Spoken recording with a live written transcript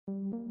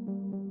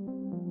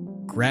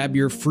Grab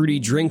your fruity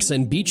drinks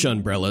and beach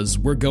umbrellas.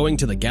 We're going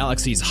to the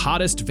galaxy's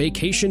hottest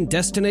vacation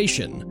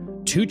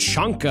destination,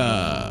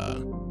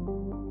 Tuchanka.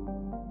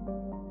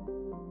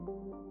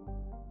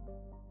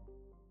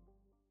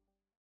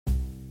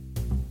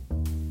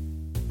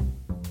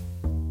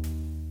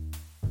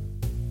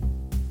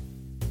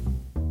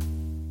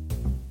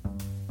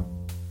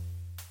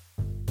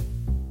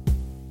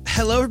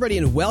 Hello, everybody,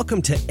 and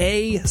welcome to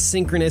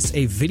Asynchronous,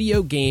 a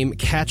video game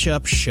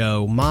catch-up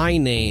show. My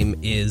name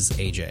is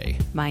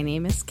AJ. My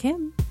name is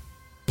Kim.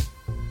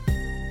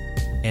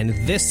 And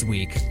this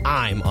week,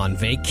 I'm on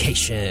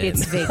vacation.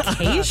 It's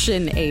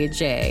vacation,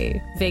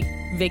 AJ.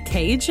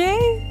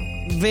 VacAJ?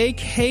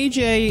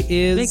 VacAJ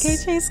is...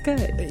 VacAJ's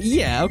good.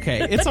 Yeah,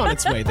 okay. It's on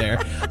its way there.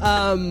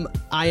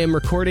 I am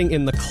recording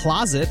in the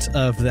closet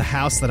of the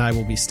house that I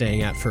will be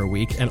staying at for a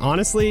week. And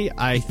honestly,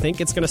 I think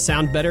it's going to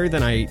sound better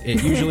than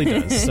it usually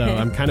does. So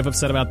I'm kind of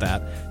upset about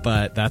that.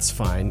 But that's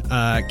fine.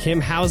 Kim,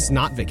 how's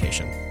not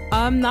vacation?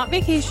 Not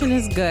vacation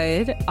is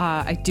good.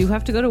 I do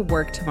have to go to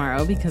work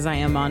tomorrow because I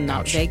am on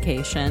not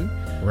vacation.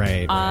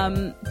 Right.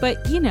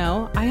 But, you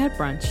know, I had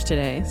brunch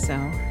today, so...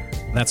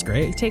 That's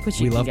great. You take what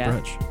you can get. We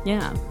love brunch.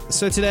 Yeah.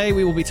 So today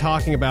we will be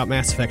talking about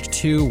Mass Effect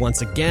 2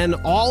 once again,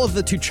 all of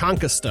the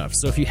Tuchanka stuff.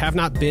 So if you have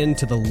not been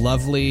to the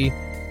lovely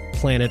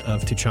planet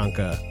of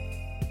Tuchanka,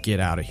 get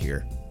out of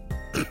here.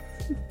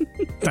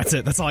 That's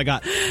it. That's all I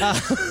got.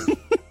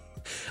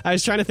 I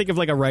was trying to think of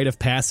like a rite of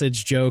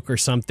passage joke or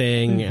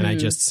something, and I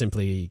just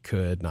simply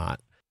could not.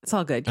 It's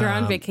all good. You're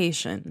on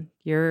vacation.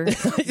 Your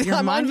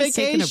I'm mind on is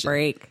taking a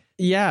break.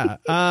 Yeah.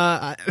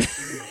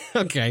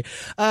 Okay.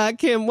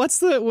 Kim, what's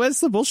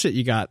the bullshit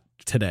you got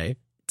today?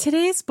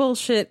 Today's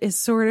bullshit is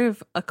sort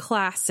of a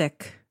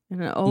classic, an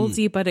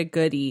oldie but a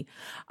goodie.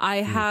 I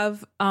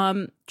have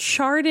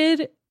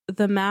charted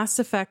the Mass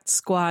Effect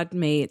squad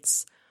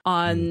mates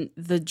on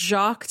the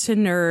jock to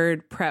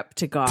nerd prep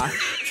to goth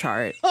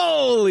chart.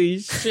 Holy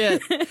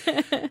shit.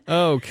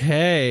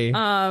 Okay.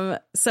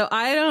 So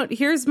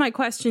here's my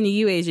question to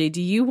you, AJ.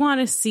 Do you want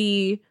to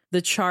see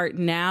the chart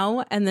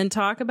now and then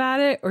talk about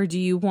it, or do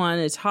you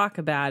want to talk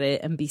about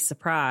it and be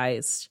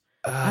surprised?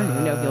 I don't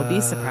even know if you'll be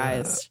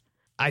surprised.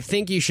 I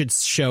think you should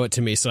show it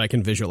to me so I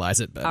can visualize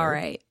it better. All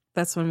right.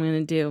 That's what I'm going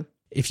to do.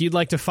 If you'd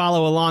like to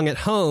follow along at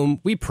home,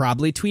 we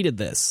probably tweeted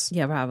this.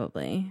 Yeah,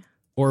 probably.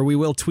 Or we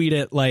will tweet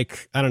it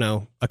like, I don't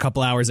know, a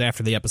couple hours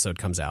after the episode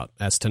comes out,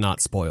 as to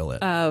not spoil it.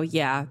 Oh,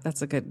 yeah.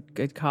 That's a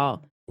good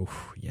call. Ooh,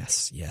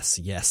 yes.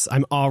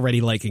 I'm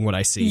already liking what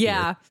I see.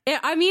 Yeah. Here.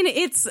 I mean,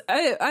 it's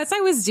as I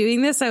was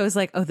doing this, I was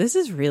like, oh, this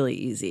is really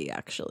easy,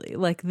 actually.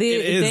 Like,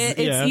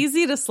 it's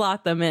easy to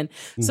slot them in.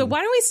 So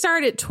why don't we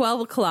start at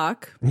 12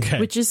 o'clock,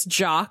 which is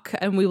jock,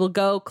 and we will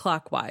go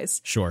clockwise.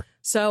 Sure.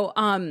 So,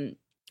 and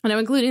I'm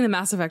including the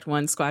Mass Effect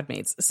 1 squad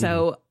mates.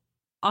 So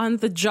on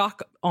the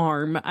jock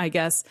arm, I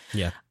guess,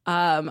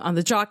 on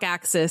the jock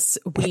axis,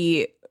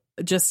 we...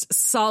 just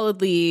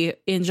solidly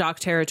in jock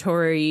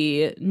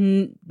territory,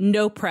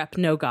 no prep,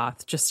 no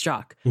goth, just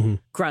jock.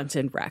 Grunt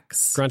and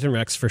Rex. Grunt and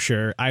Rex, for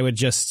sure. I would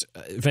just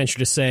venture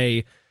to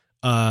say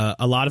a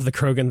lot of the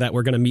Krogan that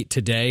we're going to meet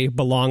today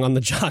belong on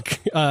the jock,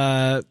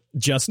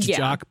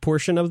 jock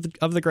portion of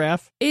the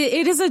graph.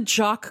 It is a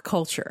jock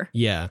culture.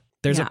 Yeah.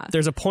 There's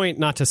a point,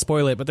 not to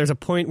spoil it, but there's a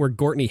point where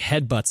Gortney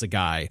headbutts a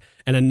guy,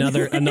 and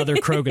another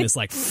Krogan is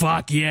like,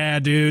 "Fuck yeah,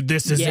 dude,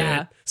 this is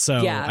it."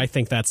 So I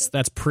think that's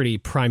pretty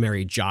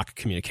primary jock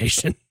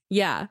communication.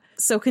 Yeah.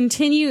 So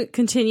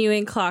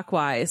continuing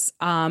clockwise.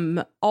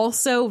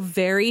 Also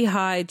very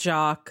high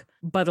jock,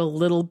 but a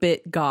little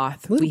bit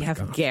goth. We have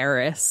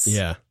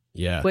Garrus.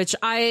 Yeah. Which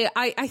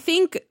I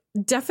think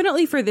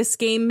definitely for this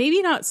game,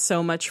 maybe not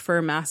so much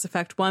for Mass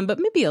Effect 1, but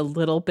maybe a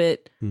little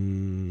bit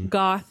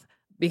goth.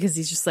 Because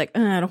he's just like,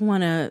 I don't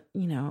want to,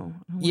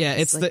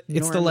 it's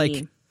the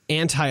like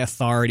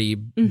anti-authority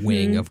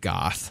wing of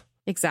goth.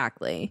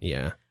 Exactly.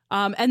 Yeah.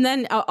 And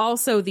then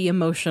also the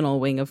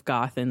emotional wing of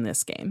goth in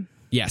this game.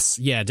 Yes.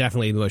 Yeah,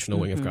 definitely the emotional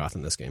wing of goth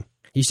in this game.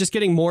 He's just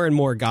getting more and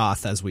more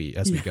goth as we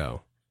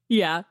go.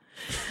 Yeah.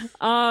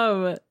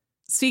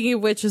 Speaking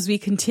of which, as we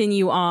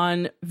continue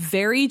on,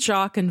 very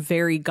jock and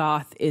very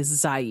goth is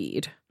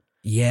Zaid.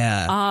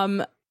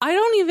 Yeah. I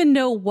don't even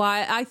know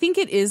why. I think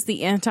it is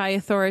the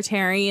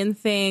anti-authoritarian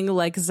thing.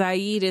 Like,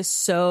 Zaid is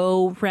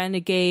so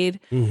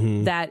renegade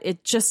that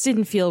it just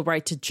didn't feel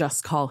right to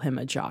just call him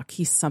a jock.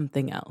 He's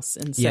something else.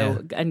 And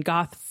so, and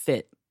goth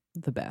fit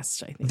the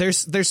best, I think.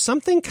 There's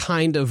something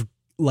kind of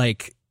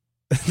like,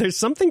 there's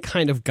something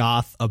kind of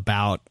goth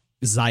about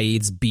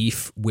Zaid's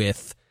beef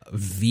with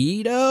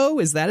Vito,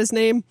 is that his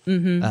name?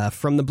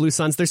 From the Blue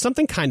Suns. There's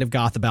something kind of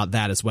goth about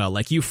that as well.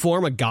 Like, you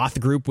form a goth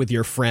group with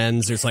your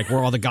friends. There's like where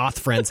all the goth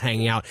friends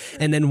hanging out,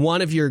 and then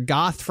one of your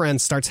goth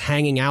friends starts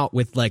hanging out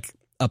with like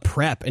a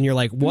prep, and you're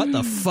like, what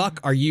the fuck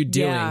are you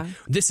doing? Yeah.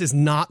 This is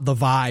not the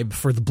vibe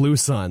for the Blue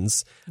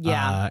Suns.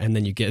 And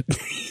then you get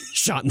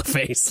shot in the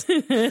face.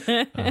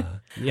 It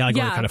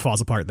kind of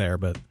falls apart there,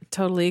 but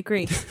totally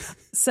agree.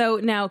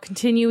 So now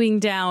continuing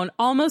down,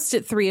 almost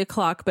at 3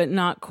 o'clock, but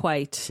not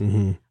quite.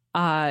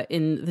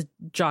 in the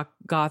jock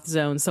goth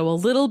zone. So a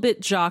little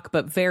bit jock,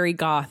 but very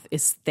goth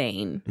is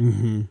Thane.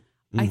 Mm-hmm.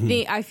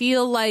 I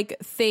feel like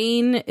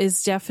Thane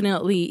is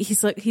definitely,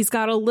 he's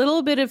got a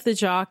little bit of the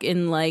jock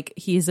in like,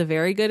 he's a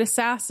very good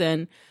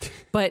assassin,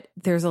 but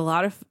there's a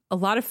lot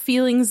of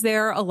feelings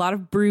there, a lot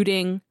of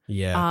brooding.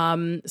 Yeah.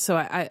 So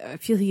I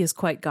feel he is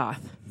quite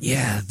goth.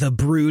 Yeah, the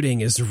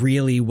brooding is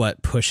really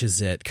what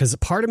pushes it. Because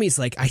part of me is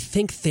like, I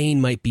think Thane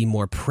might be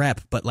more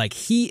prep, but like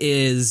he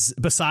is,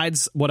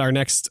 besides our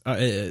next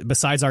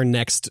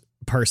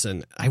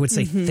person, I would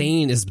say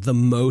Thane is the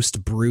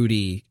most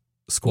broody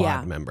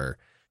squad member.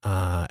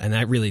 And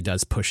that really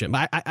does push it.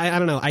 But I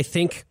don't know. I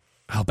think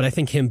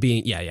him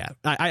being,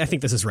 I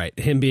think this is right.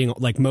 Him being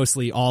like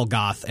mostly all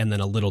goth and then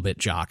a little bit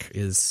jock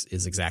is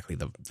exactly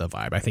the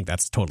vibe. I think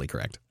that's totally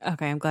correct.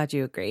 Okay. I'm glad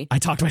you agree. I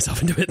talked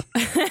myself into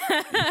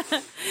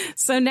it.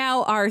 So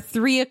now our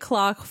 3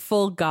 o'clock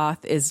full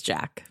goth is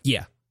Jack.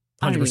 Yeah. 100%.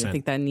 I don't even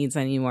think that needs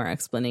any more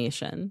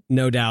explanation.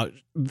 No doubt.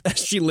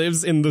 She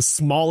lives in the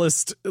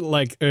smallest,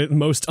 like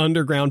most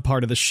underground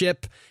part of the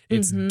ship.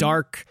 It's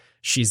dark.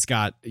 She's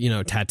got,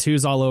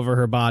 tattoos all over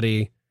her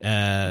body.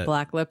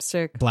 Black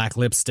lipstick.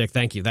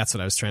 Thank you. That's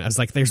what I was trying. I was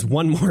like, there's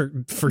one more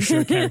for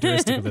sure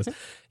characteristic of this.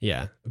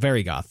 Yeah.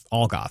 Very goth.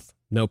 All goth.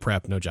 No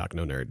prep, no jock,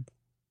 no nerd.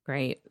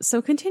 Great.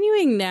 So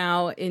continuing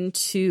now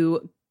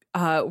into,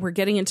 we're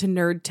getting into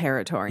nerd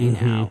territory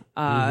now.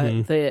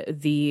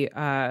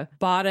 The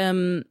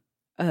bottom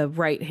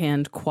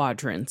right-hand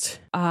quadrant.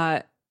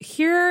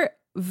 Here,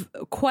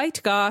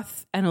 quite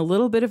goth and a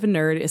little bit of a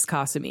nerd is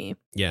Kasumi.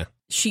 Yeah.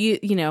 She,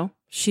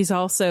 she's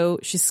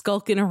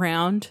skulking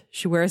around.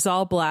 She wears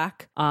all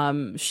black.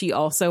 She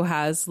also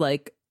has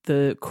like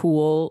the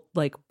cool,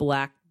 like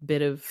black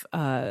bit of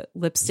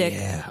lipstick.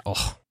 Yeah.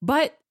 Oh.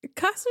 But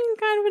Kasumi's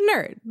kind of a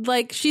nerd.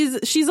 Like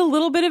she's a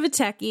little bit of a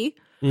techie.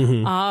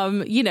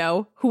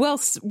 Who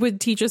else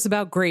would teach us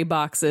about gray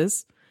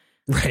boxes?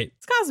 Right.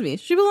 It's Kasumi.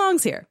 She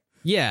belongs here.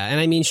 Yeah. And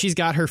I mean, she's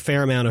got her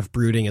fair amount of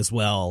brooding as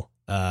well.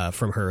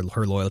 From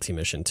her loyalty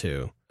mission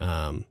too.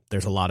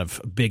 There's a lot of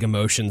big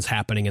emotions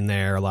happening in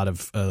there, a lot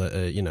of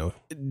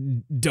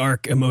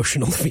dark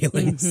emotional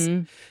feelings.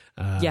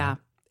 Yeah.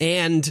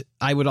 And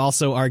I would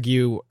also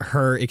argue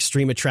her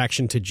extreme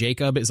attraction to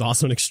Jacob is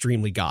also an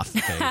extremely goth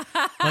thing.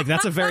 Like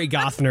that's a very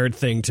goth nerd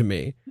thing to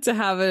me. To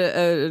have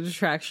an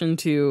attraction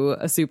to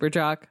a super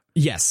jock.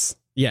 Yes.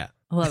 Yeah.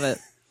 I love it.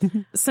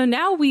 So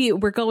now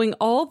we're going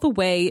all the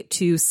way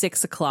to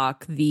 6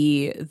 o'clock,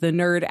 the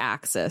nerd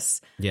axis.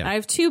 Yeah. I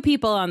have 2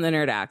 people on the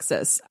nerd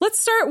axis. Let's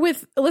start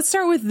with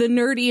the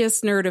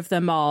nerdiest nerd of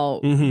them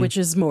all, which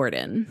is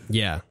Morden.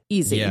 Yeah.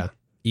 Easy. Yeah.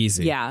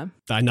 Easy. Yeah.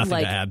 Nothing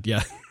to add.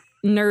 Yeah.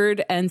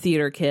 Nerd and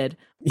theater kid.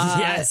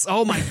 Yes.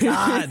 Oh my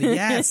God.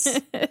 Yes.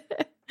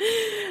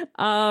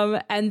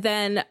 And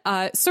then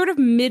sort of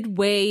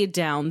midway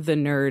down the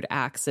nerd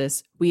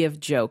axis, we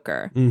have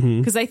Joker.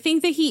 Because I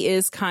think that he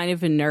is kind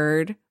of a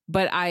nerd,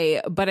 but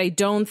I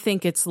don't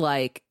think it's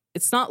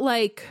not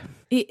like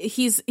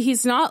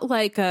he's not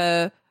like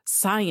a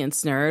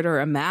science nerd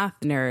or a math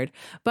nerd,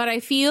 but I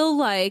feel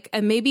like,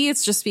 and maybe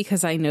it's just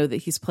because I know that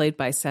he's played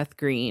by Seth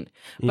Green,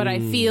 but I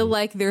feel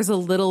like there's a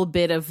little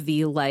bit of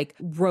the like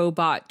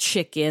robot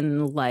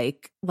chicken,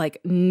 like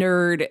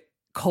nerd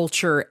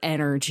culture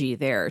energy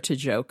there to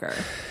Joker.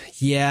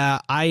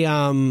 Yeah,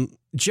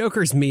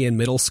 Joker's me in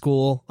middle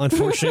school,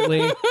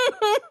 unfortunately.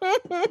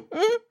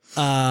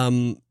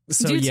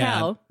 So Do yeah,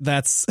 tell.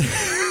 that's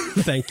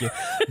thank you.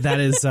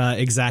 That is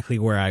exactly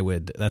where I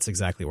would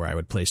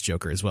place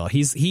Joker as well.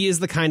 He is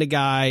the kind of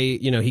guy,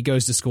 he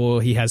goes to school,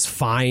 he has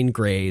fine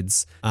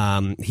grades.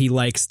 He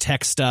likes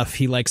tech stuff,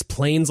 he likes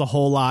planes a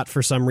whole lot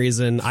for some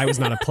reason. I was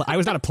not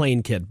a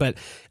plane kid, but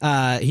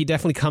he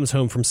definitely comes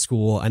home from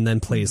school and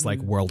then plays like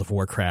World of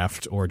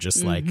Warcraft or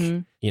just like,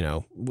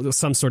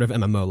 some sort of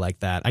MMO like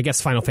that. I guess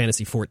Final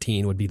Fantasy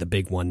 14 would be the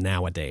big one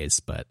nowadays,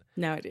 but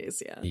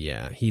Nowadays, yeah.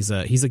 Yeah, he's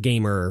a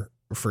gamer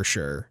for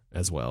sure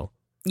as well.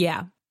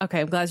 Yeah.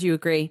 Okay, I'm glad you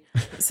agree.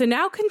 So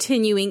now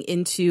continuing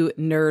into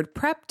nerd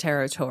prep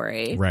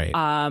territory. Right.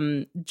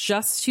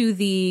 Just to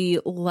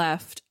the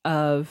left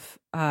of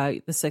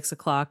the 6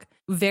 o'clock,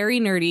 very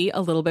nerdy,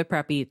 a little bit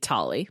preppy,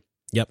 Tali.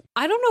 Yep.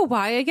 I don't know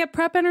why I get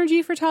prep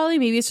energy for Tali.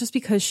 Maybe it's just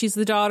because she's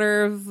the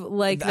daughter of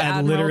like the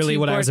That's literally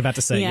what I was about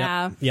to say.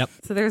 Yeah. Yep.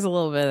 So there's a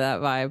little bit of that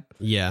vibe.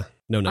 Yeah.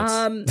 No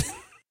nuts.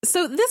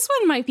 So this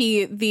one might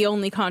be the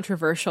only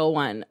controversial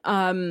one.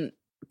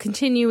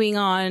 Continuing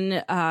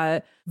on,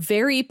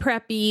 very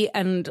preppy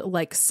and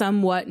like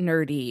somewhat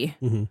nerdy.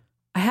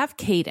 I have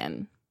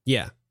Caden.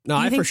 Yeah. No,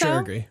 I for sure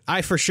agree.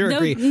 I for sure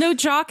agree. No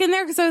jock in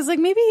there because I was like,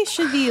 maybe he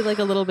should be like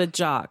a little bit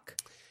jock.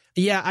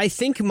 Yeah, I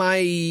think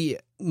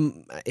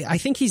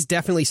he's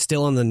definitely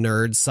still on the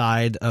nerd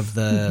side of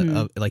the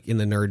of, like in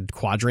the nerd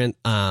quadrant.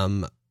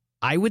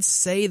 I would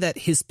say that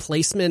his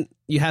placement,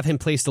 you have him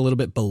placed a little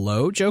bit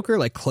below Joker,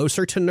 like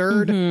closer to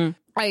nerd.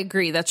 I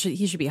agree.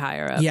 He should be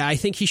higher up. Yeah, I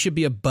think he should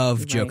be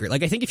above Joker.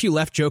 Like, I think if you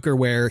left Joker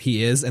where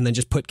he is and then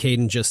just put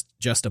Caden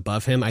just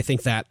above him, I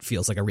think that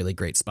feels like a really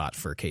great spot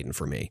for Caden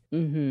for me.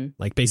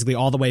 Like, basically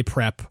all the way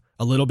prep,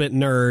 a little bit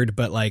nerd,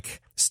 but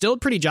like still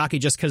pretty jockey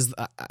just because,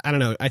 I don't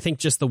know, I think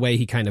just the way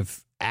he kind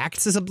of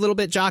acts is a little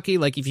bit jockey.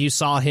 Like if you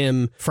saw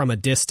him from a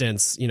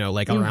distance, you know,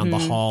 like around the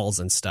halls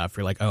and stuff,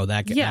 you're like, oh,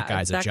 that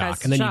guy's a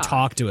jock. And then you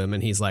talk to him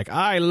and he's like,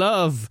 I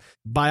love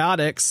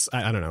biotics.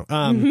 I don't know.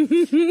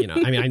 You know,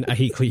 I mean,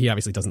 he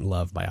obviously doesn't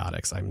love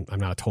biotics. I'm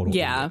not a total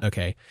idiot.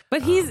 Okay.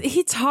 But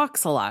he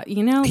talks a lot,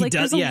 you know, like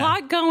there's a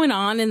lot going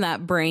on in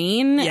that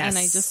brain. Yes. And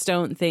I just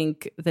don't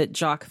think that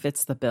Jock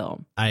fits the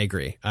bill. I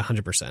agree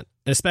 100%. And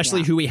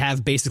especially who we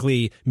have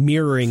basically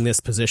mirroring this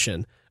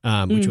position.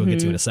 Which we'll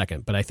get to in a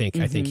second, but I think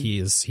he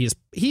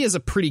is a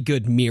pretty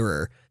good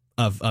mirror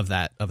of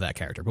that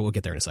character, but we'll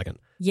get there in a second.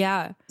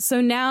 Yeah. So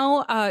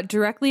now,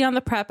 directly on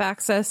the prep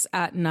access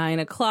at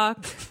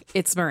 9:00,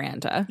 it's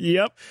Miranda.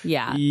 Yep.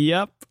 Yeah.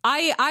 Yep.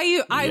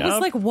 I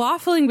was like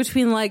waffling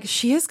between like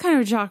she is kind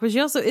of a jock, but she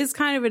also is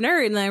kind of a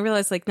nerd, and then I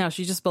realized like no,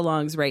 she just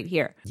belongs right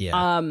here.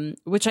 Yeah.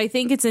 Which I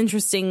think it's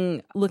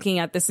interesting looking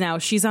at this now.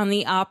 She's on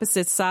the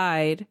opposite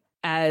side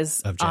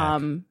as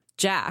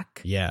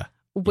Jack. Yeah.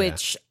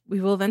 Which we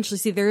will eventually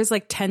see there is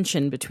like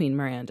tension between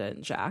Miranda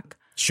and Jack.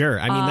 Sure.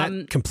 I mean,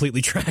 that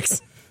completely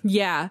tracks.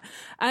 Yeah.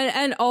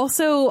 And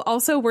also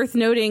worth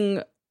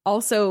noting,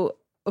 also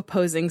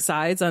opposing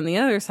sides on the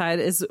other side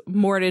is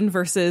Morden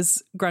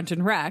versus Grunt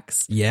and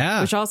Rex.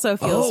 Yeah. Which also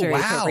feels very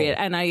appropriate.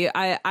 And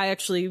I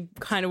actually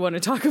kind of want to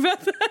talk about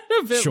that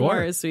a bit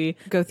more as we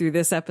go through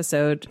this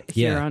episode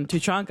here on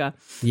Tuchanka.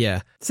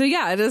 Yeah. So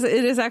yeah, it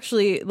is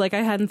actually like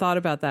I hadn't thought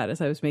about that as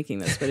I was making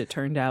this, but it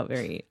turned out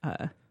very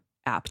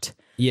apt.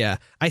 Yeah,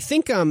 I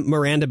think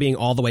Miranda being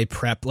all the way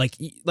prep, like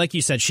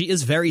you said, she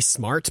is very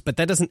smart, but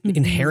that doesn't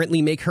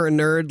inherently make her a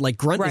nerd. Like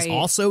Grunt is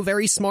also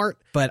very smart,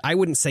 but I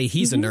wouldn't say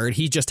he's a nerd.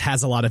 He just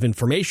has a lot of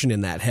information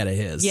in that head of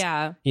his.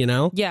 Yeah. You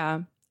know?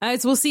 Yeah.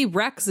 As we'll see,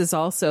 Rex is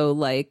also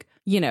like,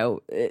 you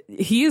know,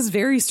 he is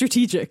very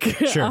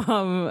strategic,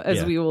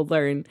 as we will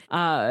learn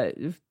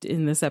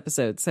in this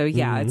episode. So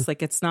yeah, it's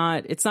like it's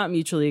not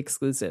mutually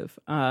exclusive.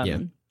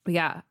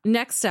 Yeah.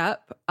 Next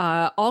up,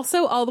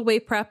 also all the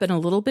way prep and a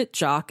little bit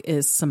jock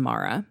is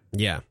Samara.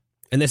 Yeah.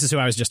 And this is who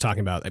I was just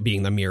talking about,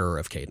 being the mirror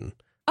of Caden.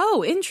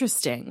 Oh,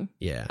 interesting.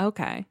 Yeah.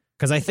 Okay.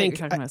 Because I think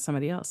you're talking about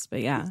somebody else,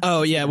 but yeah.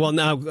 Oh, yeah. Well,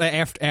 no,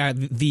 after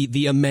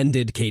the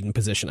amended Caden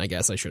position, I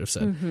guess I should have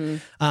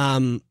said.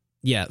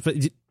 Yeah, but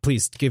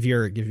please give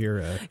your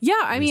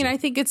I mean, I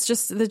think it's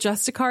just the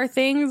Justicar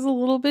thing is a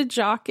little bit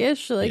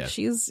jockish. Like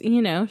she's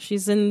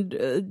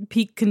in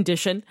peak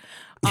condition.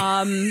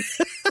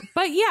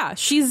 But yeah,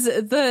 she's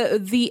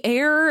the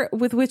air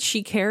with which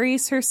she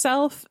carries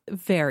herself,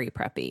 very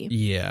preppy.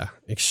 Yeah,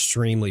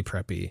 extremely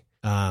preppy.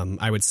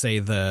 I would say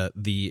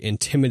the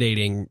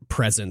intimidating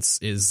presence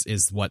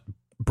is what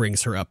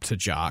brings her up to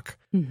jock.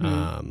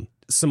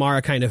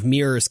 Samara kind of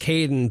mirrors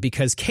Caden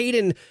because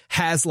Caden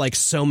has like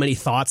so many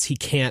thoughts he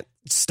can't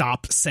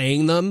stop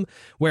saying them,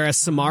 whereas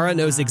Samara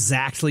knows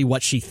exactly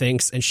what she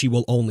thinks and she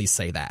will only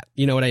say that.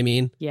 You know what I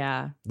mean?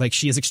 Yeah. Like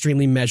she is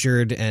extremely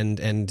measured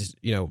and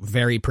you know,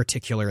 very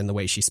particular in the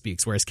way she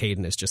speaks, whereas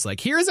Caden is just like,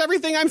 here's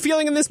everything I'm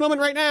feeling in this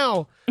moment right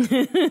now.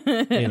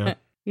 You know?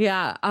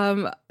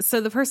 Yeah.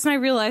 So the person I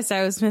realized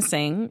I was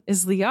missing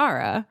is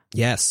Liara.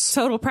 Yes.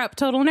 Total prep,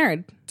 total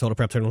nerd. Total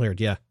prep, total nerd.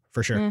 Yeah,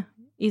 for sure.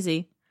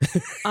 Easy.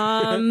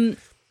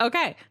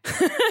 Okay.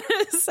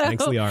 So,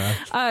 thanks,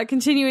 Liara.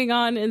 Continuing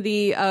on in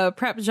the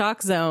prep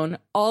jock zone,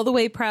 all the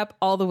way prep,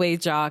 all the way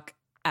jock,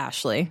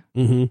 Ashley.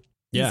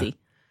 Yeah.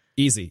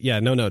 Easy. Yeah,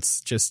 no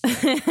notes. Just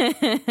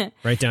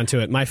right down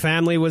to it. My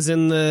family was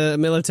in the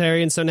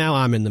military, and so now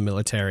I'm in the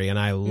military, and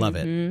I love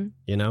it.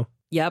 You know?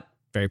 Yep.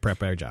 Very prep,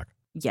 very jock.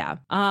 Yeah.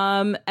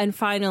 And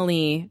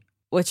finally,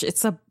 which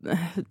it's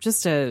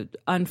just a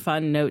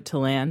unfun note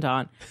to end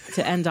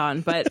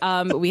on,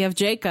 but we have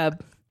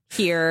Jacob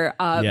here,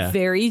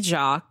 very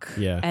jock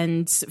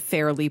and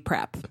fairly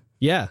prep.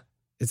 Yeah.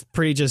 It's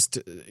pretty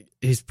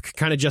he's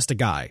kind of just a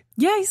guy.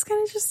 Yeah, he's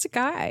kind of just a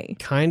guy.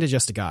 Kind of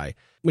just a guy,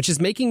 which is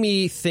making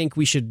me think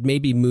we should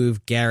maybe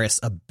move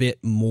Garrus a bit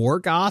more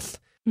goth.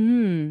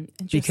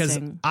 Because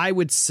I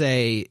would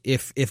say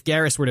if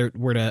Garrus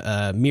were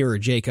to mirror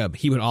Jacob,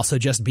 he would also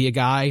just be a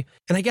guy.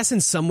 And I guess in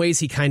some ways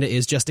he kind of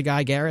is just a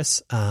guy,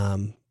 Garrus.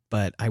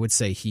 But I would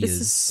say this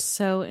is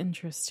so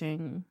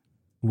interesting.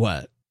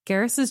 What?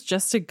 Garrus is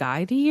just a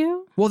guy to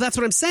you? Well, that's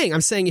what I'm saying.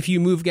 I'm saying if you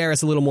move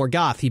Garrus a little more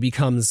goth, he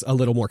becomes a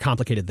little more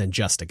complicated than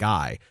just a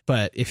guy.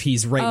 But if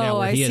he's now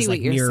where he is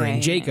like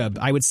mirroring Jacob,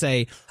 I would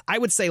say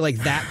like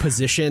that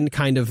position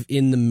kind of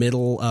in the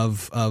middle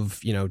of,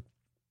 you know,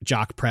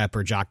 jock prep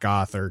or jock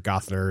goth or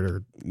goth nerd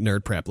or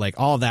nerd prep, like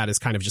all of that is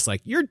kind of just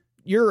like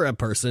you're a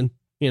person,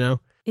 you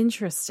know?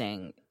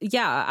 Interesting.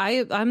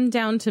 Yeah, I'm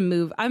down to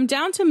move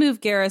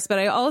Garrus, but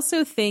I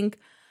also think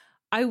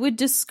I would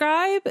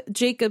describe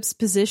Jacob's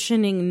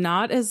positioning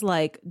not as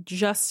like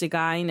just a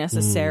guy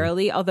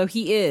necessarily, although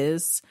he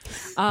is.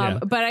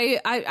 But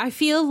I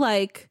feel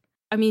like,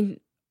 I mean,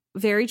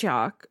 very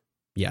jock.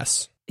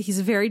 Yes. He's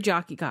a very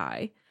jockey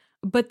guy.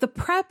 But the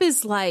prep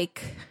is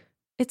like,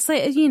 it's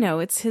like, you know,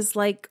 it's his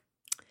like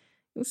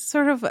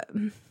sort of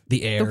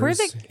The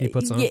airs he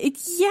puts on.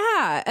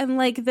 Yeah. And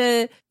like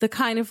the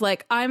kind of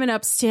like, I'm an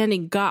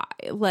upstanding guy.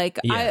 Like,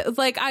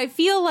 I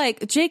feel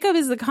like Jacob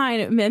is the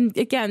kind of, and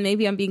again,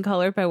 maybe I'm being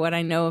colored by what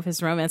I know of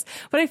his romance,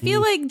 but I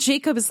feel like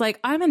Jacob is like,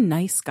 I'm a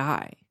nice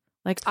guy.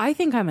 Like, I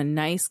think I'm a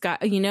nice guy,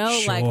 you know,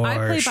 like I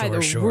play by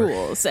the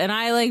rules and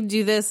I like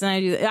do this and I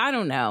do, I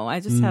don't know. I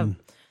just I'm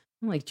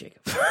like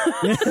Jacob.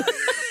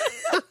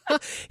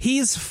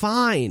 He's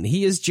fine.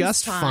 He is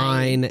just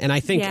fine. And I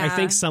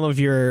think some of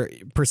your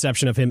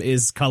perception of him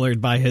is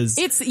colored by his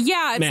Mass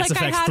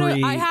Effect like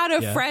 3. I had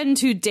a friend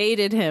who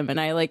dated him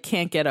and I like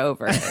can't get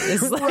over it.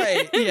 It's like,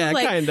 right. Yeah,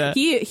 like, kinda.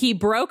 He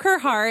broke her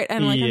heart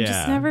and like I'm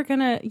just never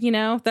gonna, you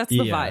know, that's the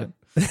vibe.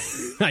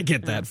 I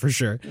get that for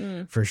sure.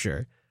 For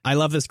sure. I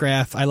love this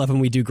graph. I love when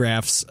we do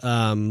graphs.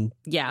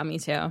 Yeah, me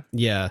too.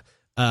 Yeah.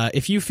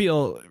 If you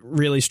feel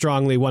really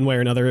strongly one way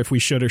or another, if we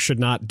should or should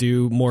not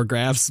do more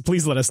graphs,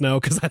 please let us know.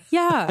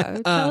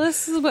 Tell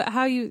us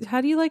how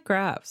do you like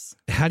graphs?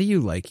 How do you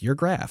like your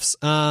graphs?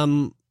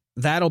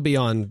 That'll be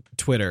on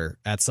Twitter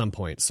at some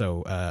point,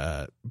 so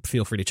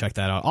feel free to check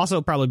that out. Also,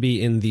 probably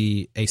be in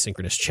the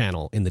Asynchronous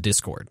channel in the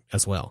Discord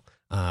as well.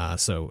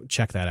 So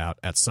check that out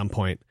at some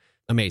point.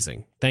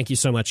 Amazing. Thank you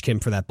so much, Kim,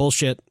 for that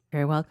bullshit.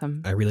 Very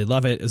welcome. I really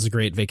love it. It's a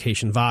great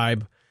vacation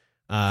vibe.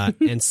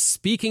 And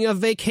speaking of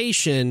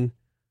vacation,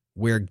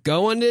 we're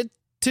going to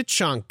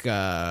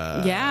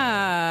Tuchanka.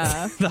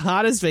 Yeah. The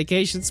hottest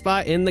vacation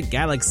spot in the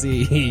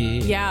galaxy.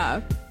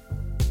 Yeah.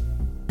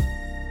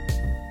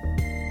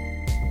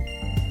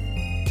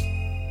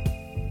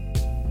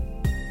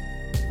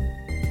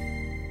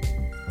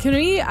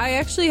 I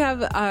actually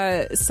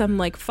have some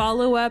like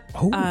follow up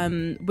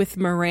with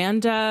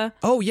Miranda.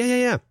 Oh,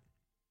 yeah.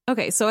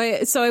 Okay, so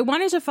I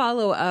wanted to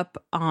follow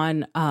up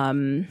on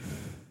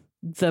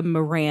the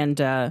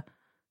Miranda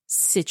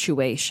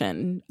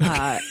situation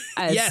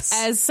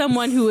as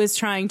someone who is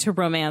trying to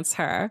romance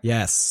her.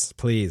 Yes,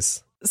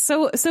 please.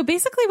 So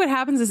basically what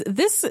happens is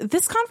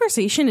this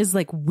conversation is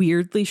like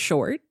weirdly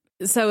short.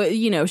 So,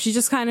 you know, she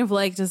just kind of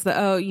like does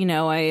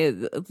I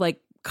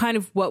like kind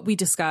of what we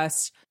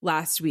discussed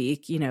last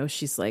week. You know,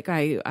 she's like,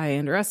 I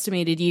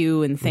underestimated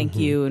you and thank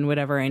you and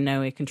whatever. I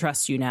know I can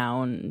trust you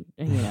now. And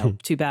you know,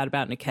 too bad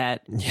about Niket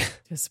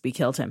because we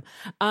killed him.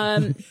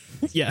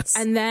 Yes.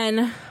 And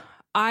then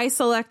I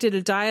selected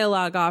a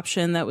dialogue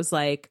option that was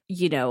like,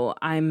 you know,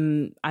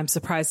 I'm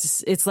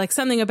surprised. It's like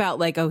something about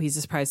like, oh, he's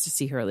surprised to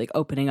see her like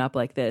opening up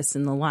like this.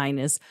 And the line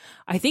is,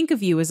 I think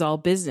of you as all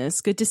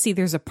business. Good to see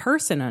there's a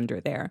person under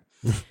there.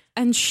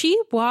 And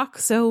she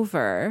walks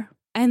over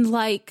and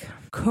like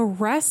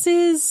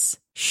caresses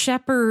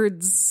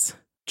Shepard's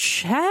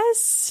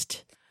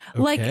chest.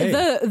 Okay. Like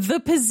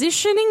the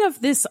positioning of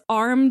this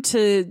arm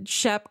to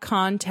Shep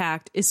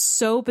contact is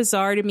so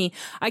bizarre to me.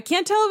 I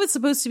can't tell if it's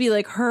supposed to be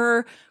like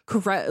her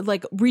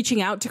like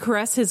reaching out to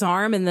caress his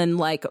arm and then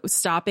like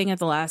stopping at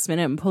the last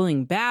minute and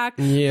pulling back.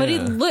 Yeah. But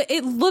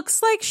it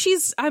looks like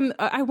she's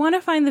I want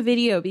to find the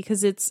video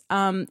because it's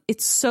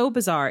so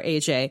bizarre,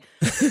 AJ,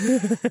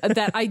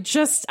 that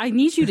I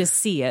need you to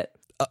see it.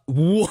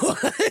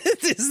 What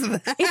is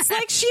that? It's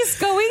like she's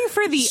going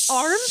for the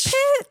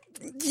armpit.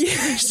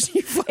 Yeah,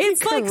 she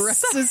it's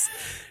caresses. Like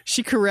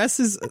she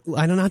caresses.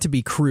 I don't know, not to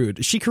be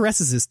crude. She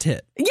caresses his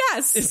tit.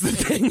 Yes, is the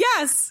thing.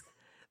 Yes,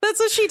 that's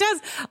what she does.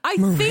 I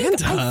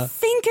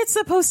think it's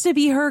supposed to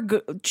be her.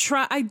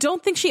 I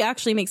don't think she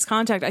actually makes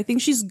contact. I think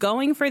she's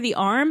going for the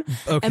arm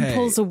and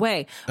pulls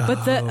away.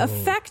 But the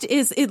effect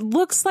is, it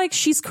looks like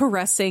she's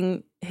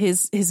caressing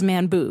his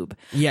man boob.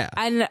 Yeah.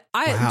 And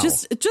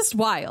just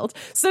wild.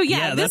 So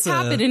yeah, this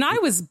happened and I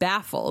was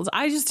baffled.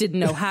 I just didn't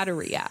know how to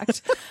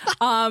react.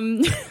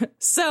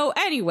 So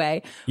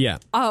anyway,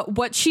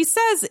 what she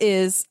says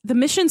is, the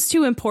mission's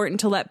too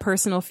important to let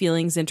personal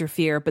feelings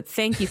interfere, but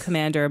thank you,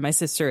 Commander. My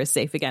sister is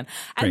safe again.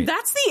 And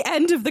that's the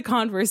end of the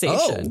conversation.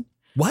 Oh,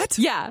 what?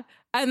 Yeah.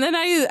 And then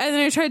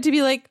I tried to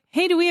be like,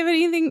 hey, do we have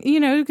anything,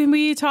 you know, can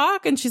we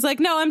talk? And she's like,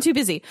 no, I'm too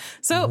busy.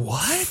 So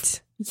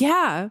what?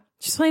 Yeah.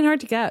 She's playing hard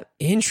to get.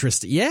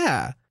 Interesting.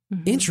 Yeah.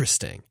 Mm-hmm.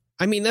 Interesting.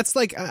 I mean, that's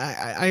like,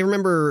 I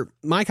remember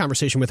my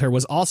conversation with her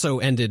was also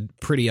ended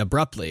pretty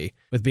abruptly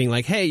with being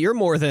like, hey, you're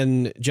more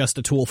than just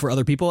a tool for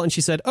other people. And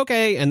she said,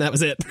 okay. And that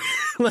was it.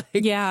 Like,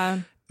 yeah.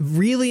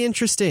 Really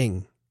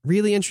interesting.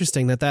 Really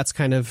interesting that's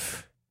kind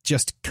of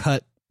just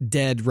cut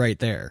dead right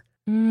there.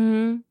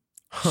 Mm-hmm.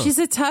 Huh. She's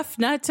a tough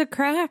nut to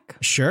crack.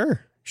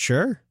 Sure.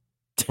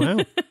 Wow.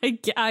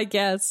 I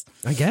guess.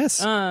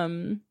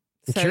 I'm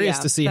curious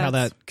to see how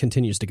that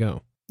continues to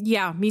go.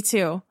 Yeah, me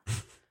too.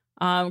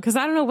 Because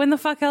I don't know when the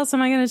fuck else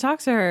am I going to talk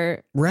to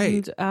her,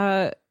 right?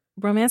 And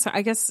romance her.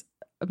 I guess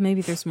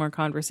maybe there's more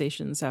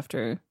conversations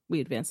after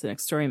we advance the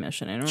next story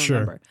mission. I don't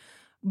remember,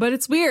 but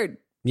it's weird.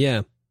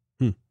 Yeah.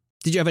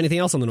 Did you have anything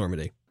else on the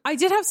Normandy? I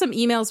did have some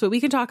emails, but we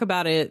can talk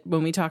about it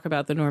when we talk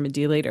about the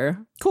Normandy later.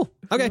 Cool.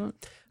 Okay.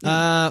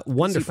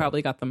 Wonderful. So you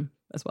probably got them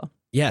as well.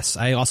 Yes,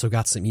 I also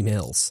got some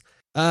emails.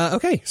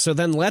 Okay, so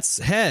then let's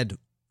head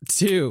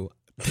to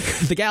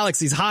the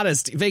galaxy's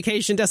hottest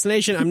vacation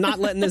destination. I'm not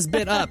letting this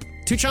bit up.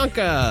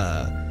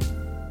 Tuchanka.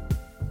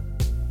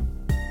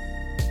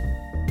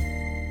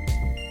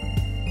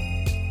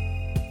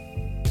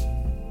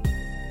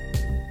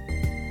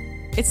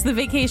 It's the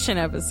vacation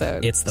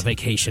episode. It's the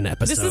vacation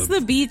episode. This is the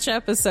beach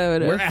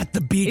episode. We're at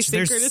the beach.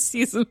 There's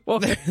season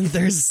 4.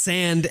 There's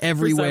sand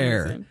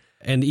everywhere.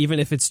 And even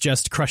if it's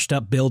just crushed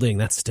up building,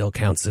 that still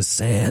counts as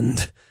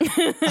sand.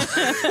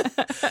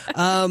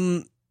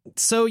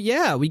 So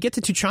yeah, we get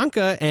to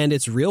Tuchanka and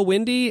it's real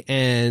windy,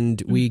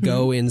 and we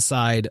go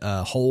inside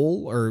a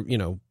hole or,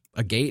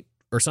 a gate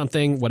or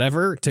something,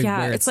 whatever.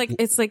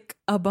 It's like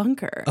a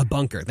bunker. A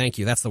bunker. Thank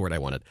you. That's the word I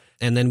wanted.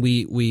 And then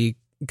we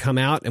come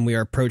out and we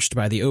are approached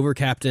by the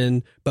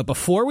overcaptain. But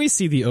before we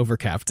see the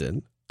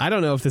overcaptain, I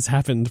don't know if this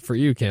happened for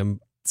you,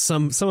 Kim.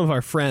 Some of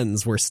our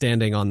friends were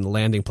standing on the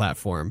landing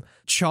platform.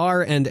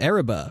 Char and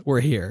Ereba were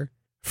here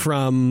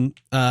from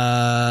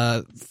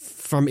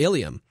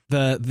Ilium.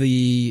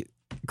 The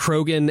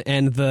Krogan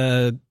and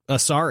the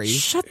Asari.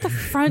 Shut the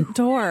front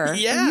door.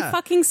 Yeah. Are you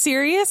fucking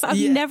serious? I've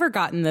never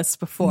gotten this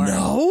before.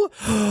 No?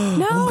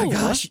 No. Oh my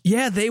gosh.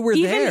 Yeah, they were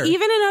there.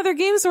 Even in other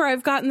games where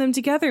I've gotten them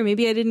together,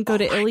 maybe I didn't go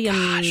to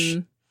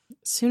Ilium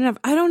soon enough.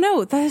 I don't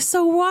know. That is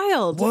so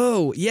wild.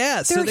 Whoa.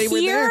 Yeah. So they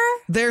were there.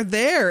 They're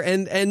there.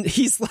 And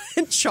he's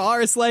like,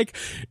 Char is like,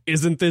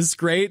 isn't this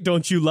great?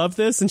 Don't you love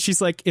this? And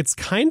she's like, it's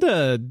kind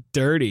of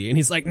dirty. And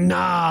he's like,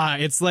 nah,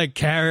 it's like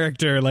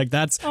character. Like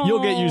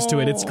you'll get used to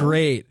it. It's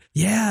great.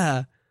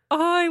 Yeah. Oh,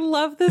 I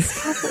love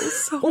this couple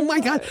so Oh my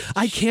God.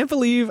 I can't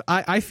believe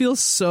I feel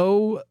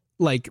so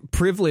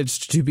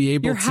privileged to be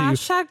able You're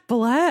hashtag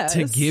blessed.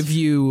 to give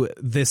you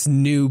this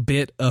new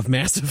bit of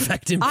Mass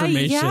Effect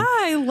information.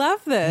 I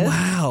love this.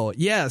 Wow.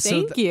 Yeah.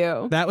 Thank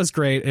you. That was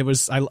great. It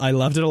was, I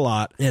loved it a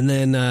lot. And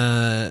then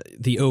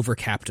the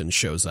overcaptain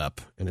shows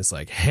up and is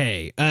like,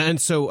 hey.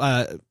 And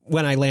so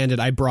when I landed,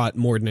 I brought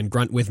Morden and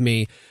Grunt with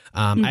me.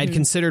 I had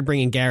considered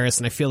bringing Garrus,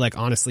 and I feel like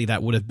honestly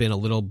that would have been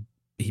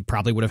he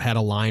probably would have had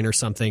a line or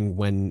something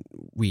when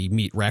we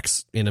meet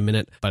Rex in a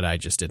minute, but I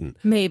just didn't.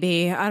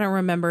 Maybe. I don't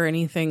remember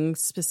anything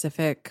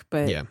specific,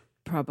 but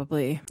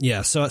probably.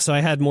 Yeah, so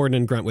I had Morden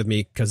and Grunt with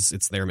me because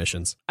it's their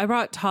missions. I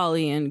brought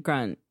Tali and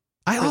Grunt.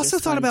 I also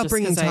thought about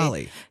bringing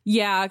Tali.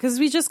 Because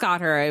we just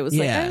got her. I was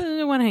like,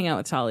 I want to hang out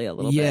with Tali a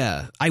little bit.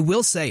 Yeah, I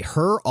will say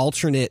her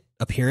alternate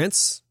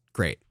appearance,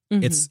 great.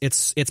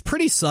 It's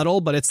pretty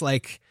subtle, but it's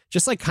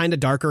just kind of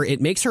darker.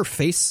 It makes her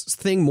face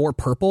thing more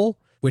purple,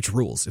 which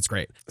rules. It's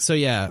great. So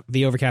yeah,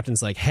 the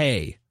overcaptain's like,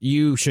 hey,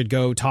 you should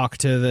go talk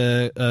to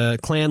the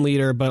clan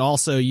leader, but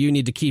also you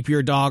need to keep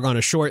your dog on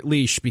a short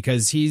leash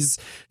because he's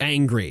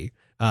angry.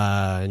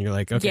 And you're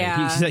like, okay.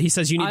 Yeah. He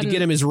says you need to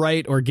get him his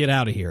right or get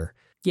out of here.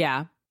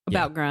 Yeah.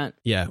 About Grunt.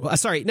 Yeah. Well,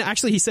 sorry. No,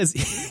 actually, he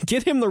says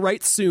get him the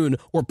right soon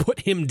or put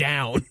him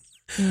down.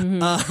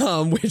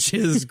 Which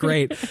is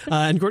great.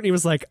 And Courtney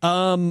was like,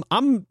 I'm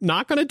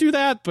not going to do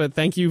that, but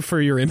thank you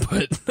for your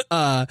input.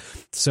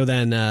 So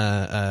then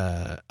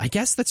I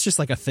guess that's just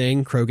a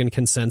thing. Krogan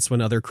can sense when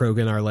other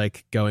Krogan are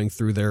going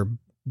through their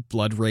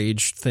blood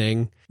rage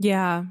thing.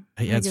 Yeah,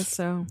 I guess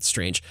so. It's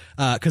strange.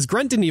 Because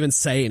Grunt didn't even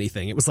say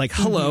anything. It was like,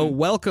 hello,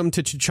 welcome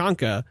to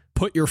Tuchanka.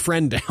 Put your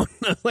friend down.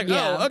 I was like,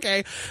 oh,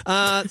 okay.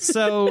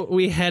 So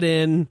we head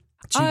in.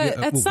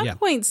 At some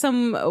point,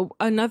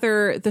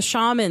 the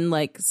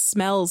shaman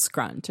smells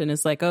Grunt and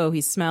is like, oh,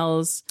 he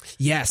smells.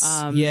 Yes.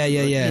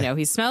 Yeah.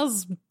 He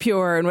smells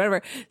pure and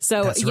whatever.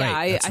 So That's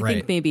right. I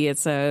think maybe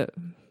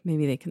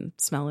maybe they can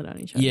smell it on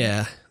each other.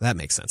 Yeah, that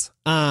makes sense.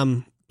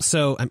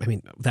 So I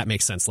mean, that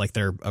makes sense.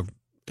 They're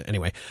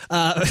anyway.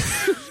 I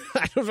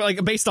don't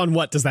know, based on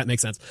what does that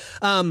make sense?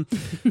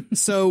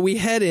 So we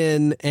head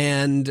in,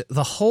 and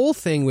the whole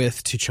thing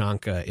with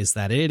Tuchanka is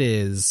that it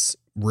is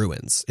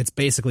ruins. It's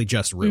basically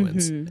just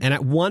ruins. And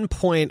at one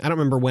point, I don't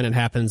remember when it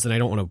happens, and I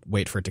don't want to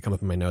wait for it to come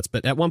up in my notes,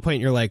 but at one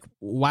point you're like,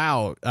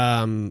 wow,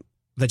 the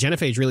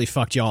Genophage really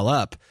fucked y'all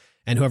up.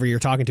 And whoever you're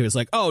talking to is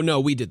like, oh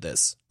no, we did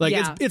this.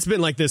 It's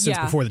been like this since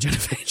before the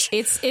Genophage.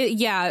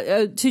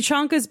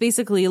 Tuchanka is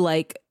basically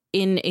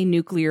in a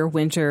nuclear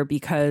winter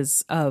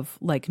because of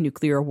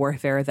nuclear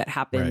warfare that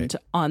happened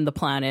on the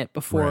planet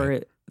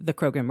before the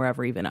Krogan were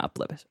ever even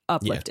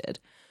uplifted.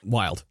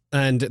 Wild.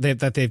 And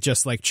they've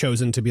just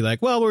chosen to be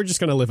well, we're just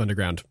going to live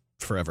underground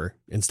forever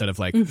instead of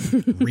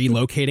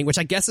relocating, which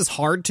I guess is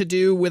hard to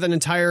do with an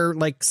entire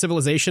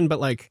civilization, but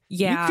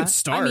you could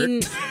start. I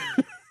mean,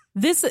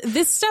 this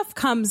stuff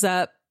comes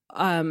up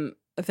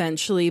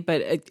eventually,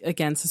 but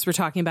again, since we're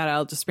talking about it,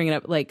 I'll just bring it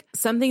up.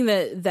 Something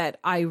that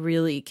I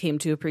really came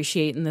to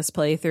appreciate in this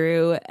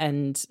playthrough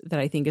and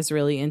that I think is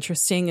really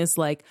interesting is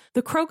the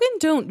Krogan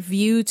don't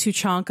view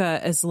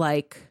Tuchanka as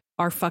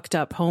our fucked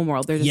up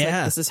homeworld. They're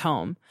just this is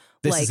home.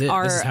 This is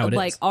how it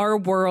is. Our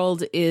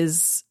world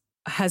has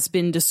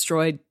been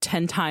destroyed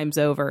 10 times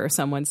over,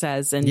 someone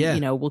says, and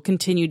we'll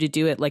continue to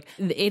do it.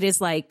 It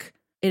is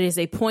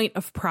a point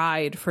of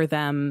pride for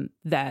them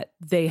that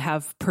they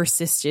have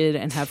persisted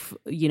and have,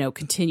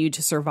 continued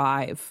to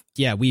survive.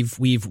 Yeah, we've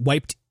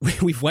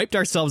wiped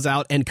ourselves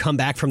out and come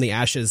back from the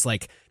ashes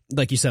like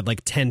you said,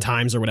 10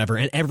 times or whatever,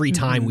 and every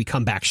time we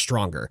come back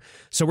stronger.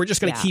 So we're just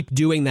going to keep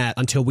doing that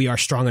until we are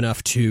strong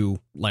enough to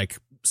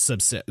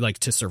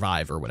to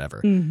survive or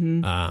whatever.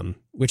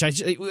 Which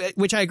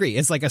I agree.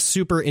 It's like a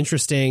super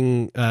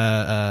interesting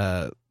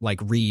like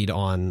read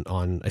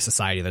on a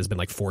society that has been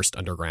like forced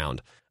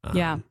underground.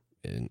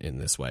 In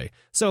this way.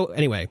 So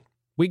anyway,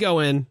 we go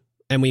in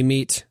and we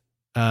meet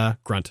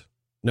Grunt.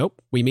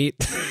 Nope, we meet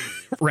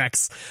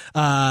Rex,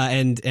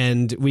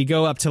 and we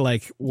go up to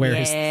like where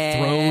his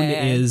throne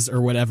is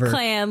or whatever.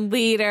 Clan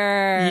leader.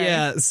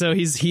 Yeah, so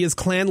he is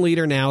clan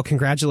leader now.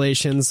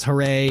 Congratulations,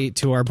 hooray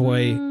to our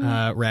boy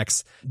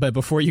Rex. But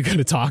before you go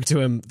to talk to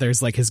him,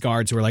 there's like his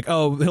guards who are like,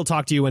 "Oh, he'll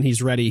talk to you when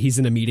he's ready. He's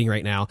in a meeting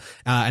right now."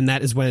 And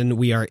that is when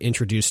we are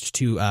introduced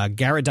to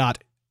Garadot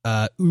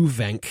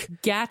Uvenk.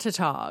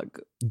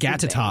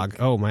 Gatatog.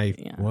 Oh my!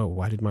 Yeah. Whoa!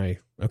 Why did my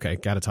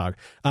Gatatog?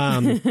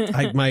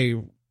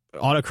 My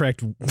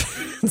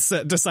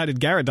autocorrect decided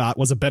Garadot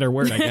was a better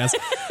word, I guess.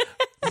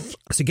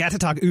 So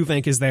Gatatog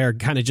Uvenk is there,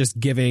 kind of just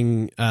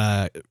giving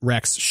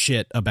Rex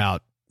shit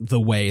about the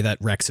way that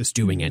Rex is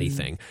doing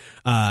anything.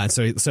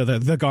 So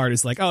the guard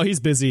is like, "Oh, he's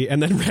busy,"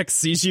 and then Rex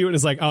sees you and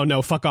is like, "Oh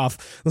no, fuck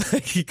off!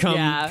 Like,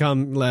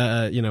 come,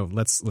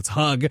 let's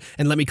hug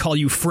and let me call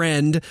you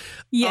friend."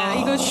 Yeah,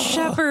 he goes,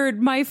 "Shepard,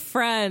 my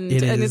friend,"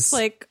 it's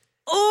like,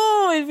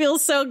 oh, it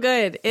feels so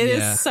good. It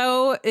is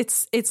so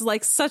it's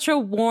like such a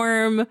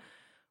warm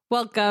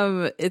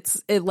welcome.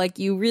 It like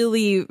you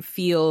really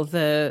feel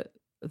the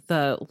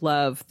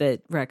love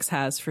that Rex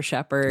has for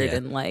Shepard,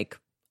 and like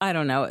I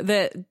don't know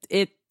that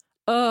it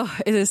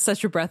is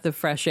such a breath of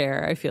fresh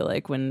air. I feel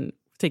like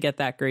to get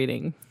that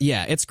greeting.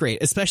 Yeah, it's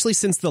great, especially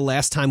since the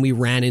last time we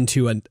ran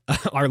into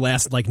our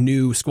last like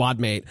new squad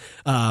mate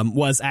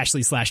was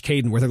Ashley /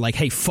 Caden, where they're like,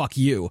 "Hey, fuck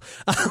you."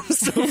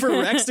 So for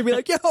Rex to be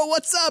like, "Yo,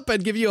 what's up?"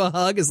 and give you a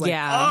hug is like,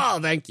 "Oh,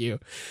 thank you."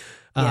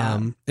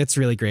 It's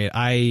really great.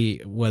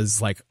 I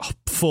was like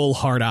full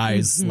hard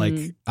eyes, like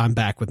I'm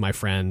back with my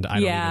friend.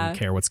 I don't even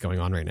care what's going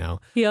on right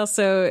now. He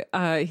also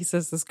he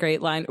says this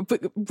great line,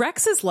 but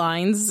Rex's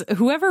lines,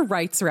 whoever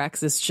writes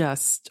Rex is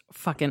just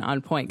fucking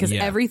on point, because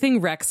everything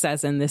Rex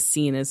says in this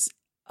scene is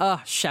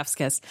chef's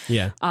kiss.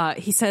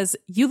 He says,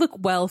 "You look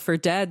well for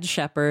dead,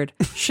 Shepard.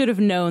 Should have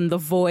known the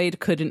void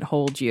couldn't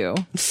hold you."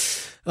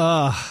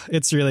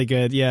 It's really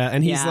good. Yeah.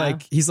 And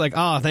he's like,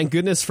 "Oh, thank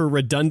goodness for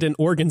redundant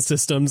organ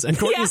systems." And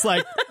Courtney's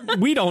like,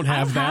 "We don't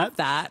have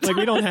that. Like,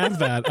 we don't have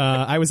that.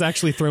 I was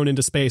actually thrown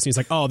into space." And he's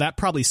like, "Oh, that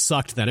probably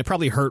sucked then. It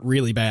probably hurt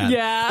really bad."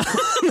 Yeah.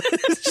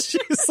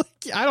 She's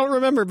like, "I don't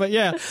remember, but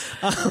yeah."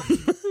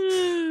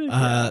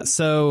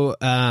 So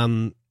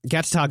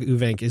Gatatog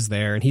Uvenk is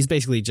there, and he's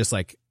basically just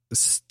like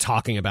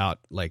talking about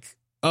like,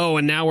 "Oh,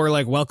 and now we're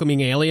like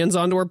welcoming aliens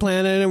onto our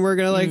planet, and we're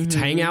gonna like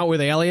hang out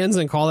with aliens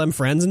and call them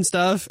friends and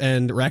stuff."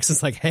 And Rex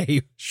is like,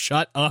 "Hey,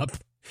 shut up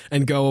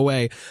and go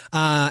away."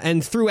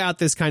 And throughout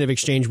this kind of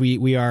exchange,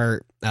 we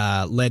are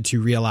led to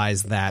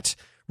realize that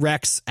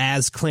Rex,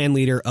 as clan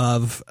leader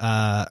of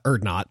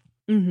Urdnot,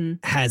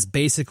 has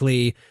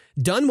basically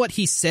done what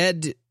he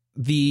said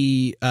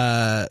the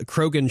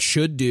Krogan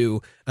should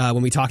do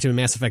when we talked to him in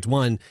Mass Effect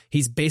 1.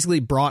 He's basically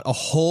brought a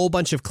whole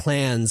bunch of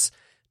clans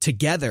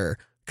together,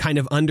 kind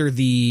of under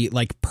the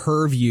like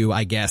purview,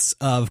 I guess,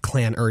 of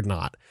Clan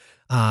Urdnot.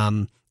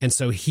 And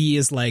so he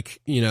is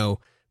like,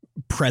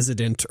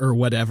 president or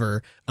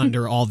whatever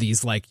under all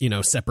these like,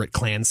 separate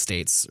clan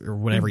states or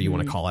whatever you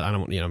want to call it. I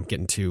don't, I'm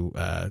getting too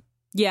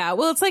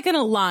well, it's like an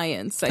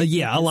alliance.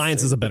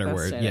 Alliance is a better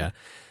word.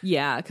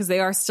 Yeah, because they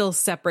are still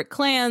separate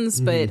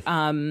clans, but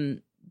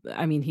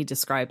I mean, he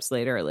describes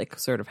later like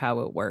sort of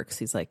how it works.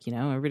 He's like,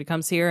 everybody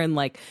comes here and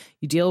like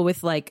you deal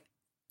with like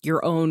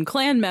your own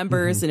clan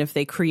members, and if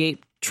they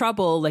create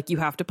trouble, like you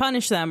have to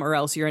punish them, or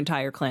else your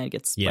entire clan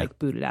gets like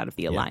booted out of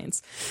the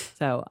alliance.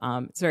 So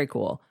it's very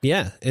cool.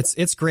 Yeah,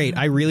 it's great.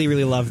 I really,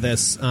 really love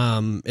this,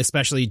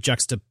 especially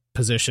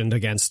juxtapositioned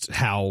against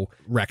how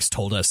Rex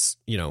told us,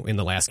 in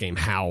the last game,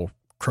 how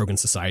Krogan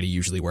society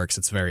usually works.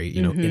 It's very,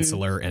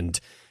 insular, and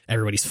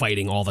everybody's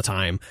fighting all the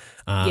time.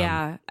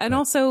 And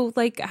also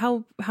like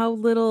how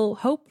little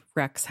hope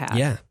Rex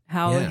had.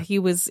 He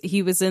was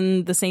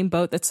in the same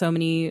boat that so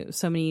many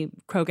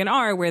Krogan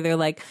are, where they're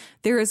like,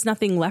 there is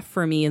nothing left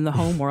for me in the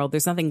home world.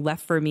 There's nothing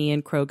left for me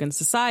in Krogan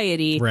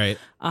society. Right.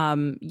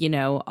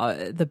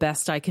 The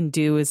best I can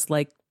do is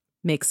like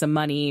make some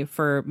money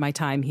for my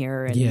time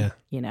here. And,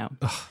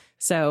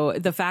 so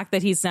the fact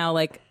that he's now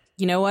like,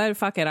 you know what,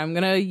 fuck it, I'm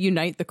going to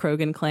unite the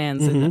Krogan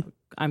clans and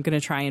I'm going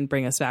to try and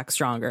bring us back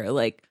stronger.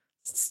 Like,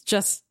 it's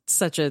just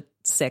such a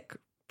sick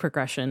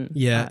progression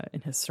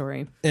in his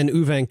story. And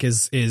Uvenk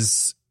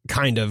is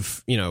kind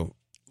of,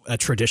 a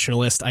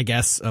traditionalist, I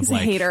guess, of he's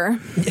like a hater.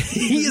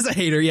 He is a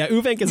hater. Yeah.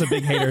 Uvenk is a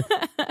big hater.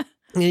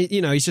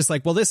 He's just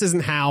like, well, this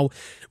isn't how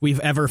we've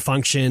ever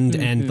functioned.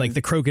 And like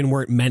the Krogan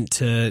weren't meant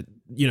to,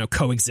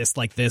 coexist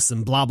like this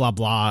and blah, blah,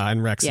 blah.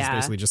 And Rex is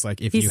basically just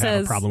like, if you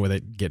have a problem with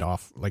it, get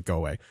off, like go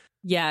away.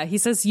 Yeah, he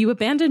says, you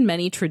abandon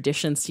many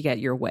traditions to get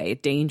your way.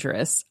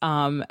 Dangerous.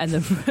 And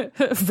then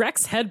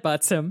Rex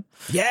headbutts him.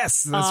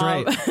 Yes, that's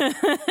right.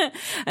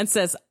 And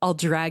says, I'll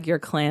drag your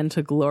clan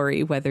to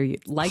glory, whether you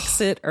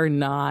likes it or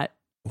not.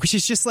 Which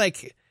is just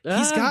like,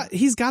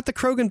 He's got the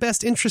Krogan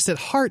best interest at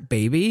heart,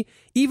 baby.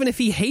 Even if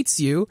he hates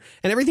you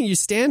and everything you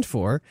stand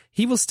for,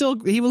 he will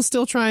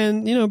still try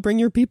and, bring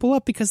your people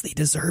up because they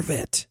deserve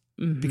it.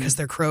 Because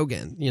they're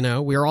Krogan.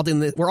 We're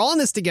all in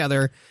this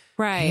together.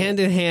 Right. Hand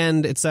in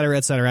hand, et cetera,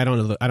 et cetera. I don't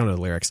know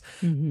the lyrics.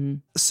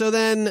 So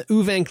then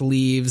Uvenk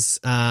leaves,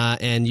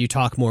 and you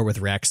talk more with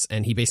Rex,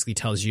 and he basically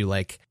tells you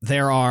like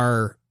there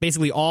are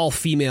basically all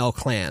female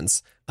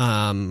clans,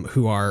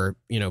 who are,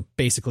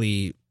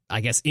 basically,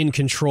 I guess, in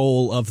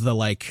control of the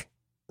like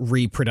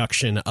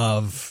reproduction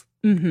of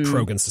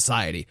Krogan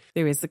society.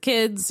 They raise the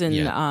kids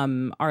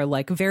and are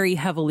like very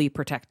heavily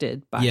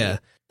protected by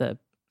the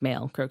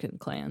male Krogan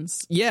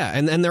clans. Yeah,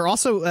 and they're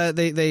also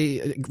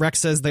they Rex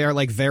says they are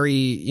like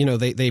very,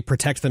 they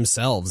protect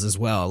themselves as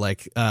well.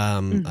 Like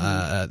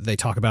they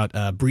talk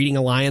about breeding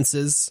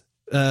alliances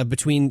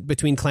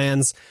between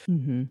clans.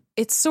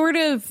 It's sort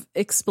of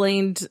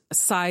explained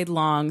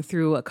sidelong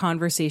through a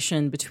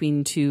conversation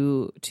between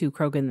two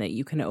Krogan that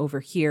you can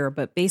overhear,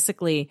 but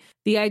basically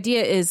the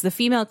idea is the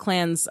female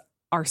clans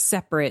are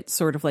separate,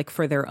 sort of like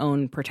for their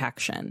own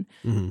protection,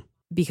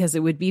 because it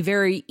would be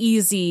very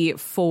easy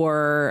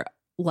for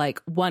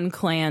like one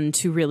clan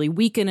to really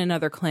weaken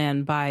another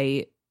clan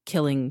by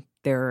killing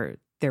their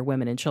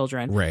women and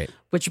children. Right.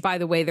 Which, by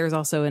the way, there's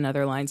also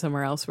another line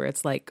somewhere else where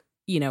it's like,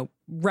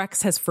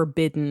 Rex has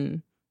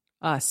forbidden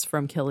us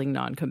from killing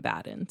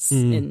non-combatants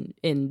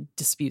in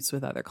disputes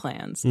with other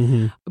clans.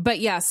 But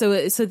yeah,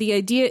 so the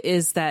idea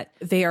is that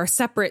they are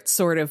separate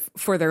sort of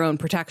for their own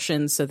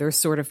protection. So there's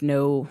sort of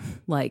no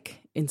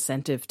like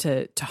incentive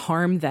to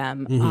harm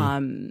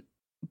them.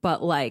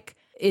 But like,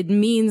 it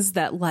means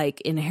that like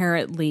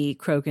inherently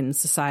Krogan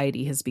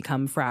society has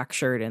become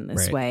fractured in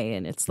this way.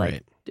 And it's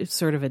like, it's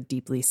sort of a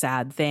deeply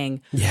sad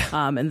thing. Yeah.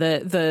 And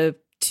the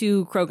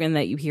two Krogan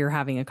that you hear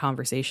having a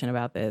conversation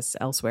about this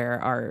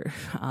elsewhere are,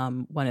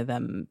 one of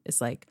them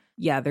is like,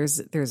 yeah, there's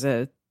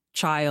a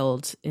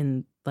child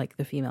in like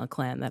the female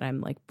clan that I'm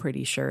like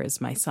pretty sure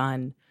is my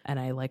son. And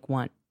I like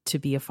want to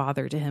be a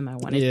father to him. I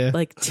want to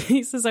like,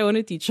 he says, I want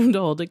to teach him to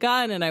hold a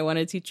gun and I want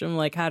to teach him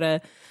like how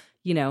to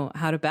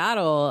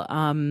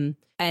battle.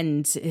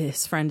 And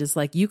his friend is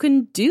like, you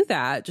can do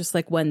that. Just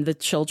like when the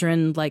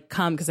children like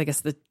come, because I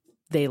guess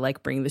they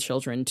like bring the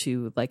children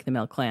to like the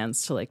male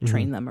clans to like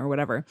train them or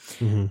whatever.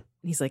 And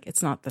he's like,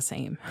 it's not the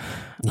same.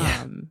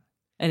 Yeah.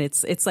 And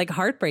it's like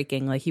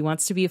heartbreaking. Like he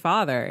wants to be a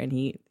father and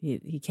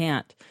he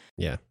can't.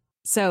 Yeah.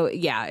 So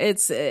yeah,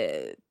 it's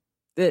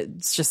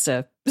just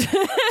a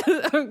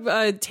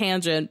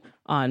tangent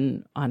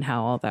on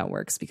how all that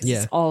works, because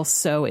it's all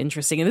so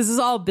interesting. And this is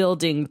all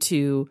building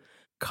to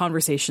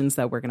conversations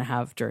that we're going to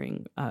have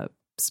during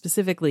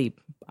specifically,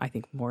 I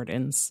think,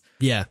 Morden's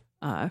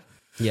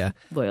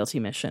loyalty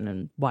mission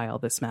and why all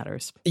this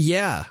matters.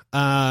 Yeah,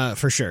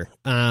 for sure.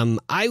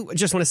 I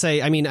just want to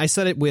say, I mean, I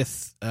said it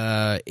with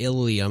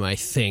Ilium, I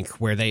think,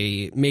 where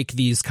they make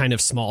these kind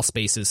of small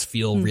spaces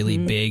feel really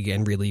big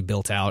and really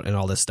built out and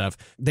all this stuff.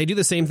 They do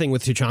the same thing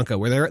with Tuchanka,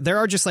 where there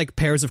are just like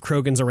pairs of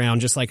Krogans around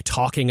just like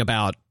talking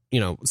about,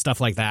 stuff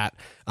like that,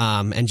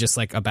 and just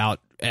like about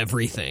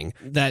everything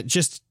that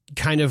just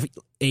kind of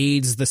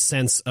aids the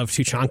sense of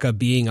Tuchanka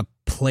being a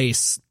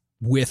place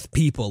with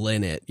people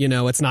in it.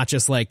 It's not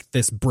just like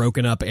this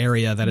broken up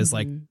area that is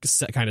like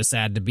kind of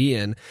sad to be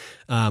in,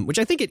 which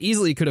I think it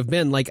easily could have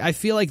been. Like, I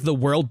feel like the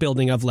world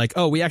building of like,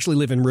 oh, we actually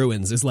live in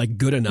ruins is like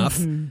good enough,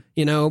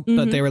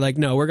 but they were like,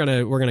 no, we're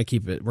going to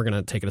keep it. We're going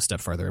to take it a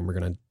step further and we're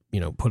going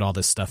to, put all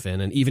this stuff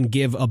in and even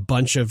give a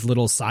bunch of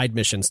little side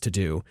missions to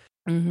do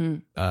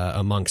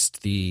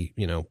amongst the,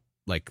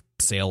 like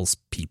sales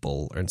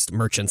people or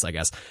merchants, I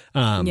guess,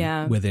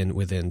 within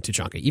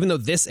Tuchanka, even though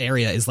this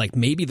area is like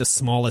maybe the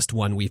smallest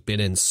one we've been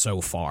in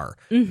so far.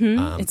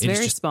 It's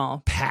very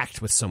small,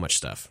 packed with so much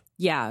stuff.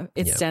 Yeah,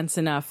 it's dense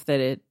enough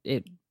that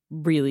it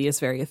really is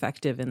very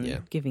effective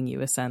in giving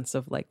you a sense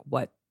of like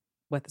what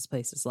this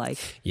place is like.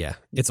 Yeah,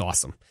 it's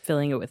awesome.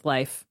 Filling it with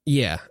life.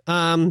 Yeah.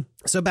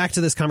 So back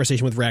to this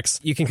conversation with Rex,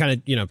 you can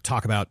kind of,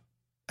 talk about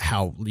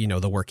how,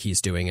 the work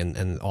he's doing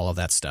and all of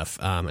that stuff.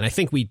 And I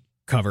think we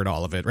covered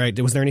all of it, right?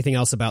 Was there anything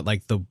else about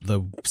like the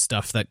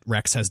stuff that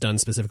Rex has done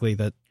specifically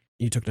that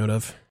you took note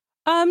of?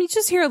 You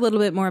just hear a little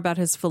bit more about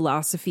his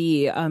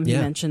philosophy. He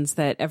mentions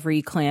that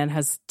every clan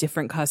has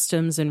different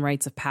customs and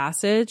rites of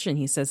passage, and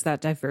he says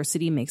that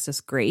diversity makes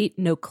us great.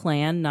 No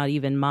clan, not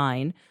even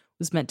mine,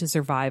 was meant to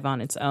survive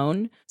on its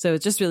own. So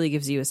it just really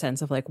gives you a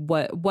sense of like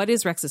what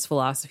is Rex's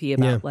philosophy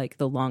about like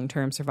the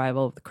long-term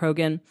survival of the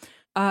Krogan.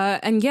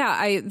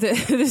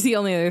 This is the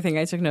only other thing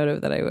I took note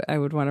of that I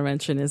would want to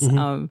mention is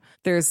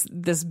there's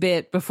this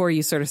bit before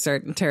you sort of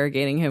start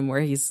interrogating him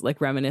where he's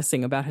like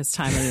reminiscing about his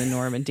time in the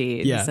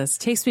Normandy. He says,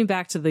 takes me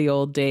back to the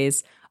old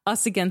days,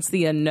 us against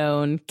the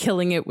unknown,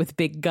 killing it with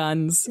big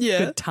guns.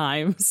 Good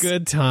times.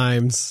 Good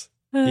times.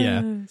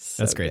 Yeah,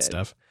 So that's great good.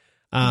 stuff.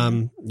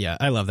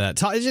 I love that.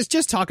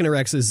 Just talking to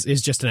Rex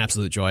is just an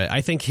absolute joy.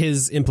 I think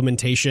his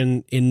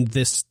implementation in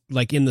this,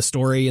 like in the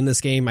story in this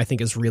game, I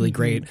think is really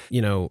great.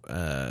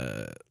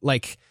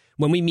 Like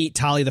when we meet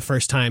Tali the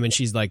first time and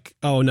she's like,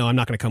 oh no, I'm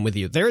not going to come with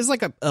you. There is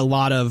like a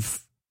lot of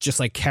just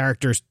like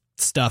character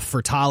stuff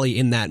for Tali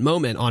in that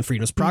moment on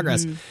Freedom's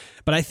Progress.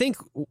 But I think,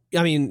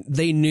 I mean,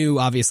 they knew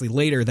obviously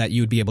later that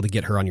you would be able to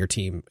get her on your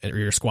team or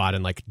your squad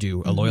and like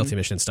do a loyalty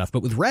mission and stuff.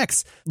 But with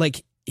Rex,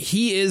 like,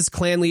 he is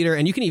clan leader,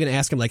 and you can even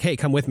ask him like, hey,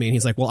 come with me. And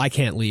he's like, well, I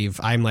can't leave.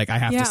 I'm like, I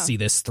have to see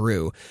this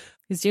through.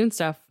 He's doing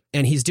stuff.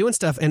 And he's doing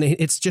stuff, and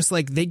it's just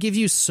like they give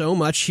you so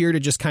much here to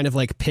just kind of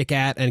like pick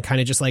at and kind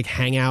of just like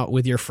hang out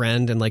with your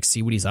friend and like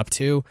see what he's up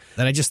to,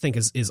 that I just think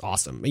is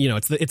awesome. You know,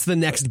 it's the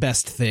next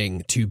best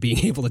thing to being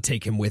able to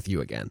take him with you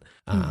again.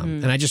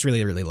 And I just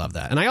really, really love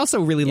that. And I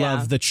also really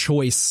love the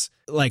choice,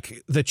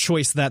 like the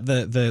choice that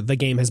the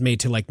game has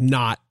made to like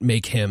not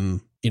make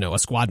him, you know, a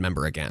squad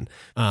member again.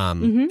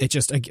 It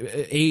just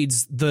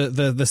aids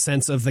the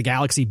sense of the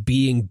galaxy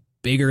being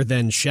bigger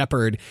than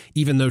Shepard,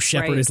 even though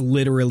Shepard is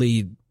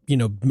literally, you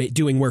know,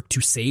 doing work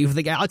to save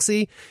the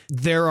galaxy.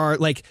 There are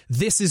like,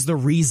 this is the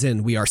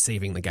reason we are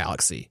saving the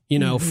galaxy, you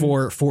know,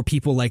 for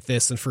people like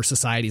this and for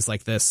societies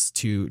like this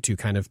to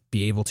kind of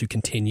be able to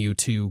continue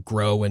to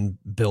grow and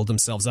build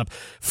themselves up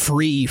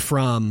free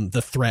from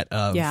the threat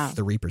of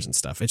the Reapers and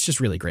stuff. It's just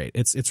really great.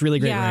 It's really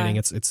great writing.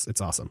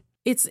 It's awesome.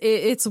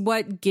 It's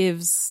what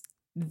gives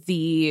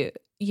the,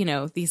 you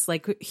know, these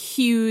like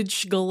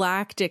huge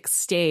galactic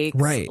stakes.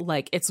 Right.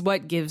 Like, it's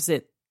what gives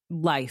it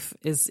life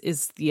is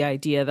the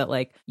idea that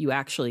like you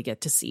actually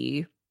get to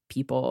see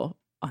people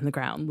on the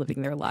ground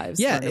living their lives.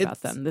 Learn about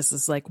them. This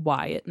is like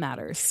why it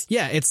matters.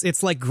 Yeah,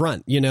 it's like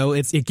Grunt, you know,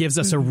 it gives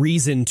us a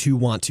reason to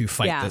want to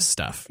fight this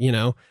stuff, you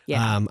know.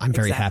 I'm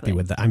very happy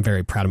with that. I'm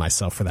very proud of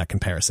myself for that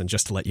comparison,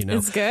 just to let you know.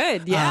 It's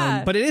good.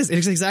 Yeah. But it's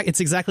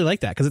exactly like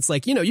that, because it's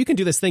like, you know, you can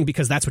do this thing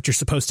because that's what you're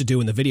supposed to do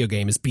in the video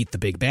game is beat the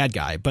big bad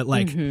guy, but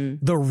like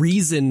the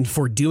reason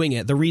for doing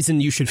it, the reason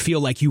you should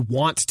feel like you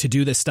want to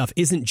do this stuff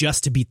isn't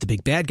just to beat the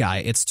big bad guy,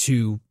 it's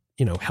to,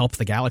 you know, help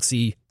the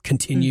galaxy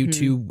continue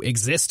to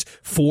exist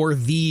for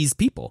these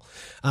people.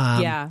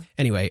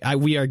 Anyway,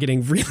 we are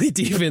getting really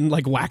deep in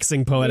like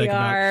waxing poetic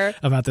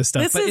about this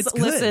stuff. But it's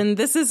good. Listen,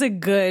 this is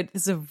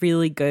a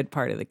really good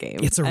part of the game.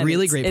 It's a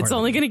really great part. It's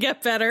only going to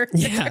get better.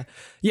 Yeah.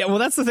 Well,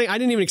 that's the thing. I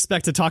didn't even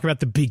expect to talk about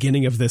the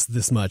beginning of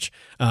this much.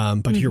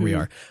 But here we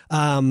are.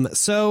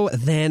 So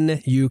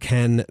then you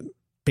can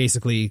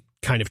basically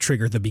kind of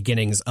trigger the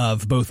beginnings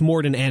of both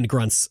Mordin and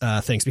Grunt's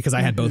things, because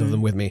I had both of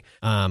them with me.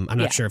 I'm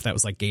not sure if that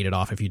was like gated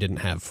off if you didn't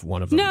have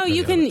one of them. No,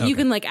 you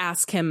can like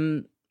ask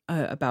him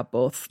about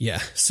both. Yeah.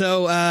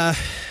 So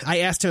I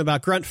asked him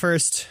about Grunt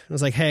first. I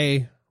was like,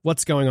 hey,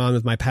 what's going on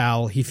with my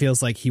pal? He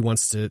feels like he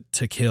wants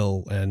to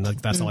kill, and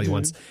like that's all he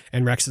wants.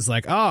 And Rex is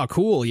like, oh,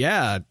 cool.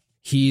 Yeah.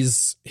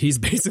 He's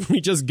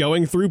basically just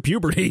going through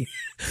puberty.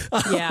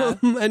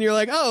 And you're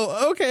like,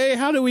 oh, okay,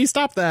 how do we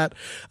stop that?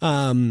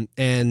 And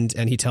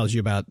he tells you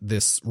about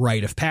this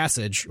rite of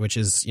passage, which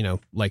is, you know,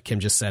 like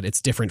Kim just said,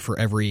 it's different for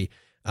every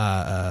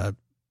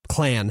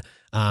clan.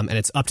 And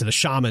it's up to the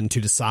shaman to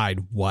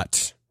decide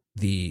what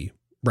the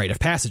rite of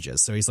passage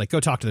is. So he's like, go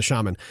talk to the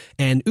shaman.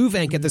 And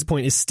Uvenk at this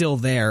point is still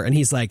there, and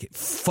he's like,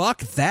 fuck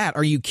that.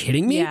 Are you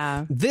kidding me?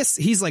 Yeah.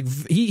 He's like,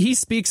 he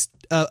speaks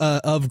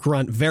of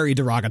Grunt very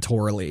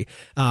derogatorily.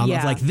 Of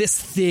like, this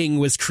thing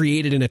was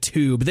created in a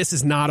tube. This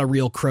is not a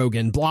real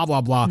Krogan, blah, blah,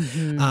 blah.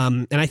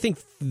 And I think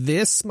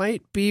this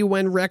might be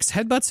when Rex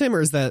headbutts him,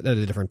 or is that at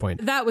a different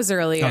point? That was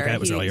earlier. Okay, that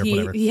was earlier.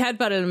 Whatever. He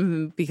headbutted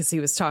him because he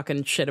was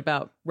talking shit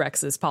about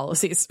Rex's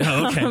policies.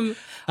 Oh,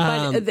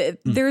 okay.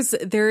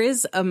 There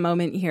is a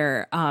moment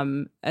here,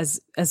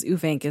 as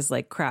Uvenk is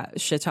like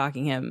shit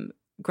talking him,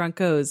 Grunt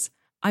goes,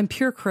 I'm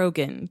pure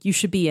Krogan. You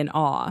should be in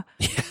awe.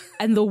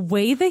 And the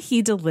way that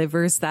he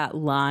delivers that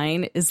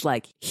line is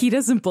like, he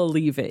doesn't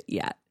believe it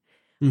yet.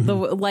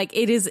 Like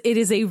it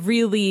is a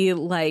really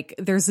like,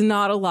 there's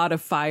not a lot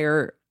of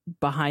fire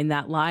behind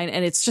that line.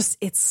 And it's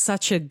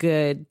such a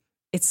good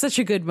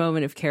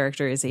moment of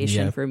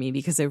characterization for me,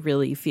 because it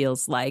really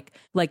feels like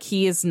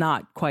he is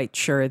not quite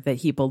sure that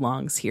he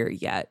belongs here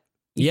yet,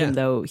 even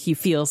though he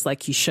feels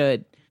like he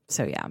should.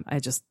 So yeah,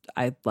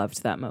 I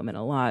loved that moment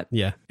a lot.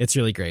 Yeah, it's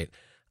really great.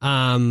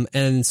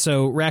 And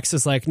so Rex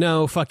is like,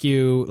 no, fuck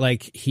you.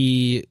 Like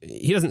he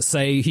doesn't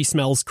say he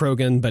smells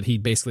Krogan, but he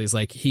basically is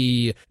like,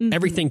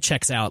 everything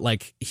checks out.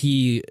 Like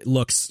he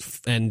looks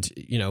and,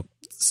 you know,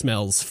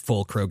 smells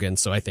full Krogan.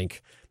 So I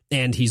think,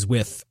 and he's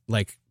with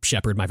like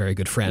Shepard, my very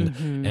good friend,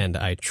 and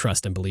I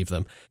trust and believe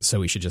them. So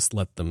we should just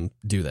let them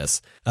do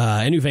this.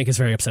 And Uvenk is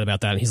very upset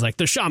about that. And he's like,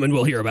 the shaman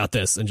will hear about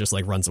this, and just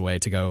like runs away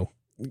to go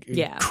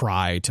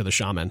cry to the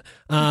shaman.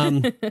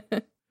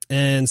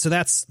 And so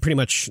that's pretty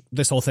much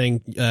this whole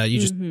thing. You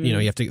just, you know,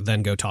 you have to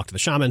then go talk to the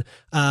shaman.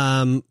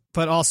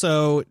 But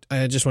also,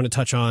 I just want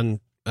to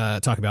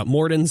talk about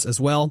Mordins as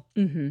well.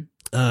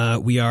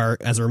 We are,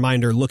 as a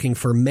reminder, looking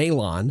for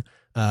Malon,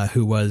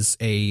 who was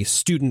a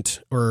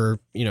student or,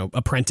 you know,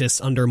 apprentice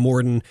under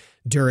Mordin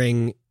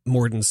during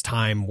Mordin's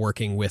time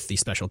working with the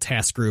Special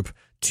Task Group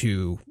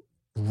to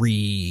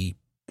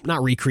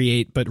not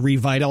recreate, but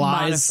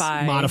revitalize,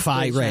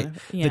 modify, right,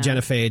 the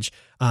genophage.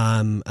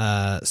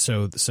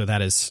 So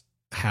that is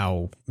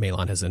how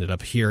Malon has ended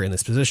up here in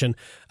this position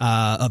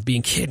of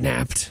being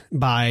kidnapped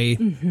by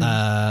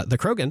the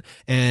Krogan.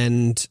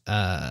 And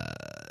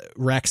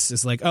Rex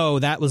is like, oh,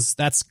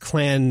 that's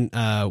Clan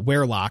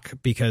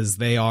Werlock, because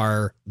they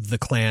are the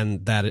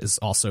clan that is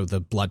also the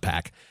Blood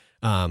Pack.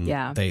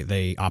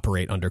 They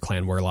operate under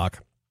Clan Werlock.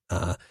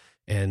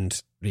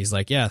 And he's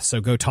like, yeah,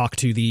 so go talk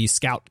to the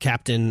scout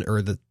captain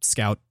or the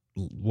scout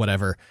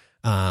whatever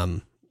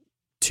to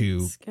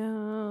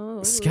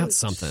scout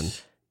something.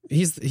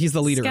 He's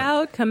the leader.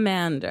 Scout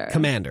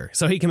commander.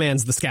 So he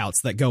commands the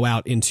scouts that go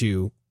out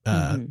into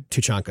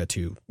Tuchanka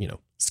to,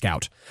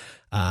 scout.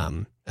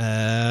 So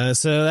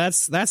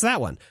that's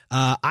that one.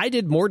 I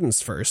did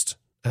Morden's first.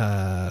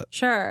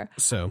 Sure.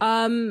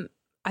 So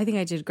I think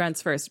I did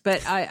Grunt's first,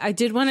 but I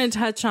did want to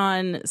touch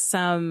on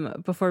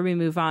some before we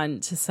move on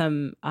to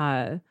some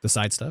the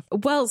side stuff.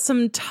 Well,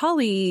 some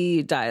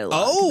Tully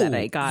dialogue that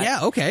I got.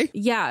 Yeah, okay.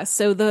 Yeah,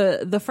 so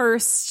the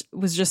first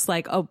was just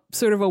like a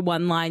sort of a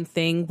one-line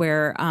thing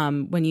where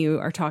when you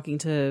are talking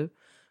to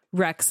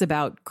Rex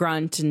about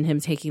Grunt and him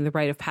taking the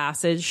rite of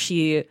passage,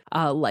 she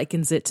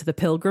likens it to the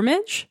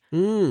pilgrimage.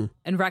 And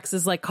Rex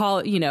is like, call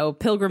it,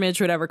 pilgrimage,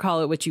 whatever,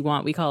 call it what you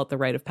want. We call it the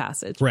rite of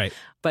passage. Right.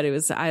 But it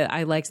was,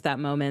 I liked that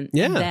moment.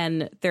 Yeah. And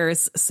then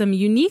there's some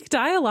unique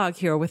dialogue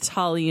here with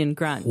Tully and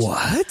Grunt.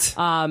 What?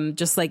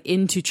 Just like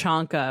in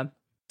Tuchanka.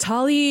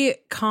 Tully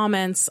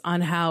comments on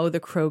how the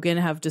Krogan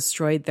have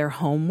destroyed their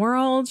home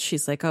world.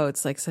 She's like, oh,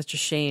 it's like such a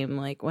shame,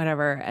 like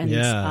whatever.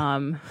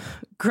 And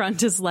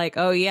Grunt is like,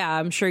 oh, yeah,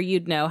 I'm sure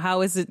you'd know.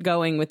 How is it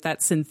going with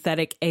that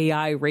synthetic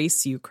AI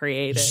race you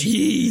created?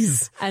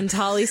 Jeez. And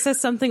Tully says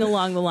something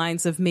along the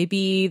lines of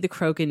maybe the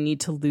Krogan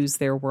need to lose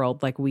their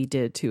world like we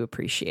did to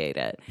appreciate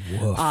it.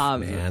 Woof,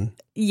 man.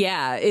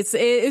 Yeah, it's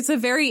a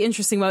very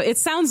interesting moment. It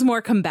sounds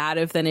more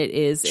combative than it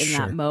is in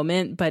that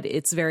moment, but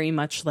it's very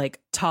much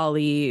like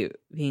Tully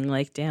being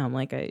like, damn,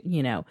 like,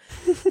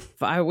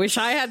 if I wish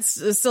I had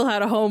still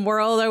had a home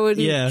world, I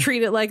wouldn't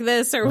treat it like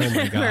this or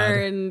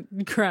whatever. And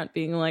Grunt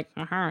being like,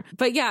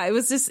 But yeah, it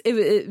was just,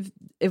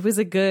 it was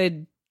a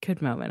good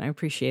moment. I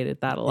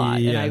appreciated that a lot.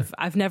 Yeah. And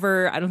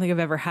I don't think I've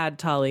ever had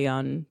Tully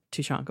on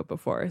Tuchanka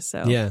before.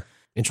 So yeah,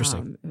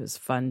 interesting. It was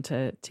fun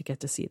to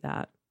get to see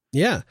that.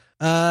 Yeah.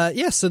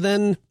 So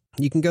then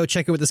you can go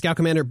check it with the scout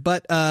commander.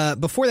 But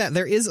before that,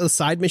 there is a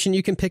side mission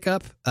you can pick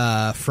up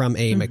from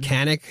a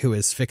mechanic who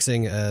is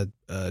fixing a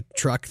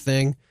truck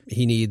thing.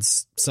 He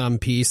needs some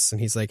piece,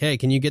 and he's like, hey,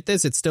 can you get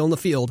this? It's still in the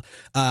field.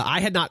 I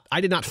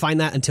did not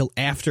find that until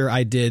after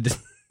I did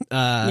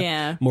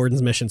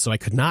Morden's mission, so I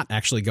could not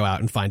actually go out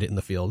and find it in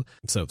the field.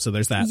 So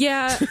there's that.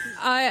 Yeah,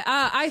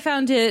 I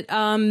found it.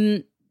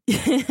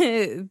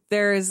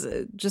 There's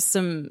just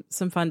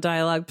some fun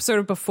dialogue sort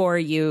of before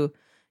you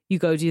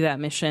go do that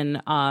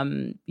mission.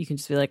 You can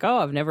just be like, oh,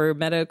 I've never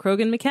met a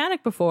Krogan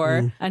mechanic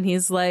before. And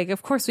he's like,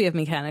 of course we have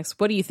mechanics.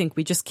 What do you think?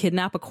 We just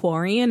kidnap a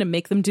Quarian and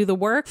make them do the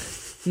work?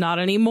 Not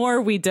anymore.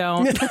 We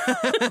don't.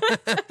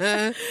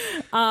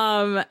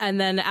 And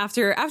then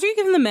after you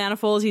give him the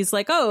manifold, he's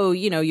like, oh,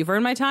 you've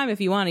earned my time.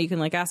 If you want, you can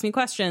like ask me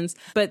questions.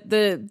 But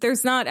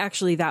there's not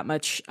actually that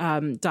much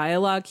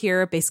dialogue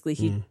here.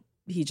 Basically,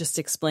 he just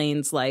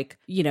explains, like,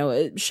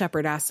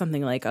 Shepard asked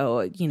something like,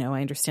 oh,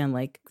 I understand,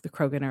 like, the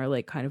Krogan are,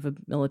 like, kind of a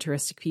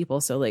militaristic people.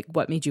 So, like,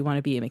 what made you want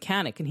to be a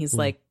mechanic? And he's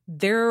like,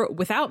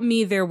 without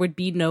me, there would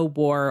be no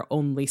war,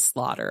 only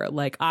slaughter.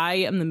 Like, I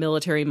am the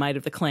military might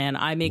of the clan.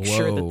 I make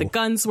sure that the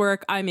guns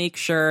work. I make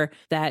sure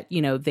that,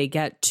 they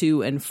get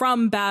to and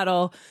from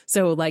battle.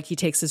 So, like, he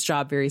takes his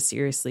job very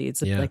seriously.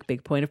 It's a like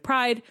big point of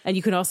pride. And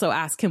you can also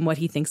ask him what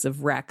he thinks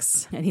of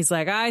Rex. And he's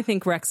like, I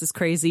think Rex is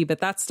crazy, but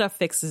that stuff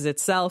fixes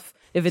itself.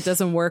 If it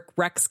doesn't work,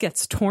 Rex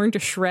gets torn to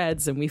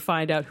shreds and we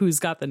find out who's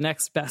got the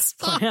next best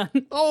plan.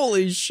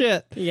 Holy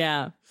shit.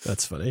 Yeah.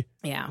 That's funny.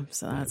 Yeah.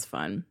 So that's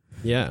fun.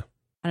 Yeah.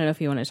 I don't know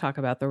if you want to talk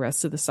about the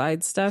rest of the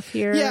side stuff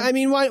here. Yeah, I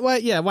mean, why?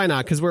 Yeah, why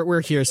not? Because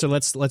we're here, so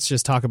let's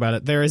just talk about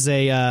it. There is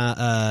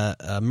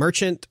a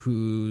merchant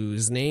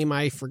whose name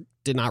I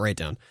did not write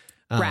down.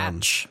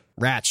 Ratch.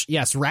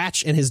 Yes,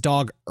 Ratch and his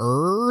dog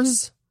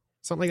Urs,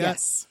 something like that.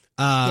 Yes.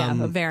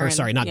 Varen. Or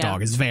sorry, not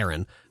dog. It's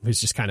Varen, who's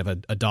just kind of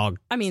a dog.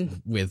 I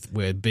mean,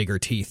 with bigger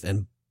teeth,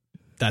 and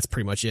that's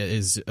pretty much it.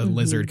 Is a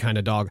lizard kind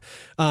of dog.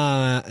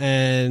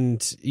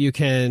 And you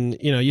can,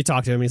 you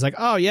talk to him. And he's like,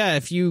 oh yeah,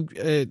 if you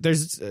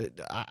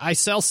I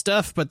sell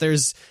stuff, but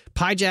there's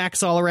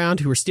pyjacks all around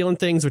who are stealing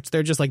things, which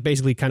they're just like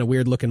basically kind of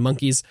weird looking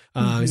monkeys.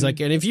 He's like,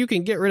 and if you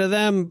can get rid of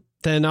them,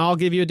 then I'll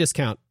give you a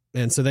discount.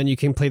 And so then you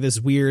can play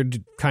this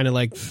weird kind of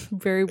like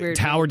very weird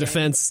tower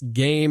defense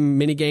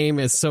mini game.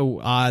 It's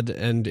so odd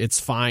and it's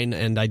fine.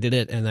 And I did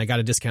it and I got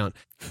a discount.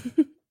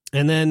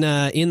 And then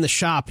in the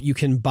shop, you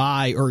can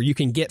buy or you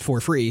can get for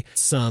free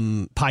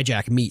some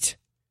pyjack meat,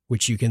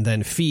 which you can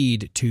then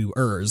feed to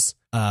Urs.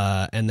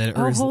 And then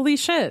Urs. Oh, holy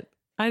shit.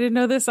 I didn't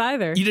know this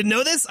either. You didn't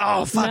know this?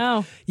 Oh, fuck.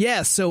 No.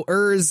 Yeah, so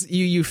Urs,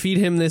 you feed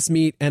him this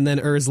meat and then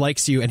Urs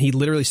likes you and he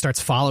literally starts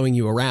following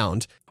you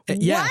around.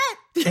 Yeah.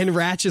 What? And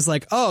Ratch is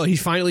like, oh, he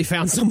finally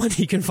found someone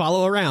he can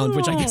follow around,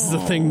 which I guess is the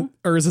thing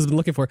Urs has been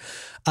looking for.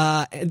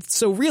 And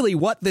so really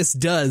what this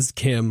does,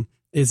 Kim,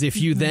 is if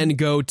you then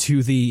go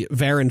to the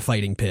Varen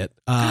fighting pit,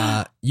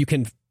 you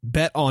can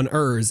bet on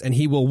Urs and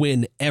he will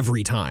win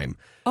every time.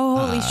 Oh,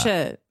 holy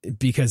shit.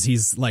 Because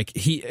he's like,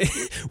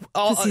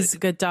 because he's a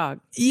good dog.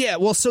 Yeah,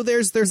 well, so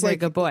there's like a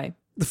good boy.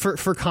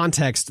 For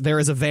context, there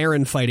is a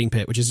Varen fighting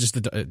pit, which is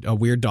just a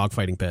weird dog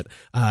fighting pit.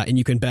 And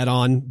you can bet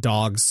on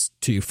dogs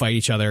to fight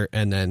each other.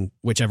 And then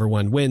whichever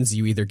one wins,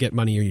 you either get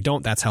money or you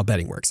don't. That's how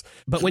betting works.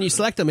 But when you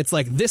select them, it's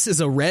like, this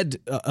is a red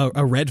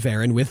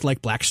Varen with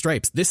like black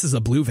stripes. This is a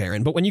blue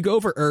Varen. But when you go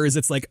over Urs,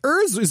 it's like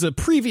Urs is a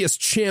previous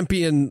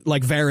champion,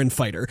 like Varen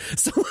fighter.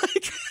 So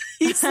like,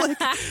 he's like,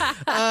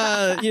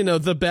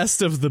 the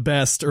best of the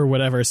best or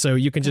whatever. So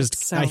you can just,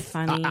 so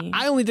funny.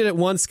 I only did it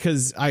once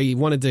because I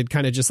wanted to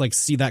kind of just like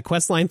see that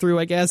quest line through,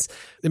 I guess.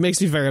 It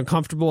makes me very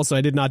uncomfortable, so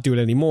I did not do it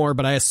anymore,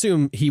 but I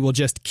assume he will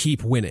just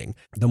keep winning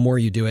the more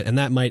you do it. And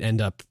that might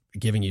end up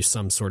giving you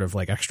some sort of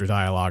like extra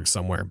dialogue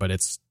somewhere, but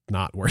it's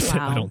not worth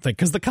it, I don't think,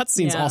 because the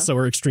cutscenes also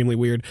are extremely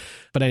weird.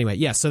 But anyway,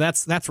 yeah, so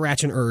that's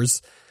Ratch and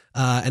Urs.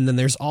 And then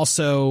there's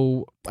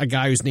also a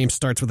guy whose name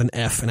starts with an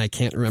F, and I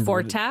can't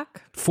remember.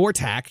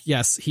 Fortak,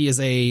 yes. He is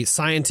a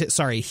scientist.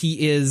 Sorry,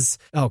 he is...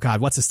 Oh,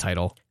 God, what's his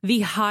title? The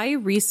High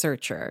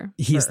Researcher.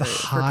 He's the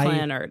High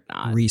Clan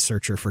Urdnot.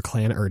 Researcher for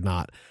Clan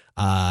Urdnot.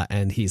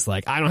 And he's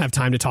like, I don't have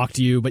time to talk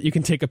to you, but you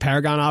can take a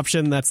Paragon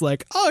option that's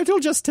like, oh, it'll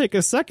just take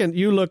a second.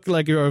 You look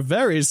like you're a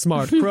very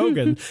smart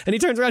Krogan. And he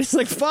turns around, he's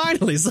like,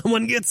 finally,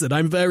 someone gets it.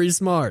 I'm very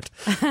smart.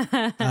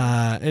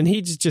 And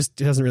he just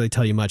doesn't really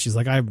tell you much. He's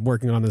like, I'm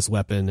working on this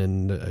weapon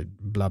and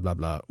blah, blah,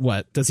 blah.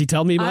 What? Does he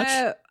tell me much?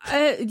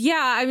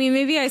 Yeah, I mean,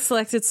 maybe I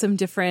selected some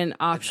different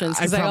options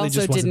because I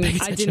also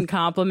didn't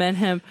compliment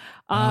him.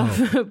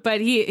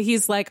 But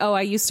he's like, oh,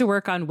 I used to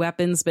work on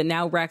weapons, but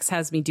now Rex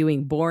has me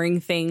doing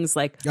boring things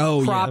like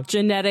crop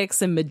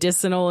genetics and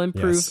medicinal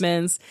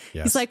improvements.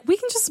 Yes. He's like, we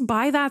can just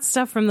buy that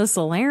stuff from the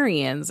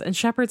Solarians. And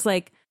Shepard's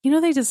like,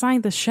 they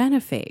designed the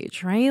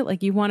Xenophage, right?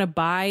 Like, you want to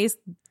buy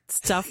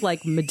stuff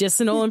like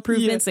medicinal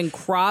improvements and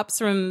crops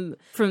from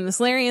the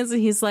Solarians.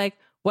 And he's like,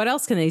 what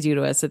else can they do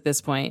to us at this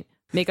point?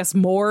 Make us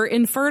more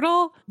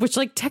infertile? Which,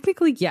 like,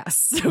 technically,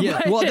 yes.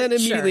 Yeah. Well, then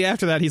immediately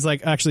after that, he's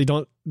like, actually,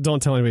 don't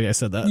tell anybody I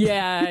said that.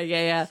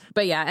 Yeah.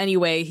 But yeah,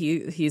 anyway,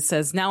 he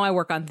says, now I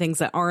work on things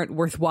that aren't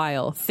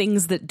worthwhile,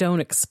 things that don't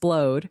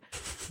explode.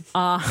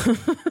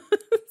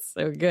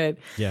 So good.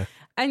 Yeah.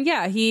 And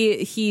yeah,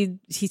 he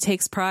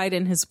takes pride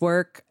in his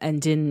work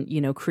and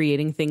in,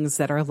 creating things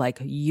that are like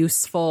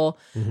useful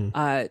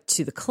to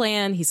the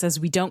clan. He says,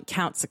 we don't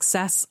count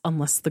success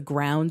unless the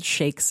ground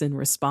shakes in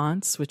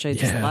response, which I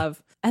just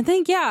love. I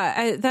think,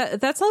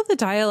 that's all the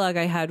dialogue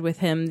I had with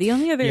him. The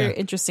only other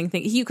interesting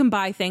thing, you can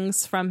buy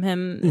things from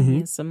him, he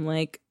has some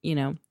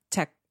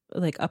tech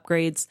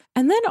upgrades.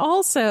 And then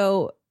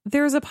also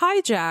there's a pie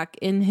jack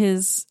in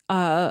his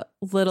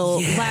little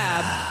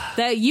lab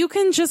that you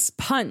can just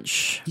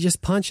punch. You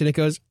just punch and it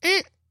goes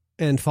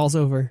and falls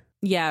over.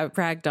 Yeah,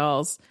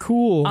 ragdolls.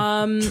 Cool.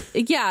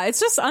 Yeah, it's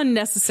just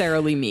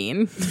unnecessarily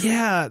mean.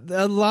 Yeah,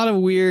 a lot of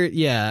weird.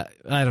 Yeah,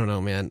 I don't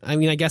know, man. I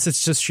mean, I guess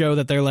it's just show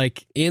that they're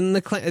like in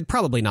the clan.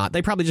 Probably not.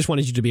 They probably just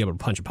wanted you to be able to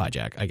punch a pie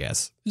jack, I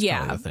guess.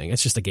 Yeah, the thing.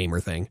 It's just a gamer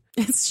thing.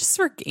 It's just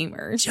for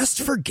gamers.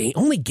 Just for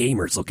only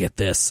gamers will get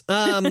this.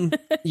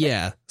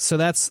 Yeah. So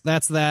that's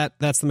that.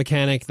 That's the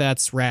mechanic.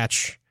 That's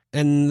Ratch.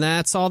 And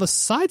that's all the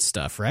side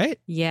stuff, right?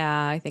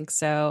 Yeah, I think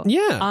so.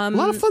 Yeah, a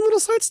lot of fun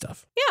little side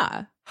stuff.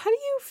 Yeah. How do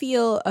you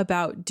feel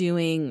about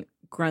doing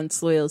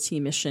Grunt's loyalty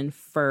mission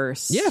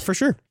first? Yeah, for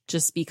sure.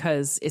 Just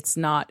because it's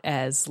not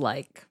as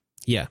like...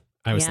 Yeah,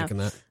 I was thinking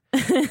that.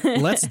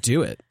 Let's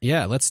do it.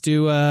 Yeah, let's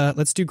do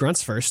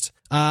Grunts first.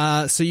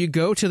 So you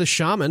go to the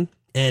shaman,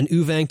 and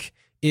Uvenk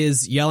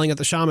is yelling at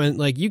the shaman,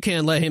 like, you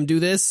can't let him do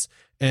this.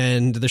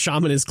 And the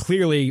shaman is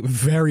clearly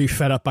very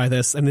fed up by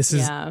this. And this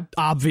is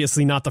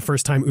obviously not the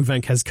first time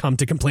Uvenk has come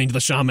to complain to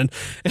the shaman.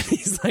 And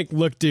he's like,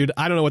 look, dude,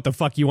 I don't know what the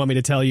fuck you want me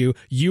to tell you.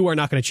 You are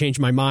not going to change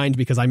my mind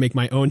because I make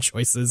my own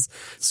choices.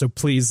 So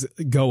please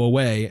go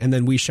away. And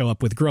then we show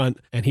up with Grunt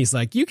and he's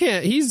like, you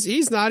can't,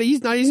 he's not going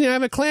to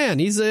have a clan.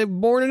 He's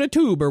born in a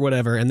tube or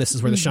whatever. And this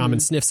is where the shaman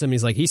sniffs him.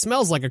 He's like, he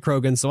smells like a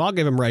Krogan, so I'll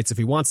give him rights if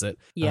he wants it.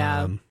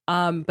 Yeah.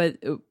 But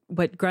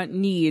what Grunt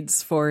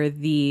needs for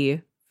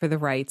the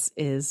rights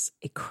is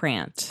a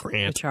Krant,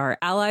 which are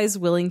allies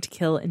willing to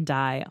kill and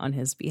die on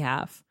his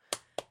behalf.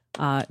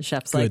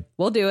 Shep's like,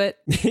 we'll do it.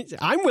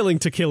 I'm willing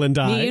to kill and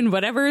die. Me and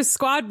whatever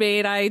squad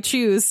mate I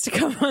choose to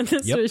come on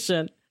this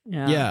mission.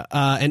 Yeah.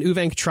 And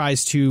Uvenk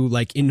tries to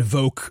like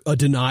invoke a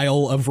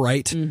denial of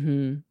right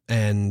and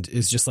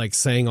is just like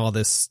saying all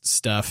this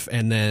stuff.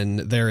 And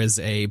then there is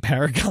a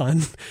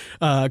Paragon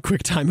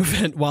quick time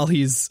event while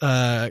he's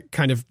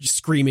kind of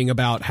screaming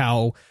about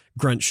how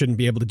Grunt shouldn't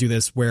be able to do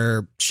this,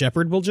 where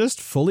Shepard will just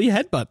fully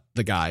headbutt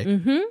the guy.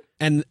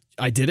 And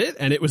I did it,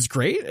 and it was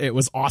great. It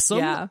was awesome.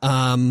 Yeah.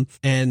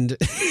 And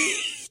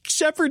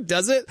Shepard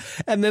does it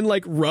and then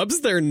like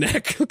rubs their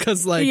neck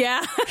because like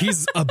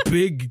he's a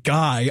big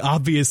guy,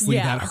 obviously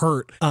that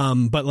hurt.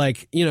 But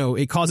like,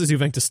 it causes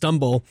Uvenk to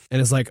stumble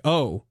and is like,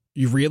 oh,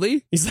 you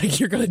really? He's like,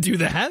 you're going to do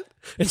that?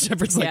 And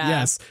Shepard's like,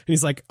 yes. And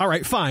he's like, all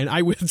right, fine.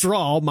 I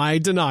withdraw my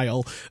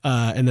denial,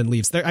 and then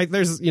leaves.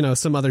 There's,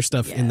 some other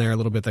stuff in there a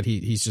little bit that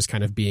he's just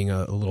kind of being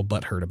a little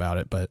butthurt about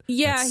it. But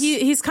yeah,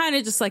 he's kind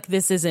of just like,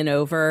 this isn't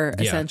over,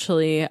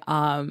 essentially.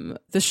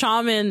 The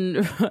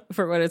shaman,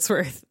 for what it's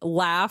worth,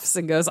 laughs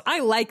and goes, I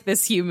like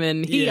this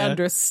human. He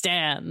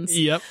understands.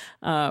 Yep.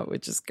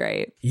 Which is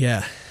great.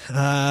 Yeah.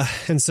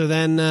 And so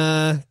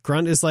then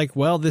Grunt is like,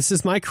 well, this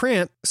is my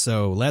Krant,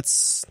 so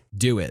let's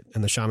do it.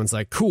 And the shaman's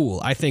like, cool.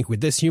 I think with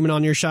this human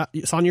on your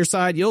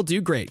side, you'll do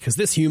great because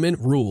this human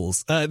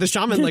rules. The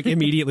shaman like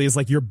immediately is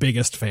like your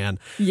biggest fan.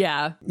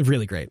 Yeah.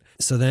 Really great.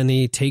 So then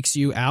he takes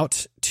you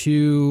out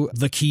to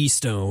the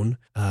Keystone,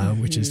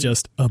 which is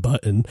just a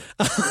button.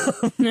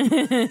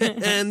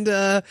 and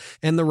the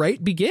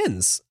rite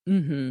begins.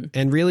 Mm-hmm.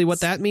 And really what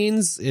that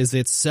means is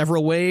it's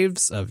several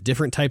waves of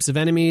different types of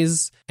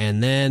enemies,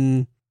 and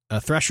then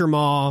a Thresher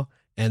Maw,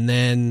 and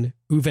then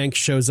Uvenk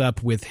shows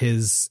up with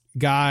his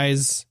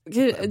guys.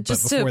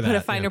 Just to put a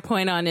finer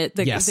point on it,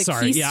 the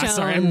Keystone. Yeah,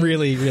 sorry, I'm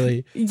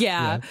really.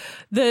 Yeah.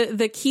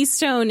 The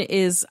Keystone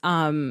is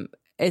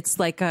it's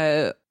like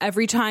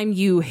every time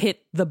you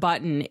hit the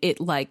button, it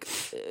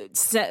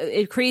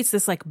it creates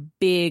this like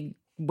big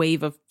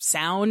wave of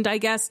sound, I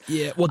guess.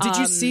 Yeah. Well, did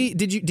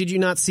you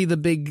not see the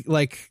big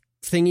like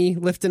thingy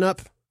lifting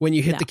up when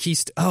you hit the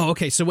Keystone? Oh,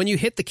 okay. So when you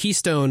hit the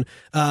Keystone,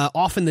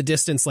 off in the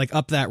distance, like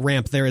up that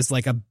ramp, there is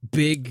like a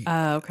big,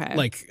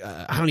 like,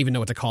 I don't even know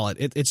what to call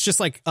it. It's just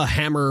like a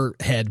hammer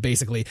head,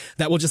 basically,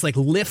 that will just like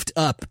lift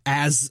up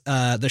as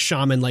the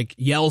shaman like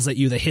yells at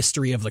you the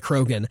history of the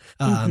Krogan.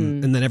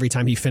 And then every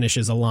time he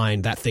finishes a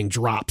line, that thing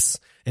drops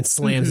and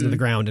slams into the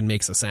ground and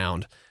makes a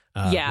sound.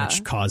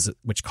 Which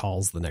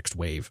calls the next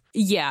wave.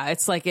 Yeah,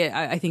 it's like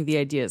I think the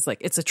idea is like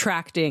it's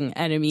attracting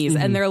enemies,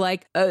 and they're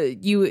like,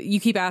 you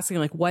keep asking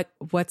like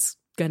what's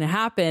gonna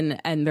happen,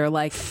 and they're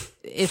like,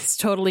 it's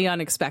totally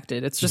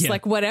unexpected. It's just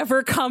like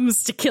whatever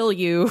comes to kill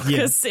you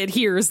because it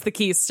hears the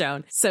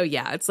Keystone. So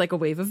yeah, it's like a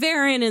wave of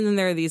Varen, and then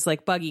there are these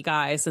like buggy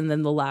guys, and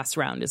then the last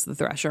round is the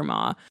Thresher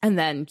Maw, and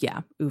then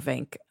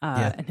Uvenk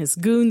and his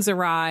goons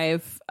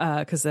arrive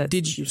because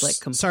you've like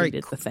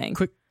completed the thing.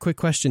 Quick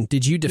question: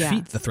 did you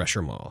defeat the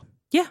Thresher Maw?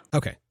 Yeah.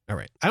 Okay. All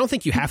right. I don't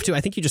think you have to.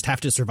 I think you just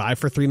have to survive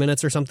for 3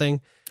 minutes or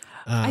something.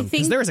 I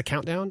think there is a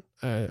countdown.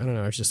 I don't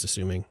know. I was just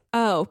assuming.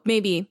 Oh,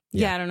 maybe.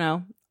 Yeah, I don't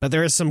know. But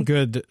there is some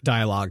good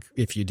dialogue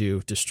if you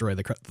do destroy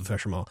the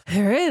Thresher Maw.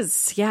 There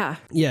is, yeah.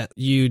 Yeah,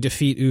 you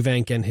defeat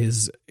Uvenk and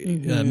his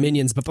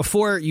minions. But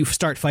before you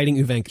start fighting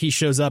Uvenk, he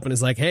shows up and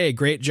is like, hey,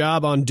 great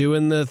job on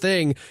doing the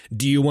thing.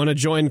 Do you want to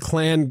join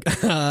Clan...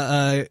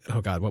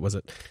 oh, God, what was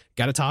it?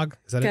 Gatatog?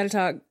 Is that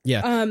Gatatog. It?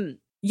 Yeah.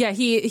 Yeah,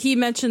 he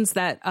mentions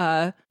that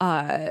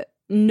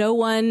no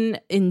one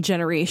in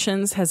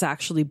Generations has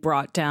actually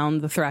brought down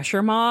the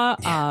Thresher Maw.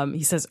 Yeah.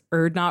 He says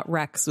Urdnot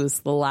Rex was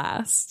the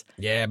last.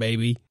 Yeah,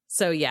 baby.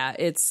 So yeah,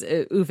 it's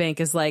Uvenk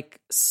is like,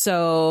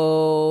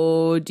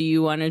 so do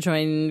you want to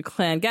join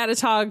Clan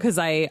Gatatog? Because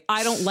I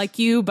don't like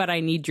you, but I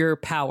need your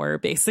power,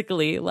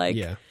 basically. Like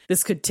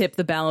this could tip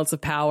the balance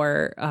of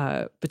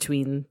power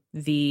between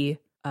the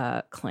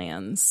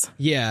clans.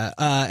 Yeah,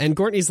 and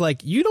Gortney's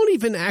like, you don't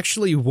even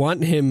actually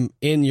want him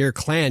in your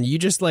clan. You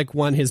just like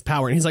want his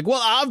power. And he's like,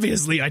 well,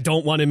 obviously I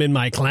don't want him in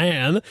my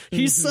clan.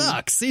 He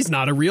sucks. He's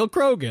not a real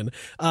Krogan.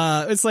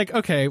 It's like,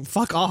 okay,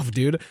 fuck off,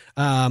 dude.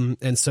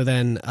 And so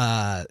then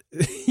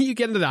you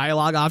get into the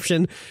dialogue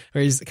option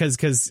where because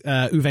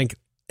Uvenk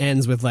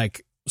ends with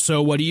like,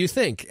 so what do you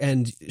think?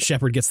 And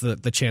Shepard gets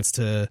the chance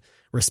to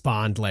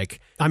respond like,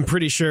 I'm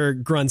pretty sure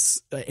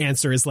Grunt's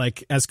answer is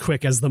like as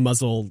quick as the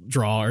muzzle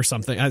draw or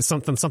something.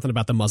 Something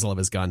about the muzzle of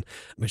his gun,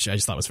 which I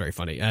just thought was very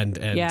funny. And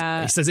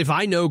he says, if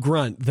I know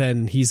Grunt,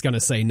 then he's gonna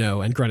say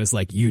no. And Grunt is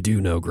like, you do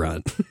know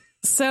Grunt.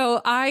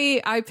 So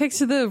I picked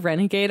the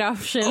Renegade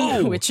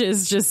option, which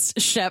is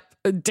just Shep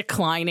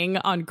declining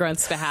on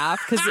Grunt's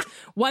behalf. Because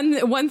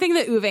one thing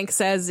that Uvenk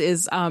says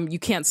is you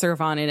can't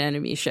serve on an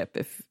enemy ship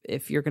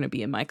if you're going to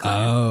be in my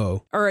clan.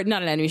 Oh. Or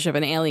not an enemy ship,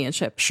 an alien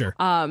ship. Sure.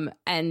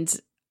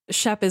 And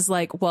Shep is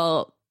like,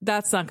 well,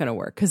 that's not going to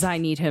work because I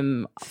need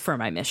him for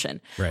my mission.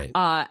 Right.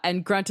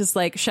 And Grunt is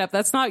like, Shep,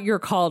 that's not your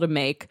call to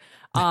make.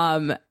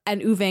 And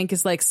Uvenk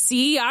is like,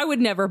 see, I would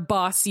never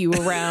boss you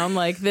around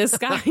like this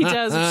guy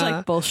does. It's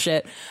like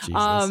bullshit.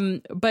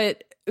 Jesus.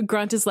 But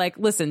Grunt is like,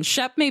 listen,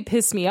 Shep may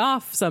piss me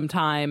off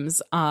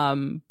sometimes,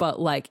 but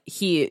like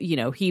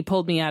he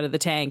pulled me out of the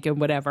tank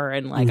and whatever,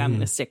 and like I'm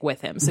gonna stick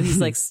with him. So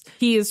he's like,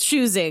 he is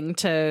choosing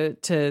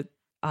to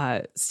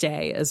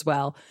stay as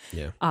well.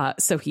 Yeah.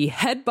 So he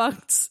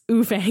headbutts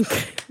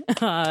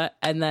Uvenk,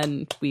 and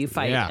then we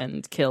fight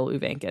and kill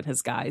Uvenk and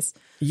his guys.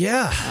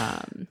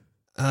 Yeah.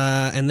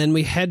 And then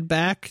we head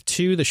back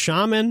to the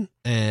shaman,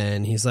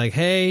 and he's like,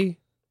 hey,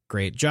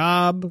 great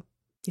job.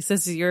 He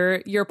says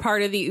you're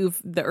part of the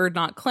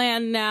Urdnot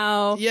clan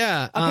now.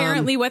 Yeah.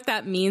 Apparently what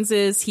that means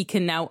is he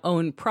can now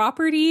own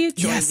property,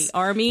 join the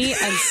army,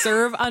 and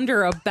serve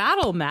under a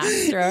battle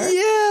master.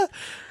 Yeah.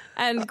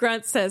 And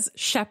Grunt says,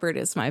 Shepard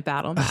is my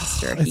battle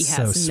master. He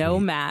has no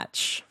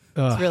match.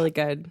 It's really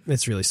good.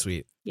 It's really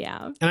sweet.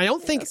 Yeah. And I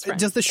don't think,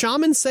 does the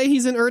shaman say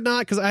he's an Urdnot?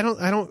 Because I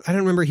don't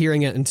remember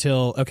hearing it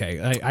until,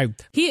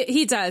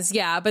 he does,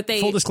 yeah, but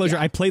full disclosure,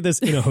 I played this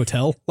in a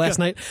hotel last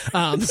night,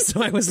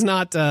 so I was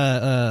not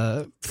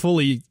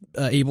fully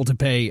able to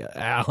pay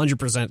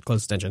 100%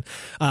 close attention.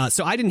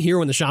 So I didn't hear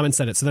when the shaman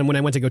said it. So then when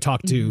I went to go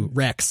talk to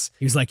Rex,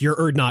 he was like, "You're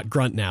Urdnot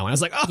Grunt now," and I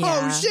was like,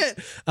 "Oh shit!"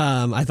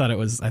 I thought it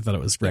was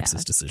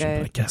Rex's decision,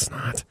 but I guess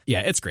not.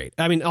 Yeah, it's great.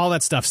 I mean, all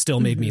that stuff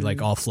still made me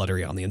like all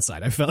fluttery on the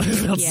inside. I felt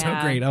so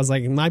great. I was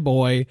like, my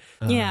boy.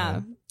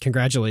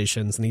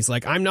 Congratulations. And he's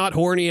like, "I'm not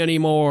horny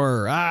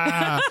anymore."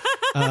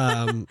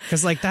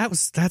 Because like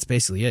that's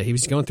basically it. He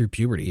was going through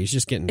puberty. He's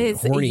just getting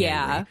horny.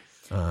 Yeah.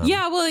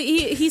 Well,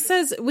 he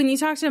says when you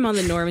talk to him on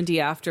the Normandy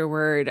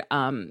afterward,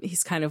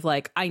 he's kind of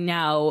like, I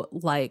now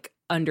like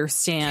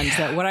understand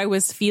that what I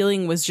was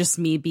feeling was just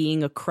me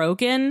being a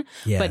Krogan,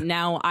 but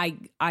now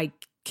I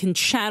can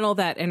channel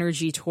that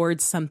energy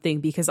towards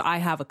something because I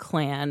have a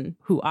clan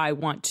who I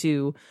want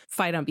to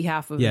fight on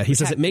behalf of. Yeah, he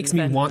says it makes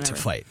me want to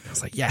fight. I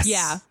was like, yes.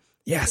 Yeah.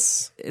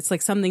 Yes. It's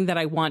like something that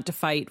I want to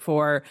fight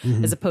for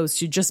as opposed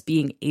to just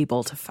being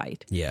able to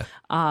fight. Yeah.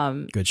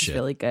 Good shit.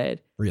 Really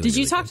good. Really, Did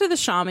you really talk good. to the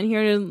shaman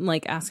here to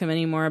like ask him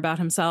any more about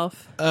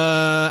himself?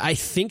 I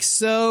think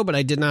so, but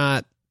I did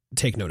not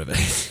take note of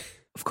it.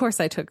 Of course,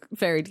 I took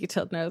very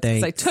detailed notes.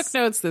 Thanks. I took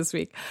notes this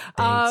week.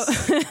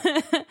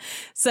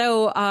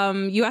 So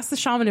you asked the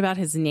shaman about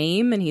his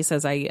name, and he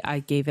says,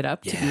 I gave it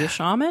up to be a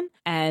shaman.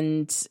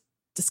 And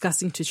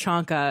discussing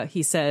Tuchanka,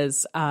 he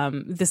says,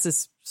 this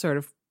is sort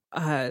of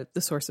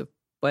the source of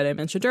what I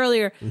mentioned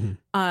earlier.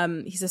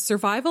 He says,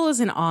 survival is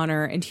an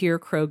honor, and here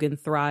Krogan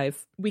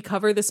thrive. We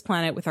cover this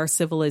planet with our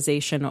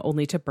civilization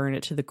only to burn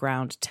it to the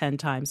ground 10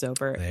 times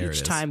over.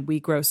 Each time we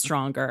grow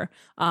stronger.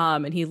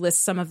 And he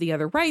lists some of the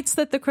other rites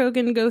that the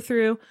Krogan go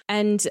through.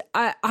 And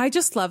I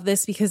just love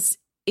this because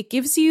it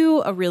gives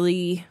you a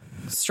really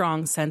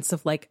strong sense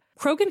of like,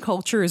 Krogan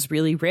culture is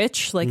really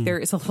rich. Like there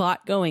is a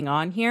lot going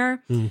on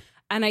here.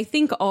 And I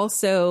think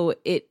also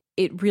it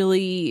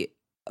really,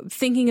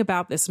 thinking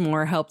about this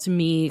more helped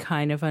me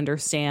kind of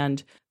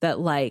understand that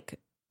like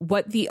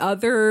what the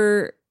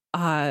other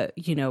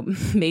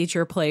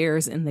major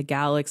players in the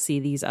galaxy,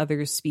 these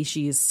other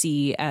species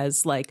see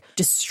as like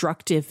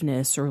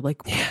destructiveness or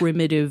like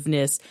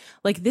primitiveness,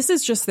 like this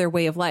is just their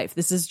way of life.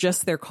 This is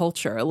just their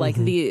culture. Like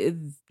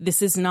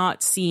this is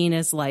not seen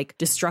as like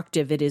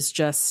destructive. It is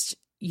just,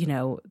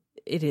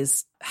 it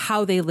is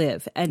how they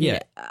live. And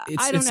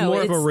it's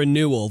more of a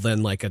renewal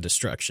than like a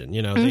destruction.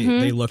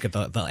 They look at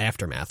the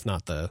aftermath,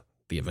 not the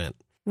event.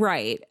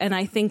 Right. And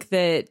I think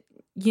that,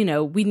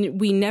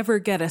 we never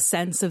get a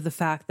sense of the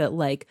fact that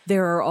like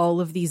there are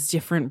all of these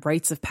different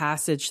rites of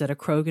passage that a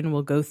Krogan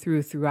will go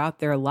throughout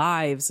their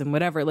lives and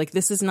whatever. Like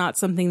this is not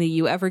something that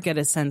you ever get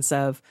a sense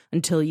of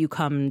until you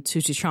come to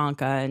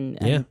Tuchanka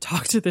and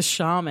talk to the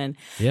shaman.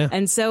 Yeah.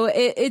 And so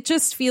it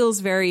just feels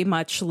very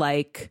much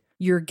like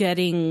you're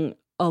getting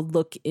a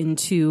look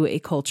into a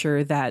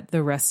culture that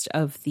the rest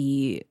of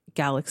the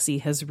galaxy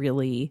has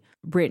really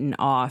written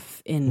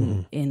off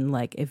in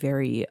like a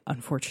very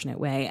unfortunate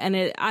way.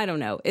 And I don't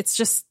know.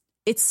 It's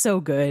so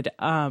good.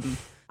 I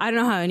don't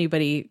know how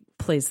anybody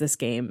plays this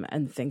game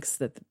and thinks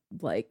that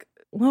like,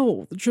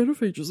 whoa, the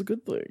genophage is a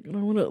good thing. And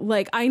I want to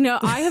like, I know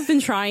I have been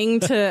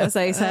trying to, as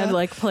I said,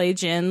 like play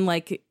Jin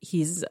like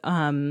he's,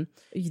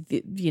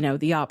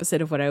 the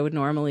opposite of what I would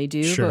normally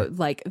do. Sure. But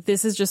like,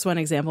 this is just one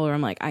example where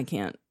I'm like, I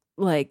can't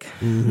like,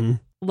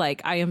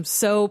 like I am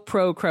so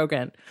pro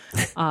Krogan.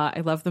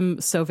 I love them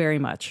so very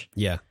much.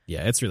 Yeah,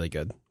 it's really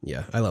good.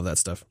 Yeah, I love that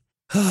stuff.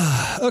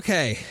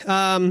 Okay,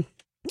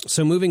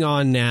 so moving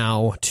on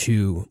now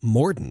to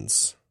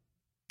Morden's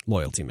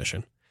loyalty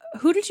mission.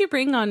 Who did you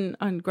bring on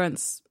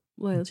Grunt's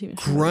loyalty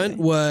mission? Grunt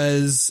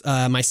was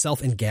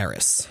myself and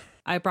Garrus.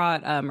 I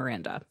brought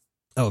Miranda.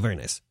 Oh, very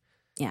nice.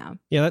 Yeah.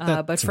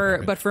 But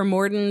for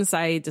Morden's,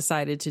 I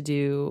decided to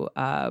do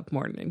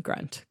Morden and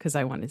Grunt because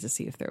I wanted to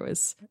see if there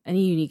was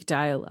any unique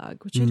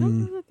dialogue, which I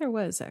don't know that there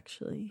was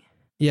actually.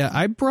 Yeah,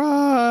 I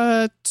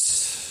brought.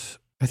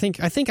 I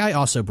think I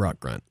also brought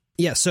Grunt.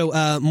 Yeah. So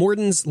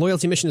Morden's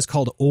loyalty mission is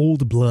called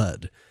Old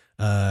Blood.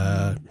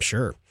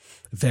 Sure,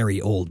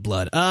 very old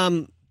blood.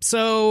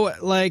 So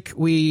like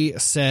we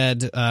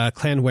said,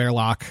 Clan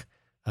Werlock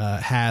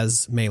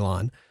has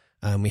Maelon.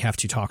 We have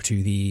to talk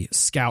to the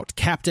scout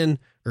captain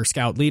or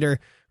scout leader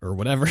or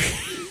whatever.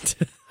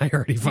 I've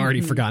already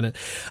forgotten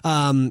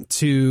it.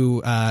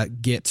 To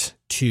get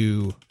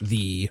to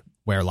the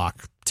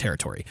Werlock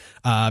territory.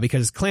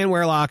 Because Clan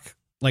Werlock,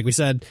 like we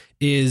said,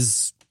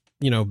 is,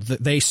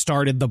 they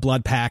started the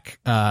Blood Pack,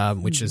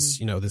 which is,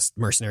 this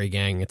mercenary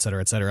gang, et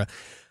cetera,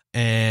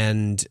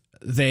 and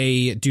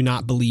they do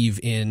not believe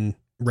in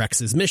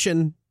Rex's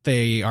mission.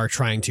 They are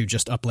trying to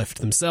just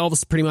uplift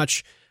themselves pretty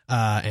much.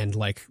 And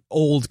like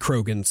old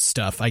Krogan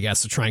stuff, I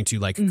guess, trying to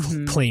like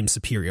claim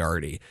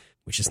superiority,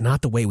 which is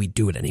not the way we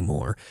do it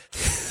anymore.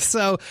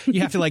 So you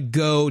have to like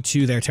go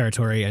to their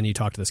territory and you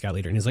talk to the scout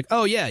leader and he's like,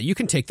 oh yeah, you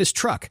can take this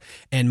truck.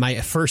 And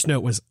my first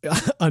note was,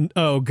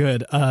 oh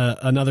good,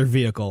 another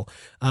vehicle.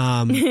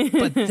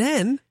 But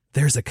then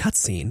there's a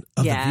cutscene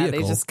of the vehicle.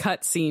 They just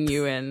cutscene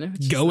you in.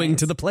 Going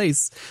to the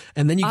place,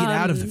 and then you get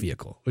out of the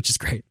vehicle, which is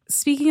great.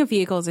 Speaking of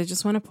vehicles, I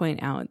just want to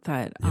point out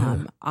that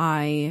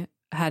I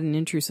had an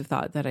intrusive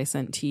thought that I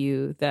sent to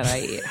you that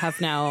I have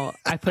now.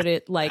 I put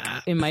it like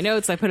in my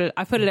notes. I put it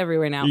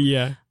everywhere now.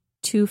 Yeah.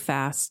 Too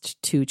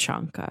fast, too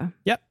chunka.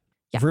 Yep.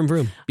 Yeah. Vroom,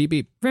 vroom. Beep,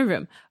 beep. Vroom,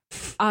 vroom.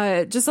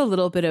 Just a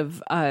little bit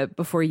of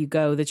before you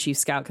go, the Chief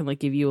Scout can like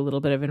give you a little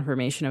bit of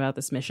information about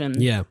this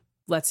mission. Yeah.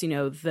 Lets you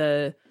know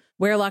the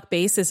Werelock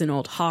base is an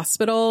old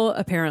hospital.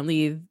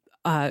 Apparently,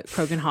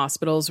 Krogan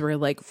hospitals were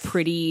like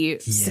pretty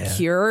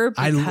secure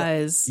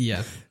because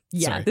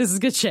Sorry. This is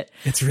good shit.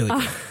 It's really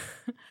good.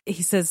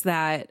 He says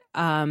that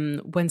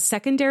when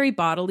secondary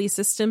bodily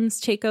systems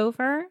take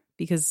over,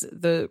 because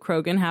the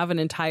Krogan have an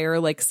entire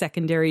like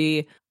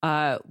secondary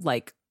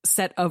like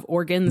set of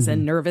organs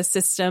and nervous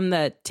system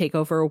that take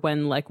over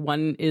when like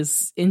one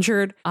is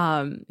injured.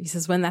 He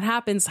says when that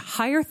happens,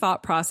 higher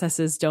thought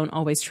processes don't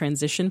always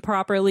transition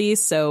properly.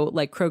 So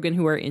like Krogan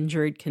who are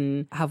injured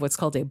can have what's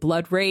called a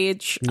blood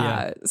rage.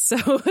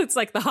 So it's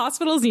like the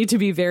hospitals need to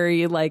be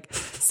very like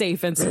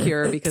safe and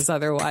secure because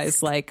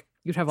otherwise like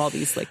you'd have all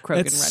these like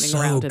Krogan running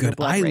around in the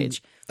blood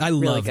rage. I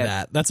really love good.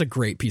 that. That's a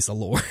great piece of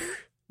lore.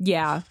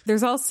 Yeah.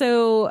 There's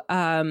also,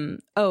 a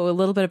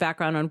little bit of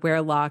background on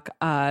Werelock.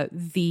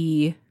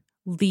 The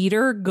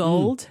leader,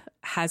 Gold,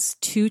 has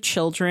 2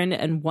 children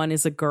and one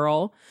is a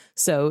girl.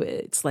 So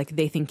it's like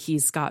they think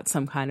he's got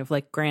some kind of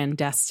like grand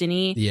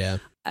destiny. Yeah.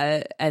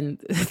 And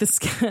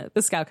the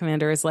scout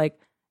commander is like,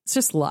 it's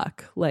just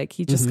luck. Like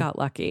he just got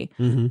lucky.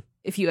 Mm-hmm.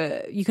 If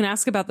you can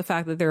ask about the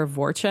fact that they're a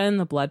Vorcha in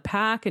the blood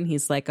pack, and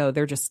he's like, oh,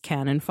 they're just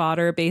cannon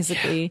fodder,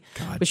 basically,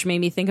 which made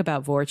me think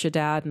about Vorcha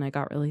Dad, and I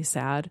got really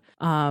sad.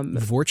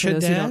 Vorcha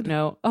Dad? Who don't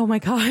know. Oh my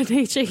God,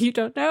 AJ, you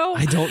don't know?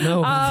 I don't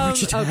know.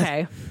 Vorcha Dad.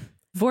 Okay.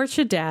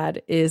 Vorcha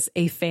Dad is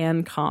a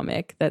fan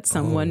comic that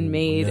someone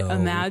made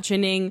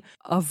imagining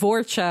a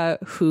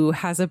Vorcha who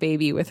has a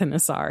baby with an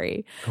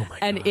Asari. Oh my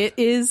and God. It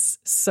is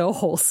so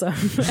wholesome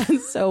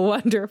and so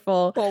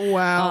wonderful. Oh,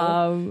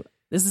 wow.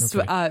 This is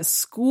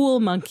School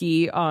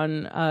Monkey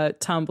on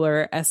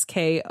Tumblr,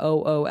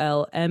 SKOOLMUNKEE.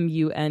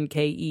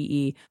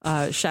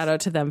 Shout out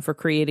to them for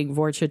creating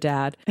Vorcha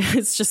Dad.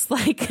 It's just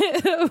like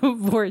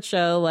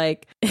Vorcha,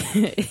 like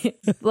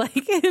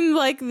like in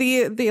like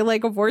the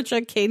like a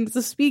Vorcha cadence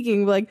of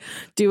speaking, like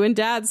doing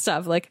dad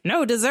stuff, like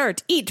no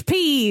dessert, eat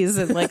peas,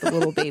 and like a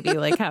little baby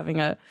like having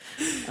a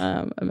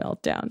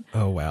meltdown.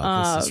 Oh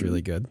wow, this is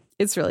really good.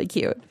 It's really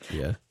cute.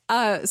 Yeah.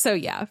 So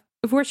yeah.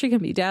 Vorcha can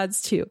be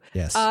dads too.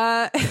 Yes.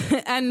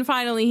 And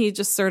finally, he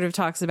just sort of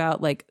talks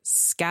about like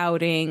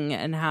scouting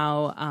and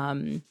how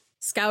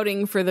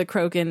scouting for the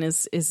Krogan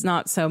is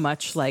not so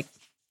much like,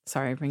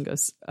 sorry,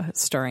 Ringo's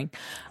stirring.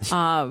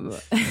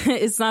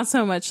 It's not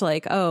so much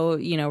like, oh,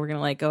 you know, we're going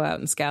to like go out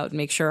and scout and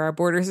make sure our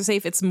borders are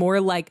safe. It's more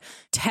like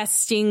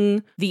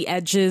testing the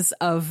edges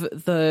of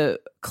the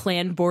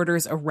clan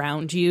borders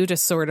around you to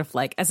sort of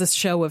like as a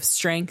show of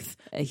strength.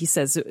 He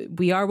says,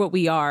 we are what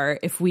we are.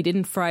 If we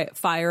didn't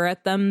fire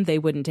at them, they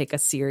wouldn't take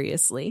us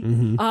seriously.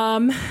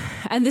 Mm-hmm.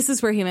 And this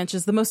is where he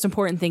mentions the most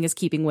important thing is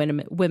keeping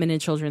women and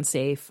children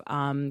safe,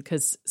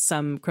 because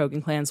some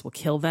Krogan clans will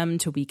kill them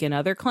to weaken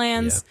other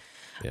clans.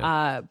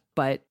 Yeah.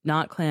 But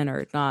not Clan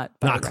Urt, not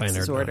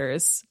Rex's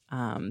orders.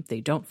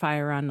 They don't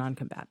fire on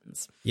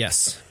non-combatants.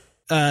 Yes.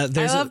 I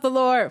love the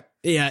lore.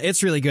 Yeah,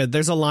 it's really good.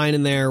 There's a line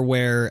in there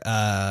where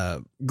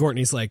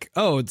Gortney's like,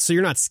 oh, so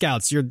you're not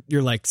scouts,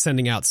 you're like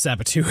sending out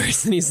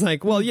saboteurs. And he's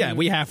like, well, yeah,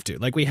 we have to.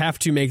 Like, we have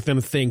to make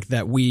them think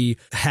that we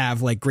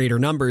have like greater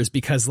numbers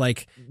because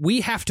like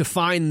we have to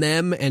find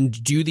them and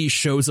do these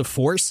shows of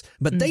force,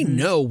 but they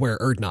know where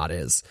Urdnot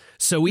is.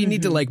 So we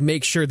need to like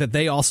make sure that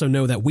they also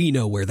know that we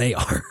know where they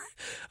are.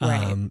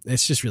 Right.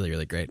 It's just really,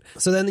 really great.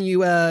 So then you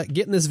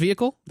get in this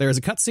vehicle, there's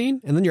a cutscene,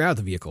 and then you're out of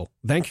the vehicle.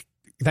 Thank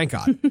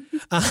God.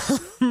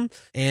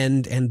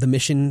 And the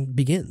mission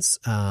begins.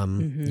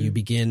 You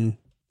begin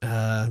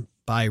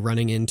by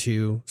running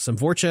into some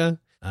Vorcha.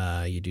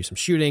 You do some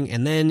shooting,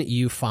 and then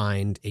you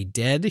find a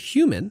dead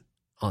human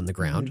on the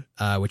ground,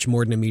 which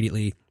Morden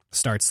immediately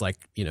starts like,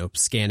 you know,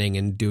 scanning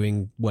and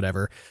doing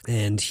whatever.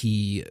 And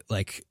he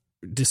like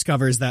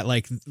discovers that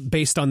like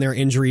based on their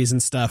injuries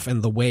and stuff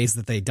and the ways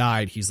that they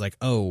died, he's like,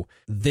 oh,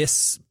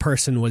 this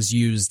person was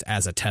used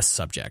as a test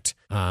subject.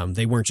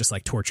 They weren't just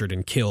like tortured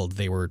and killed.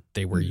 They were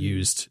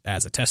used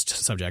as a test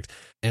subject.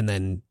 And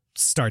then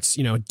starts,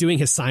 you know, doing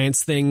his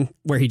science thing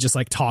where he just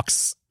like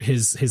talks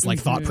his like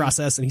thought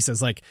process, and he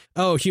says like,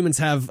 oh, humans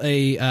have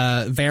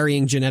a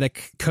varying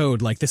genetic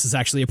code, like this is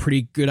actually a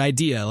pretty good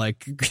idea,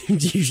 like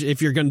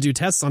if you're going to do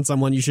tests on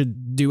someone, you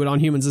should do it on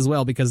humans as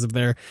well because of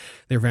their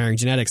varying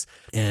genetics.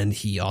 And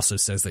he also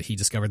says that he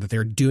discovered that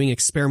they're doing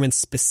experiments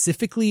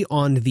specifically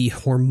on the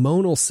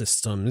hormonal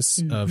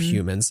systems of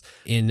humans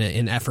in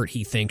an effort,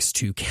 he thinks,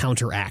 to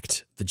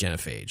counteract the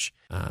genophage.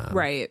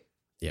 Right.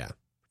 Yeah.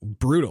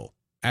 Brutal.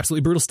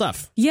 absolutely brutal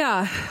stuff.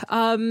 Yeah.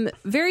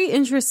 Very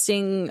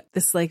interesting,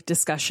 this like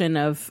discussion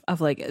of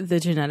like the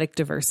genetic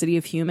diversity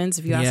of humans.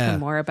 If you ask him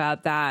more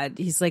about that,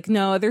 he's like,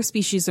 no, other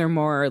species are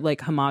more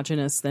like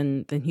homogenous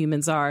than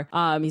humans are.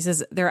 He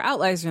says there are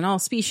outliers in all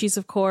species,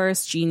 of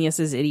course,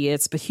 geniuses,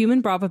 idiots, but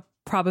human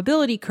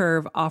probability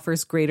curve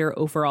offers greater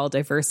overall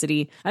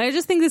diversity. And I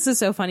just think this is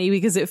so funny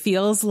because it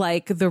feels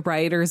like the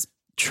writers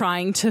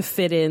trying to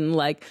fit in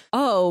like,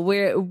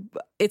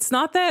 it's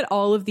not that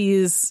all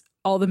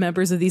the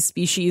members of these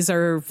species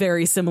are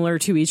very similar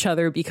to each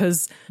other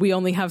because we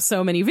only have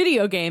so many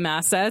video game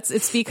assets.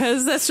 It's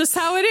because that's just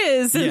how it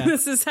is. And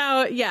this is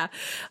how, it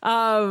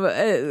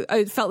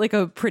felt like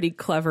a pretty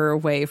clever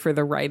way for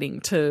the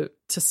writing to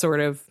sort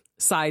of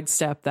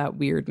sidestep that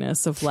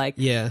weirdness of like,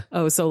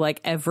 so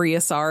like every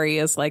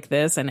Asari is like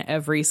this and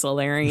every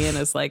Solarian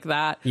is like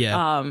that.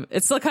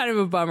 It's still kind of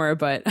a bummer,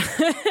 but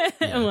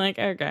I'm like,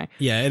 okay.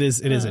 Yeah, it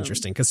is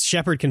interesting because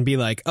Shepard can be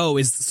like,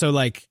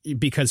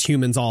 because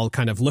humans all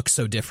kind of look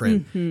so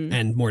different,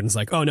 and Morden's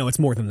like, oh no, it's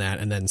more than that,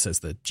 and then says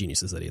the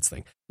geniuses idiots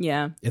thing.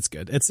 Yeah, it's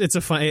good. It's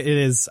a fun. It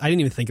is. I didn't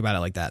even think about it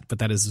like that, but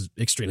that is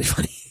extremely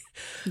funny.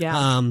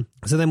 Yeah.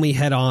 So then we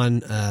head on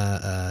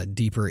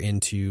deeper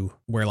into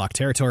Werlock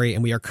territory,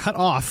 and we are cut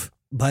off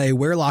by a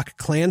Werlock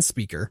clan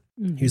speaker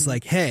who's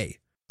like, hey,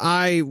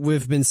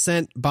 we've been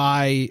sent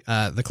by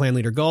the clan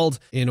leader Guld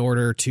in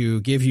order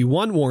to give you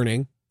one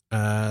warning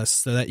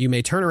so that you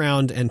may turn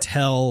around and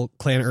tell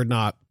Clan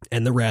Urdnot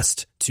and the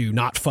rest to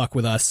not fuck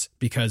with us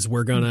because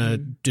we're going to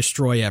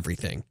destroy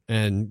everything.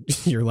 And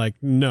you're like,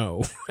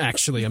 no,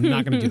 actually, I'm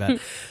not going to do that.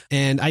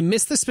 And I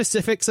missed the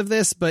specifics of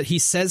this, but he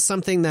says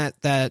something that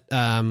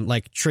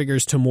like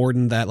triggers to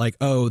Morden that like,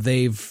 oh,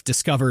 they've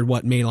discovered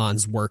what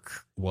Maelon's work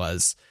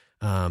was.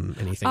 And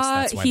he thinks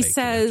that's why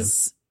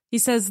He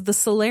says the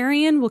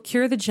Solarian will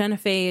cure the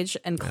genophage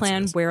and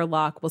Clan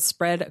Werlock will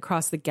spread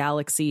across the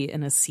galaxy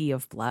in a sea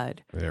of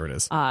blood. There it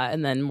is.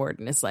 And then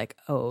Morden is like,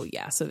 oh,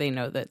 yeah. So they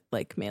know that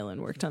like Maelon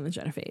worked on the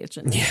genophage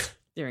and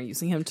they're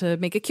using him to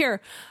make a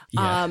cure.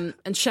 Yeah.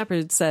 And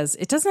Shepard says,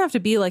 it doesn't have to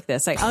be like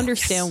this. I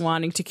understand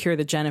wanting to cure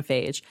the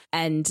genophage.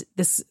 And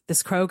this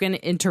Krogan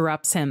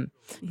interrupts him.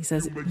 He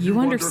says, you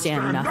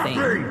understand nothing.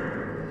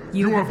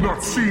 You have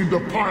not seen the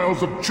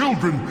piles of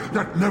children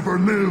that never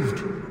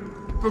lived.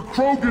 The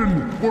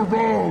Krogan were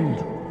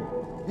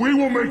wronged. We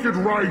will make it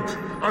right,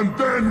 and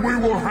then we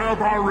will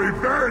have our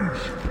revenge.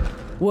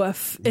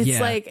 Woof. It's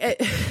like,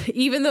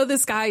 even though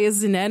this guy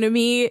is an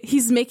enemy,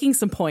 he's making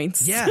some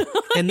points. Yeah.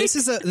 And this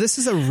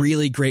is a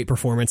really great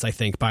performance, I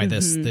think, by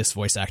this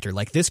voice actor.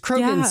 Like, this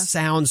Krogan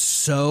sounds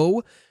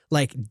so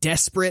like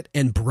desperate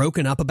and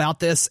broken up about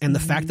this. And the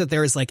fact that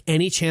there is like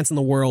any chance in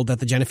the world that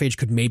the genophage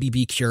could maybe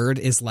be cured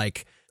is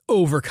like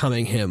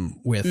overcoming him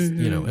with,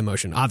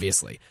 emotion,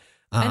 obviously.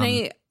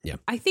 And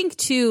I think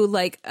too,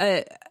 like,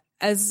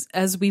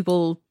 as we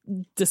will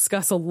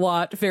discuss a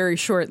lot very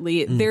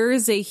shortly, there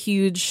is a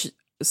huge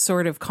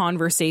sort of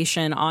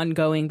conversation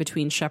ongoing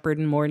between Shepard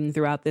and Morden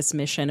throughout this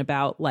mission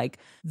about like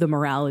the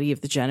morality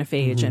of the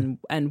genophage.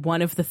 And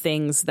one of the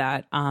things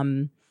that,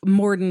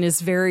 Morden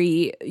is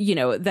very,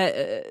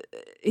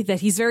 that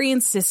he's very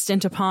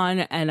insistent upon.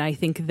 And I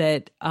think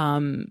that,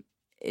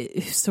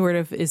 it sort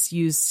of is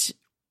used,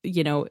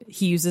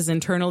 he uses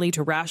internally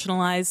to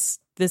rationalize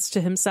this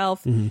to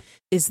himself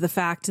is the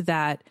fact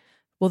that,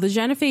 well, the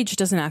genophage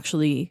doesn't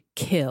actually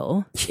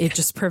kill. It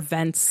just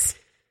prevents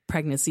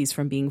pregnancies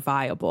from being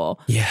viable.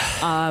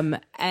 Yeah.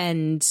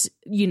 And,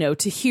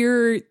 to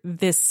hear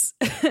this,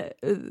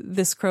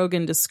 this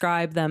Krogan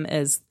describe them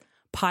as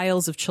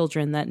piles of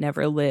children that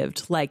never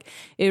lived, like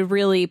it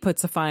really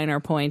puts a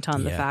finer point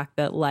on the fact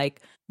that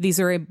like, these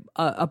are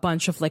a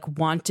bunch of like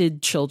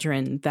wanted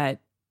children that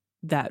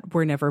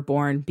were never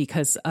born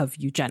because of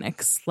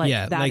eugenics.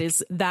 Like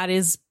that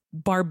is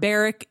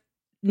barbaric,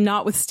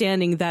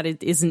 notwithstanding that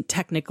it isn't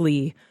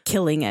technically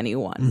killing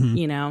anyone,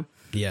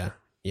 Yeah.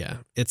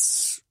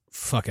 It's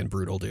fucking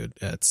brutal, dude.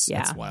 It's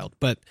wild.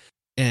 But,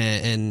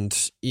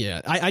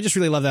 I just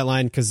really love that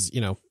line because,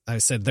 I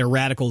said they're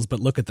radicals, but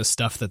look at the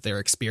stuff that they're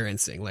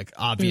experiencing. Like,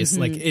 obvious,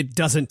 like it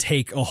doesn't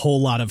take a whole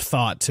lot of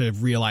thought to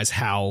realize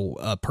how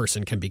a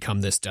person can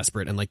become this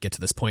desperate and like get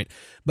to this point.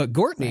 But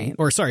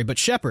but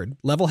Shepard,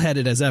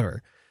 level-headed as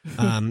ever,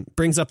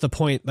 brings up the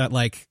point that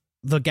like,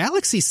 the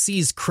galaxy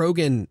sees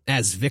Krogan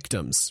as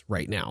victims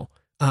right now.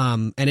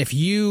 And if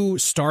you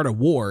start a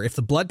war, if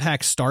the Blood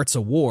Pact starts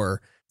a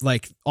war,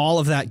 like all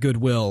of that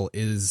goodwill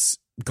is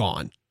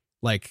gone.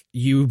 Like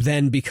you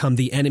then become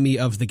the enemy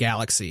of the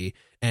galaxy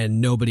and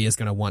nobody is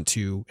going to want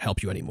to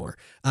help you anymore.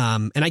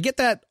 And I get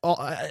that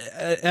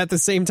at the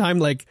same time,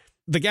 like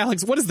the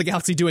galaxy, what is the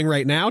galaxy doing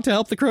right now to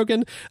help the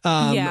Krogan?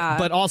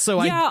 But also,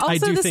 I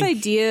do this think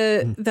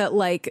idea that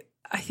like,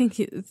 I think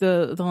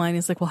the line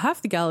is like, well,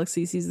 half the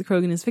galaxy sees the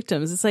Krogan as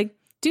victims. It's like,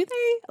 do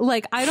they?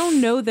 Like, I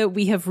don't know that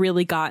we have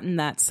really gotten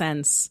that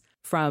sense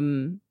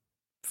from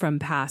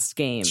past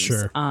games.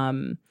 Sure.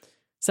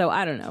 So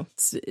I don't know.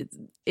 It's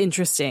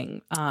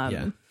interesting.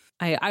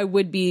 I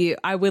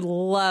would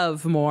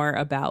love more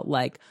about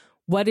like,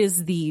 what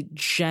is the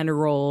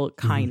general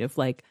kind of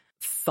like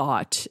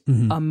thought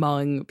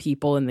among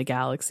people in the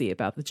galaxy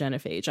about the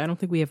Genophage. I don't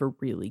think we ever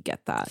really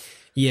get that.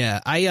 Yeah,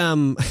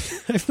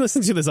 I've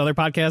listened to this other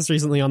podcast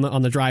recently on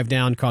the drive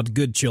down called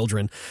Good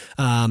Children,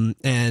 and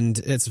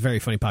it's a very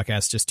funny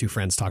podcast. Just two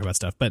friends talk about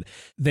stuff, but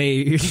they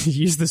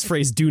use this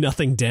phrase "do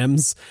nothing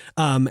Dems,"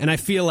 and I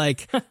feel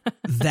like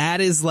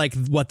that is like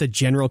what the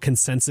general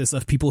consensus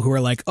of people who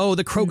are like, oh,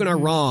 the Krogan are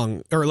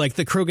wrong, or like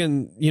the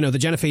Krogan, the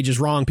Genophage is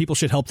wrong. People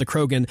should help the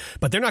Krogan,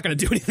 but they're not going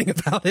to do anything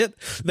about it.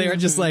 They are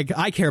just like,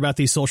 I care about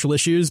these social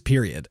issues,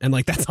 period, and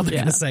like that's all they're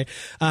going to say.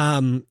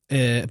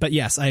 But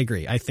yes, I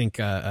agree. I think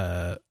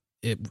I'm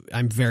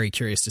very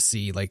curious to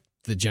see like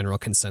the general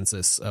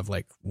consensus of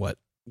like what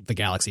the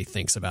galaxy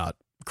thinks about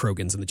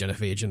Krogans and the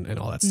Genophage and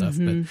all that stuff.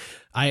 But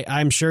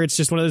I'm sure it's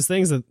just one of those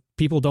things that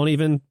people don't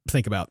even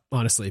think about,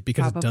 honestly,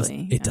 because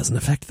it doesn't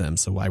affect them.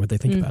 So why would they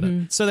think about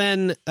it? So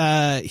then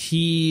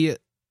he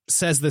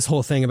says this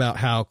whole thing about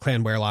how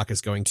Clan Weyrloc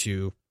is going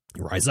to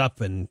rise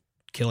up and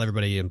kill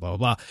everybody and blah,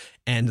 blah, blah.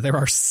 And there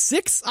are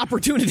 6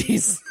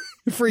 opportunities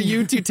for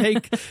you to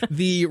take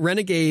the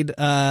Renegade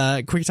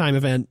QuickTime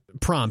event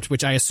prompt,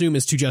 which I assume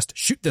is to just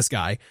shoot this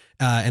guy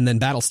and then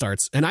battle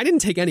starts. And I didn't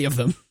take any of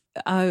them.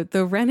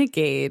 The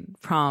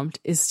Renegade prompt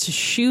is to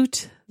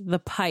shoot the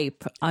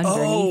pipe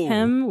underneath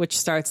him, which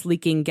starts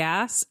leaking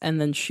gas, and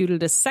then shoot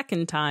it a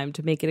second time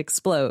to make it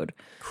explode.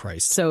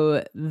 Christ.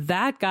 So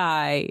that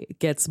guy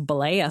gets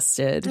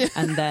blasted,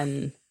 and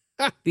then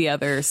the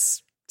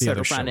others sort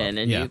of run in,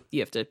 and you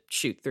have to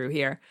shoot through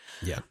here.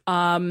 Yeah.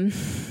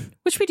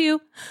 Which we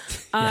do.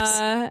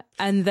 Yes.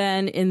 And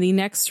then in the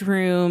next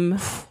room,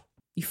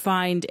 you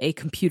find a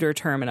computer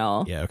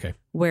terminal. Yeah, okay.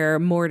 Where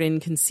Morden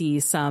can see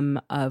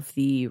some of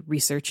the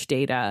research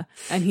data.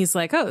 And he's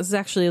like, oh, this is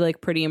actually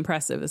like pretty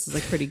impressive. This is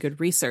like pretty good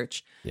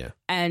research. Yeah.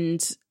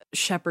 And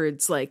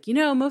Shepard's like,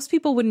 most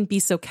people wouldn't be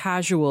so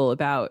casual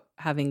about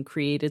having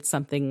created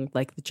something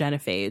like the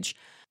Genophage.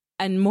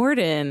 And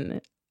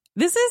Morden,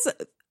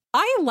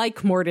 I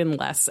like Morden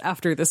less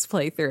after this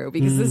playthrough,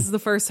 because this is the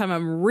first time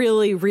I'm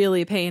really,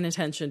 really paying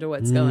attention to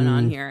what's going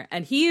on here.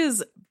 And he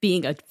is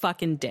being a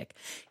fucking dick.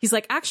 He's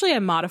like, actually, I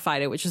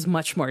modified it, which is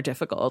much more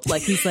difficult.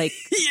 Like, he's like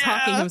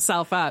talking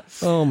himself up.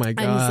 Oh my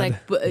God. And he's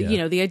like,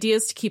 the idea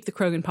is to keep the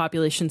Krogan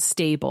population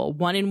stable.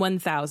 1 in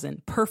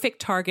 1,000.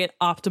 Perfect target,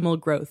 optimal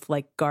growth,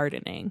 like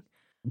gardening.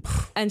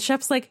 And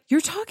Shep's like, you're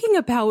talking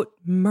about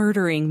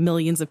murdering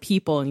millions of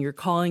people and you're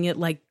calling it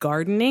like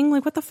gardening?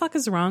 Like, what the fuck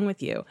is wrong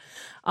with you?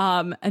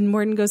 And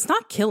Morden goes,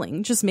 not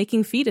killing, just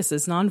making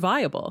fetuses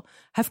non-viable.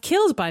 Have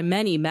killed by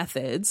many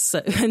methods.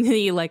 And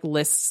he like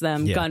lists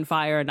them,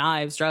 gunfire,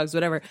 knives, drugs,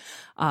 whatever.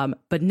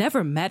 But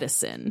never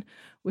medicine,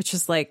 which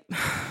is like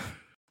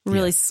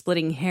really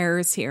splitting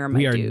hairs here.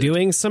 We are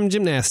doing some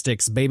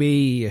gymnastics,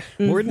 baby.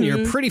 Morden,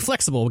 you're pretty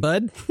flexible,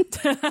 bud.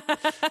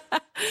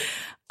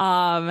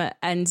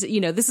 And,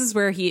 this is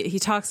where he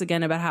talks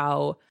again about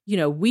how,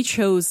 we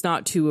chose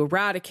not to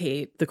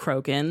eradicate the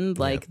Krogan.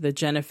 Like the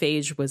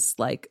Genophage was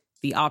like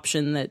the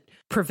option that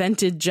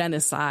prevented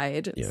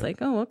genocide. It's like,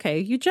 oh, okay,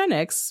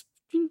 eugenics,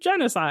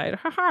 genocide.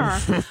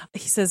 Haha.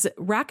 He says,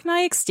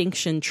 Rachni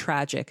extinction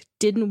tragic.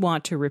 Didn't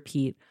want to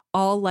repeat.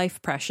 All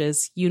life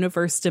precious.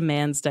 Universe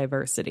demands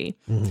diversity.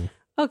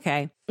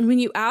 Okay. When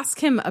you ask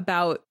him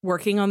about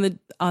working on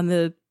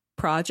the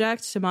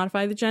project to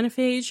modify the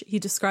Genophage, he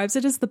describes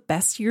it as the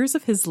best years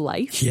of his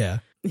life. Yeah.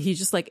 He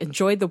just like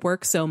enjoyed the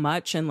work so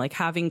much, and like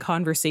having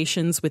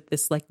conversations with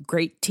this like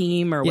great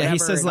team or whatever. He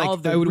says like, all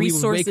of the we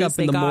would wake up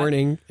in the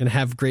morning and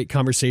have great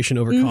conversation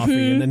over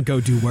coffee and then go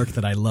do work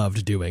that I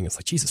loved doing. It's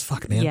like, Jesus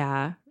fuck, man.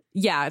 Yeah.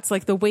 Yeah. It's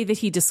like the way that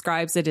he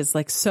describes it is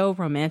like so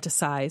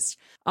romanticized.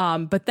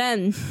 But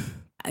then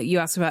you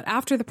asked about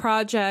after the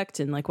project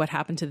and like what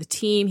happened to the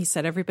team. He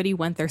said everybody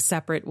went their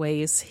separate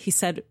ways. He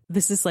said,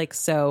 this is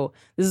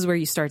where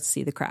you start to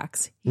see the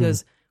cracks. He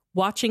goes,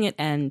 watching it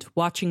end,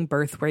 watching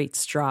birth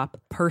rates drop,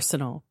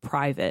 personal,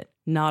 private,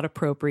 not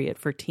appropriate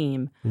for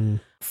team.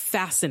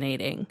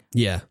 Fascinating.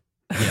 Yeah.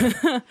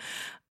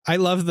 I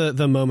love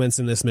the moments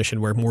in this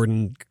mission where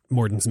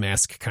Morden's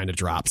mask kind of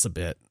drops a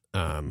bit.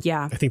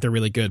 I think they're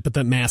really good, but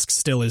the mask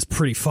still is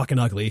pretty fucking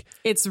ugly.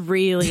 It's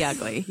really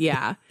ugly.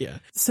 Yeah. Yeah.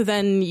 So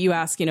then you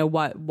ask,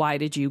 why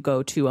did you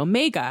go to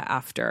Omega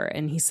after?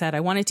 And he said, I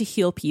wanted to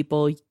heal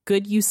people.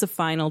 Good use of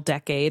final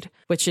decade,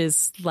 which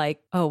is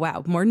like, oh,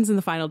 wow. Morden's in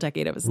the final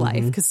decade of his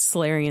life because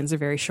Solarians are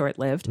very short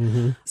lived.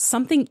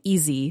 Something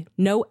easy,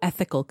 no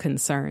ethical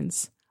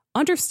concerns.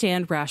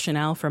 Understand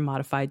rationale for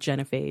modified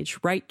Genophage.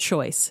 Right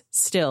choice.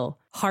 Still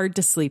hard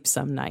to sleep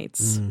some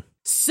nights.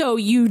 So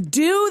you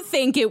do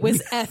think it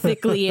was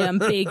ethically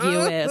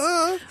ambiguous.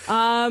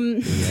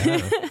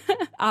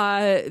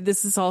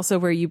 This is also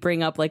where you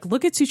bring up like,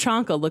 look at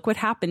Tuchanka, look what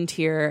happened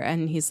here.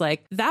 And he's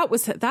like, that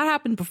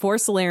happened before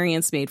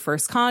Solarians made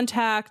first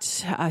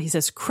contact. He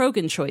says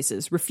Krogan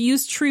choices,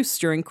 refuse truce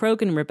during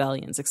Krogan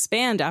rebellions,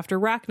 expand after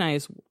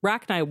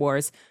Rachni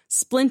wars,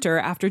 splinter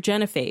after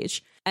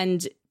Genophage.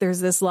 And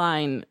there's this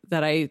line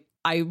that I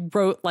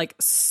wrote like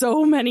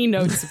so many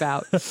notes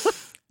about.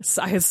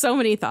 So I have so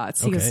many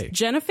thoughts. He goes,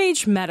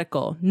 genophage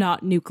medical,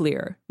 not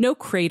nuclear. No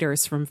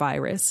craters from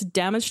virus.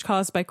 Damage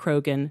caused by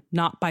Krogan,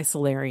 not by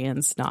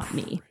Solarians, not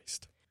me.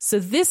 Christ. So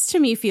this to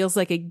me feels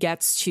like it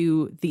gets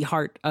to the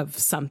heart of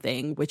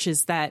something, which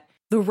is that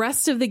the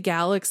rest of the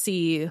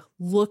galaxy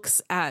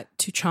looks at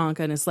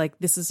Tuchanka and is like,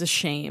 this is a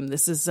shame.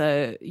 This is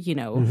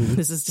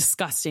this is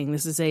disgusting.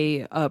 This is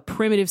a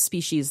primitive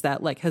species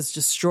that like has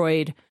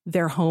destroyed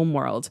their home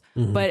world.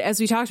 But as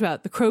we talked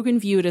about, the Krogan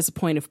view it as a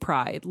point of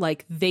pride.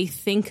 Like they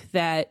think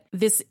that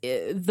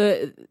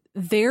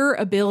their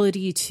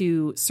ability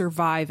to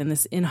survive in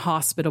this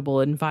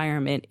inhospitable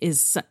environment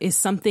is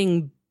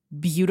something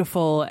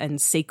beautiful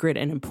and sacred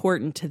and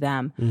important to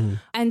them.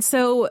 And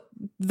so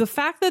the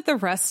fact that the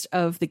rest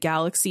of the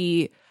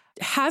galaxy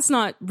has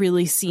not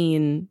really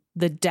seen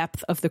the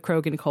depth of the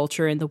Krogan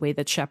culture in the way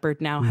that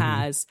Shepard now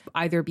has,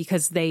 either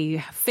because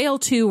they fail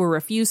to or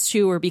refuse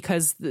to, or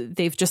because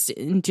they've just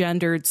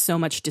engendered so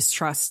much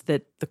distrust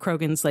that the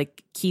Krogans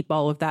like keep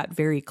all of that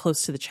very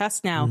close to the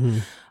chest now.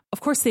 Of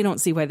course, they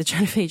don't see why the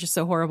genophage is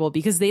so horrible,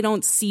 because they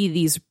don't see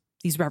these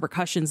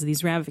repercussions,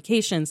 these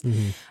ramifications.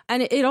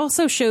 And it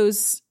also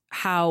shows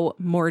how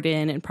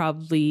Morden and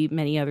probably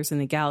many others in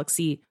the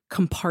galaxy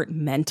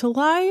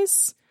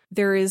compartmentalize.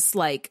 There is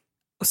like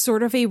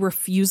sort of a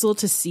refusal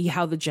to see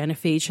how the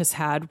genophage has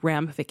had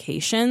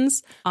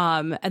ramifications.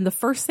 And the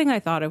first thing I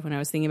thought of when I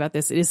was thinking about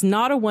this, it is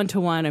not a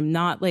one-to-one. I'm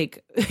not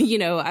like,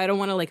 I don't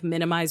want to like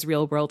minimize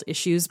real world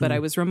issues, but I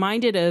was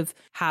reminded of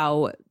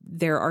how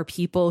there are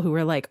people who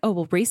are like, oh,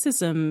 well,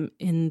 racism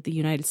in the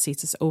United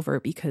States is over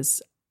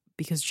because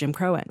Jim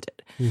Crow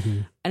ended.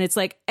 And it's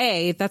like,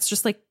 A, that's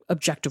just like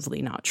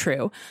objectively not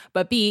true.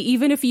 But B,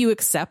 even if you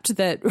accept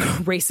that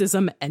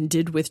racism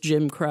ended with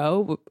Jim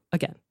Crow,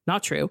 again,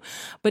 not true.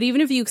 But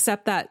even if you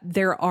accept that,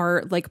 there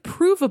are like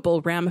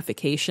provable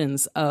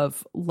ramifications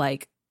of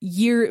like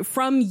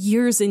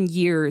years and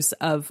years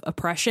of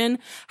oppression,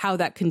 how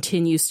that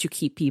continues to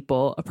keep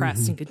people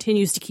oppressed and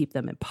continues to keep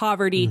them in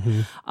poverty.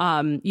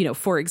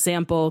 For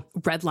example,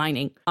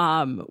 redlining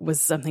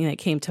was something that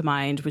came to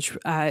mind, which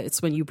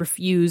it's when you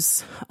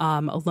refuse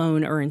a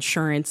loan or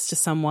insurance to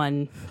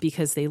someone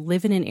because they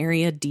live in an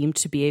area deemed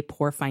to be a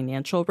poor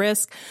financial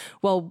risk.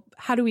 Well,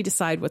 how do we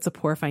decide what's a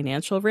poor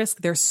financial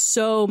risk? There's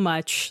so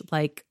much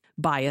like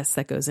bias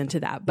that goes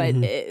into that, but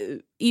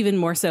even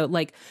more so,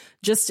 like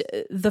just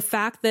the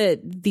fact that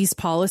these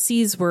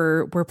policies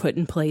were put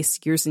in place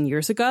years and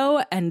years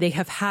ago, and they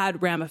have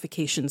had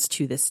ramifications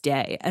to this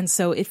day. And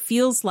so it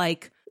feels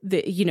like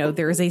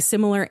there is a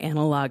similar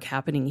analog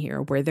happening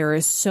here, where there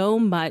is so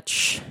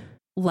much,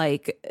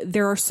 like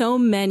there are so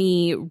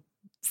many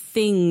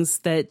things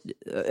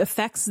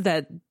effects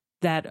that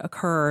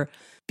occur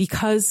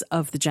because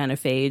of the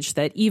genophage,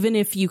 that even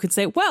if you could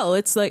say, well,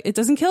 it's like it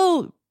doesn't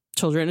kill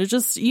children, it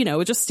just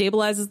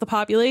stabilizes the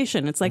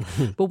population. It's like,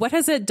 but what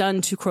has it done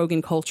to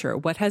Krogan culture?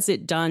 What has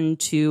it done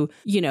to,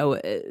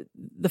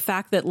 the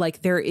fact that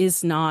like there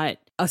is not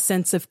a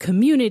sense of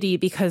community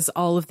because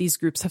all of these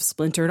groups have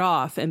splintered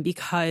off, and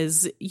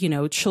because,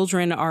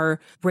 children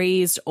are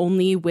raised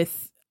only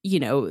with,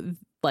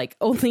 like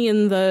only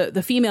in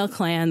the female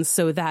clans,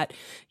 so that,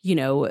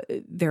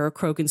 there are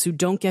Krogans who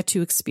don't get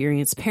to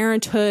experience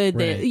parenthood.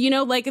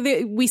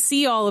 Right. We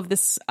see all of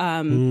this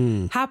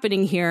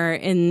happening here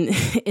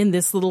in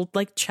this little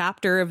like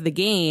chapter of the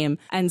game.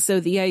 And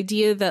so the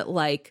idea that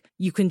like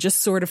you can just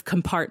sort of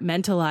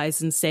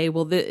compartmentalize and say,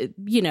 well,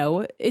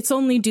 it's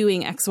only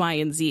doing X, Y,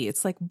 and Z.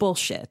 It's like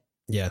bullshit.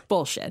 Yeah.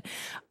 Bullshit.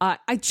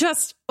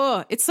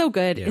 It's so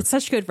good. Yeah. It's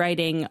such good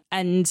writing.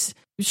 And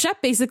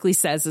Shep basically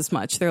says as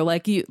much. They're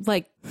like, you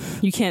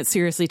can't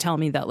seriously tell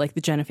me that like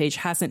the genophage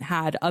hasn't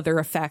had other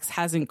effects,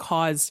 hasn't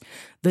caused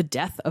the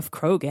death of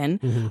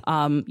Krogan.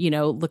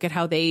 Look at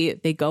how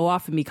they go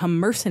off and become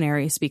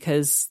mercenaries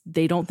because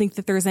they don't think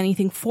that there's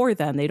anything for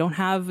them. They don't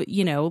have,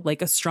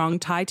 like a strong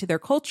tie to their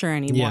culture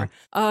anymore.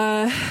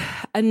 Yeah.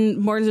 And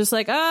Morton's just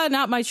like,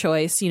 not my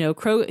choice. He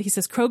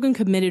says Krogan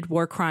committed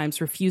war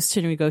crimes, refused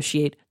to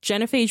negotiate.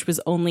 Genophage was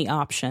only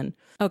option.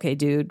 Okay,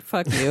 dude,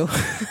 fuck you.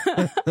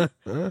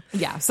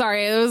 Yeah,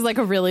 sorry, it was like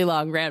a really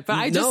long rant, but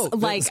I just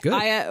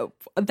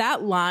that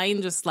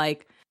line just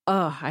like,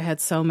 I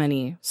had so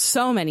many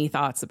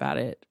thoughts about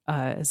it,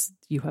 as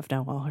you have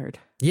now all heard.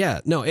 Yeah,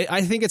 no,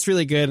 I think it's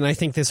really good, and I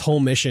think this whole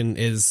mission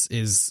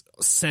is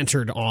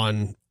centered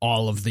on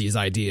all of these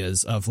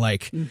ideas of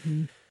like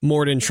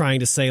Morden trying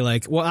to say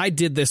like, well, I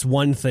did this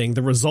one thing,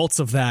 the results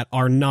of that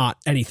are not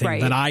anything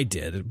that I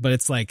did, but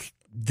it's like,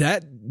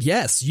 that,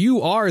 yes,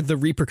 you are the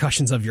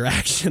repercussions of your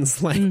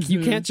actions. Like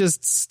you can't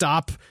just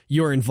stop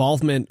your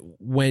involvement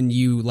when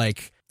you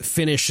like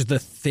finish the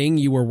thing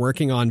you were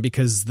working on,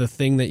 because the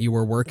thing that you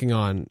were working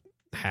on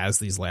has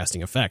these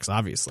lasting effects,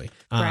 obviously.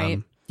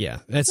 Right. Yeah.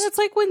 That's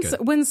like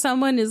when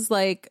someone is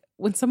like,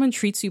 when someone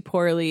treats you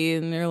poorly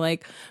and they're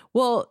like,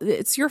 well,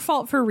 it's your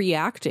fault for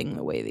reacting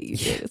the way that you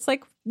did. It's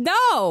like,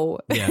 no,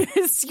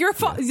 it's your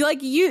fault.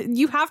 Like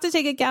you have to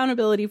take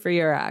accountability for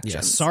your actions.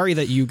 Yeah. Sorry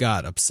that you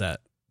got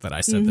upset that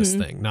I said this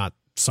thing, not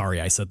sorry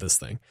I said this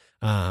thing.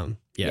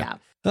 Yeah.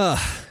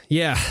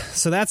 Yeah.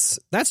 So that's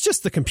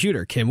just the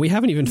computer, Kim. We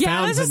haven't even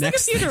found the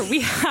next computer.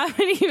 We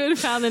haven't even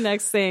found the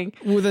next thing.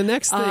 Well, the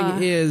next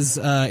thing is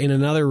in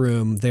another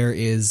room. There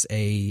is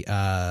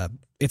a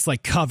it's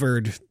like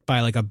covered by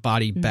like a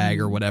body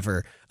bag or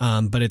whatever.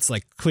 But it's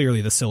like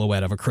clearly the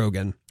silhouette of a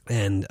Krogan.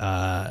 And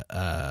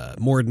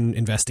Morden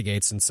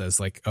investigates and says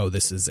like, oh,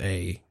 this is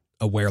a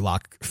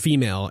Werelock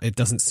female. It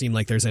doesn't seem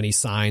like there's any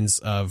signs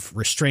of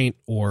restraint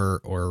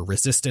or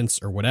resistance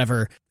or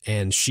whatever.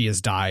 And she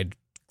has died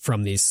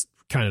from these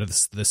kind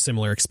of the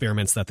similar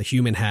experiments that the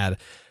human had,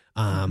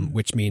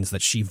 which means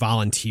that she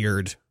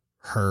volunteered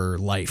her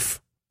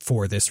life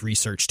for this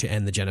research to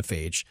end the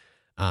genophage.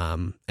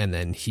 And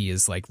then he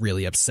is like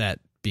really upset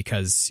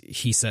because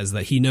he says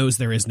that he knows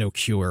there is no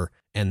cure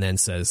and then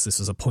says this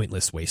is a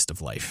pointless waste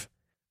of life.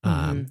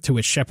 To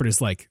which Shepard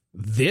is like,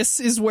 this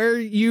is where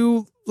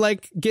you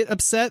like get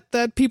upset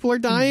that people are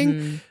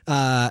dying.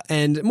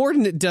 And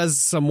Morden does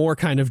some more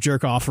kind of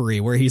jerk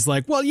offery where he's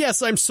like, well,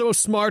 yes, I'm so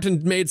smart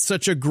and made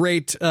such a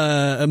great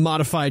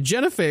modified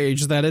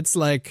genophage that it's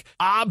like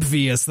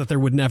obvious that there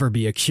would never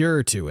be a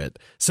cure to it.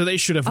 So they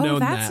should have known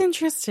that. Oh, that's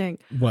interesting.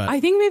 What? I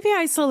think maybe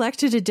I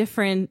selected a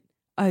different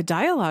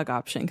dialogue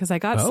option because I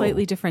got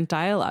slightly different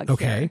dialogue.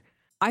 Okay. Here.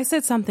 I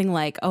said something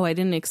like, oh, I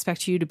didn't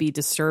expect you to be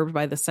disturbed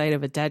by the sight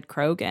of a dead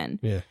Krogan.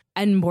 Yeah.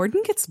 And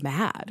Morden gets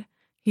mad.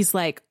 He's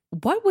like,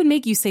 what would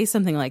make you say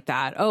something like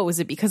that? Oh, is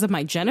it because of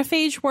my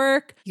genophage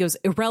work? He goes,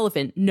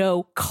 irrelevant,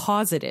 no,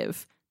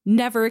 causative.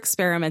 Never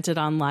experimented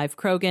on live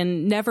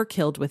Krogan, never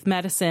killed with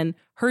medicine.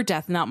 Her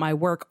death, not my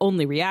work,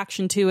 only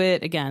reaction to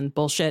it. Again,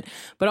 bullshit.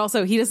 But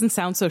also, he doesn't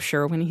sound so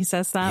sure when he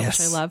says that, which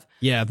I love.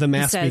 Yeah, the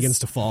mask begins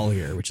to fall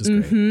here, which is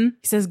great.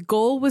 He says,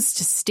 goal was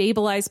to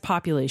stabilize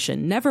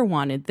population. Never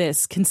wanted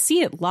this. Can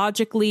see it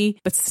logically,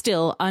 but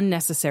still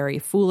unnecessary.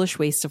 Foolish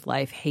waste of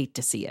life. Hate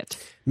to see it.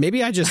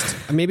 Maybe I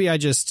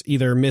just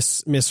either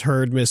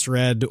misheard,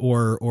 misread,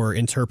 or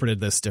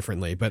interpreted this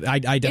differently. But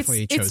I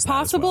definitely chose that. It's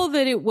possible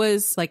that it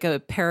was like a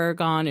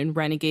Paragon and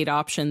Renegade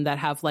option that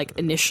have like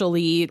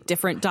initially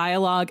different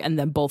dialogue and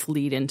then both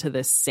lead into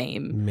this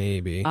same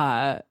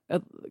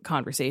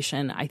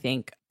conversation, I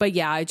think. But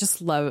yeah, I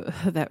just love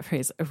that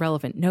phrase,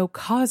 irrelevant, no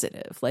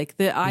causative. Like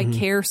I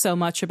care so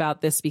much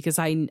about this because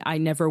I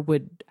never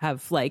would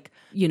have like,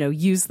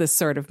 used this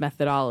sort of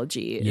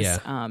methodology.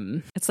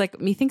 It's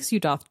like methinks you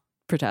doth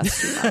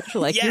protest too much.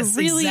 Like yes, you're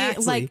really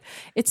exactly. like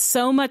it's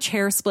so much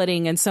hair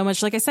splitting and so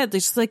much, like I said,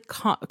 there's just like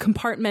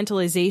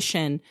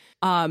compartmentalization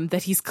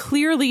that he's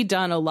clearly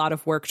done a lot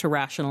of work to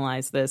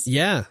rationalize this.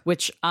 Yeah.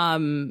 Which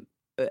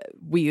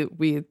we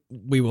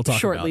will talk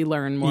shortly about.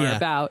 learn more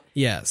about.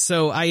 Yeah.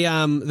 So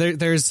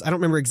there's I don't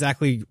remember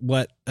exactly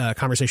what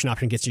conversation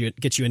option gets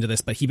you into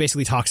this, but he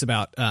basically talks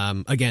about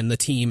again the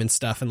team and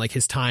stuff and like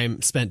his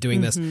time spent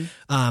doing this.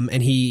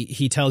 And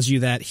he tells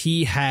you that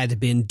he had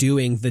been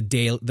doing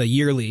the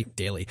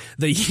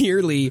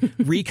yearly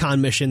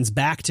recon missions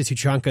back to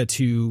Tuchanka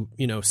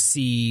to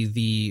see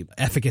the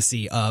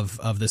efficacy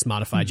of this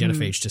modified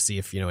genophage to see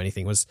if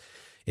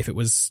if it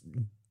was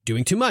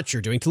doing too much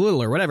or doing too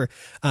little or whatever.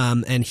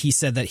 And he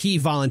said that he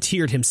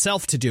volunteered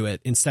himself to do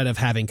it instead of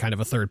having kind of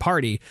a third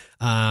party.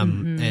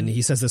 And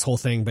he says this whole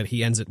thing, but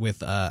he ends it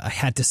with, I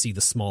had to see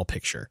the small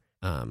picture.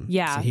 So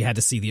he had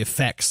to see the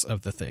effects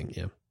of the thing.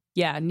 Yeah.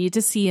 Yeah. Need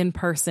to see in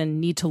person,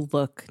 need to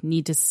look,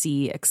 need to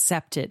see,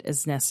 accept it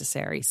as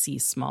necessary, see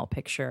small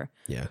picture.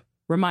 Yeah.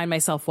 Remind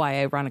myself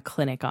why I run a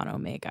clinic on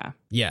Omega.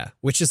 Yeah.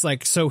 Which is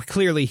like, so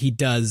clearly he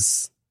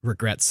does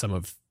regret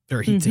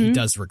he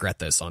does regret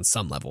this on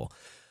some level.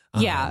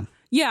 Yeah.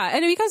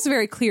 And it becomes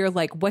very clear,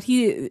 like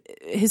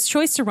his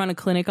choice to run a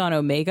clinic on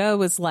Omega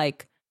was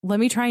like, let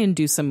me try and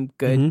do some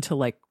good to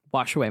like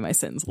wash away my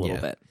sins a little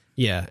bit.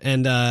 Yeah.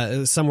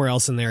 And somewhere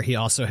else in there, he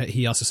also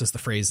says the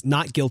phrase,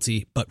 not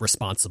guilty, but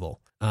responsible,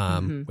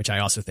 which I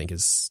also think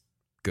is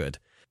good,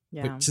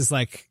 which is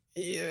like,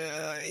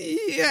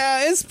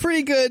 yeah, it's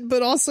pretty good,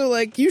 but also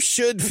like you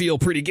should feel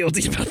pretty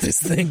guilty about this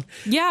thing.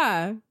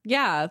 Yeah.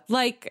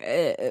 Like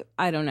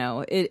I don't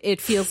know.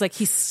 It feels like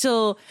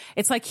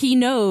it's like he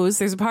knows,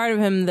 there's a part of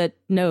him that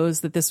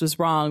knows that this was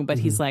wrong, but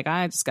he's like,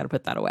 I just got to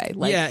put that away.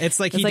 Like, yeah, it's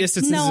like he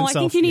distances himself. I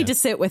think you need to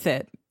sit with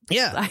it.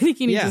 Yeah, I think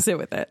you need to sit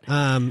with it.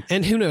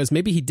 And who knows?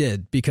 Maybe he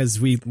did, because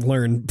we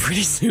learn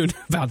pretty soon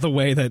about the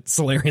way that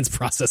Solarians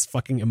process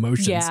fucking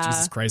emotions. Yeah.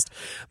 Jesus Christ!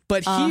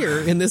 But here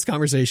in this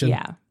conversation,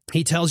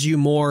 he tells you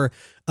more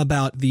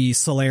about the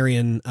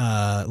Solarian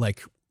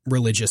like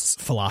religious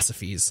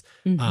philosophies,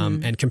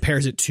 and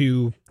compares it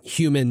to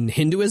human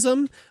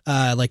Hinduism,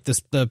 like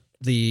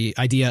the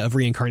idea of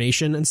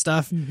reincarnation and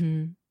stuff.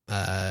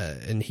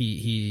 And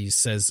he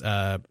says,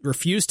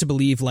 refuse to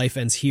believe life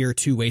ends here,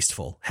 too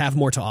wasteful, have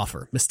more to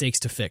offer, mistakes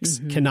to fix,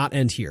 cannot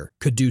end here,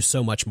 could do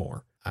so much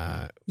more.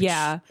 I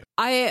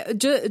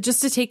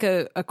just to take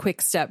a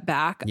quick step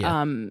back.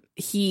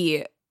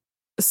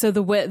 So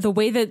the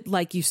way that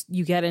like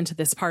you get into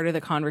this part of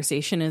the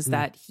conversation is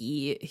that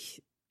he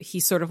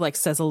sort of like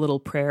says a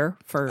little prayer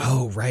for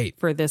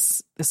for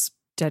this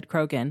dead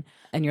Krogan,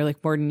 and you're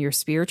like, Morden, you're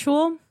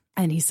spiritual.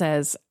 And he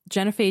says,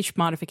 genophage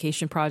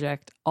modification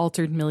project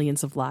altered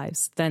millions of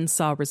lives, then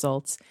saw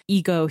results.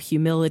 Ego,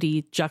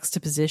 humility,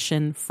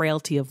 juxtaposition,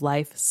 frailty of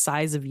life,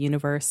 size of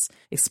universe.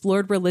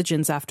 Explored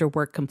religions after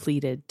work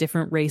completed.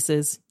 Different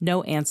races,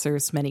 no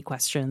answers, many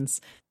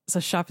questions. So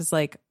Shop is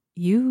like,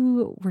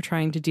 you were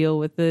trying to deal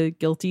with the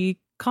guilty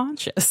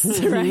conscious,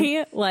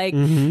 right? Like,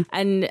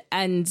 and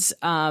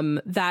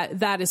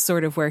that is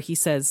sort of where he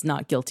says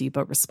not guilty,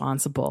 but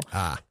responsible.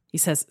 He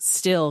says,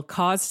 still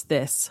caused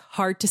this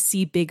hard to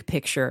see big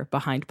picture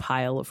behind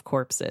pile of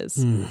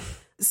corpses.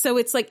 So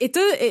it's like,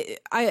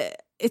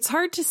 it's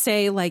hard to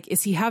say, like,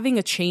 is he having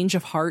a change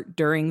of heart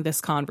during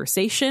this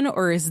conversation,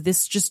 or is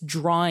this just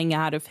drawing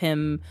out of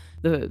him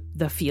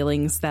the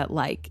feelings that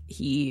like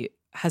he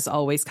has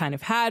always kind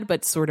of had,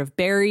 but sort of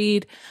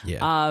buried.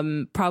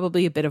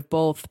 Probably a bit of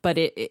both, but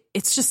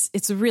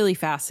it's a really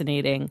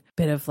fascinating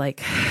bit of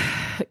like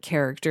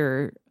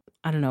character.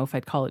 I don't know if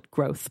I'd call it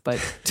growth, but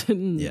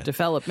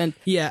development.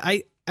 Yeah.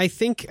 I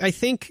think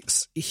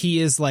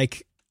he is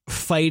like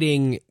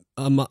fighting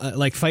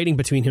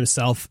between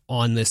himself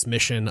on this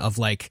mission of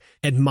like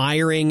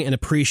admiring and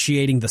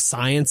appreciating the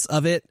science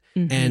of it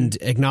and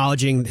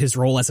acknowledging his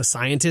role as a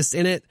scientist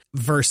in it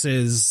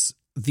versus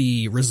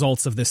the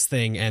results of this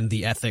thing and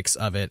the ethics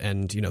of it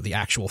and, you know, the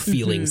actual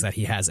feelings that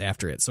he has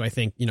after it. So I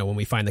think, you know, when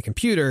we find the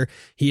computer,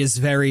 he is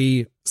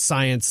very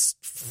science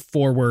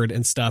forward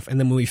and stuff. And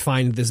then when we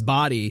find this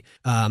body,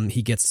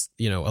 he gets,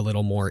 you know, a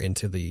little more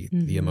into the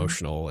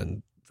emotional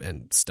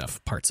and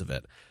stuff parts of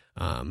it.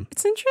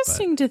 It's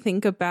interesting to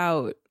think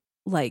about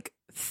like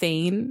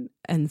Thane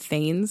and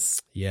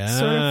Thane's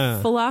sort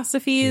of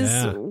philosophies,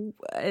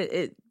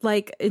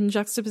 like in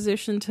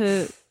juxtaposition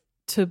to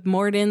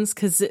Morden's,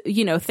 because,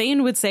 you know,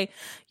 Thane would say,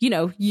 you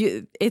know,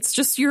 it's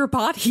just your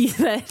body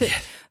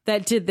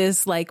that did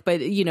this, like, but,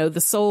 you know, the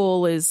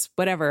soul is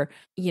whatever,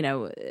 you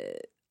know,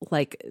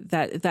 like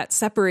that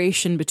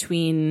separation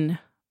between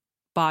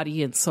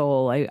body and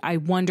soul. I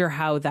wonder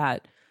how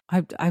that,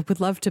 I would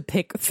love to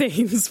pick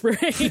Thane's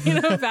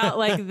brain about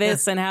like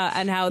this and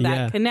how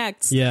that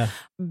connects. Yeah.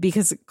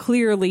 Because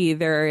clearly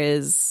there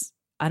is,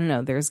 I don't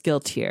know, there's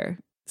guilt here.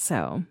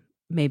 So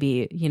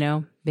maybe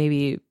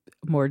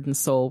Morden's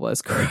soul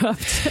was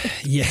corrupt.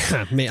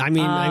 Yeah, I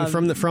mean,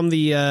 from the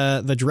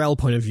Drell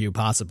point of view,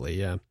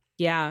 possibly.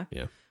 Yeah.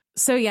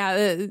 So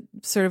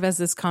sort of as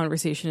this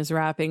conversation is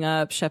wrapping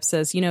up, Shep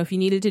says, you know, if you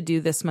needed to do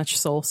this much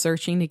soul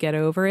searching to get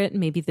over it,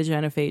 maybe the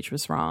genophage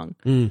was wrong.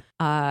 He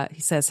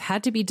says,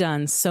 had to be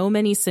done. So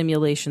many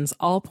simulations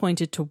all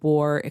pointed to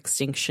war,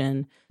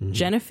 extinction,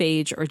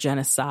 genophage or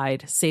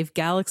genocide. Save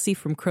galaxy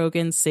from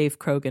Krogan, save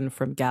Krogan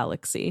from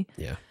galaxy.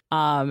 Yeah.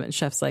 And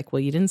Shep's like, well,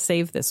 you didn't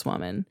save this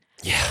woman.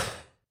 Yeah.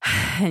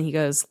 And he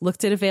goes,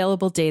 looked at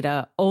available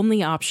data,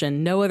 only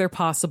option, no other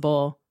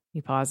possible.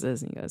 He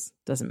pauses and he goes,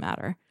 doesn't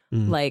matter.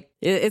 Like,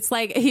 it's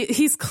like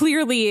he's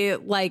clearly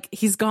like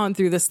he's gone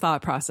through this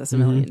thought process a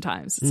million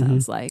times. It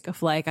sounds like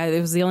of like it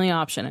was the only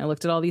option. I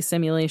looked at all these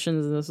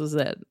simulations and this was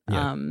it.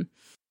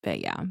 But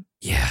yeah,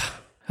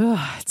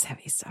 it's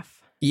heavy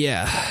stuff.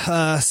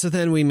 Yeah. So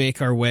then we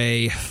make our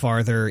way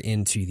farther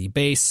into the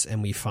base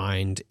and we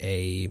find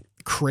a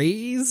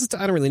crazed,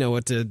 I don't really know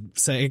what to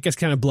say, I guess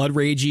kind of blood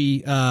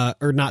ragey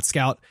or not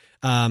scout.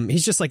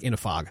 He's just like in a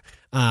fog.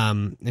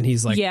 And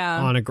he's like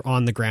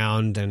on the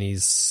ground and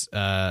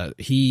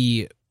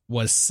he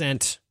was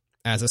sent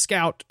as a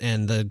scout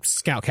and the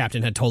scout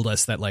captain had told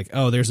us that like,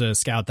 oh, there's a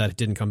scout that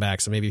didn't come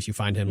back. So maybe if you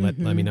find him, let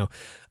me know.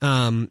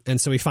 And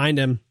so we find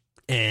him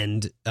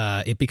and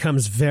it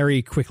becomes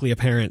very quickly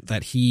apparent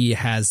that he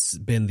has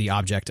been the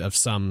object of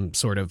some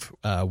sort of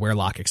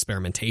Wehrlock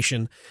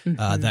experimentation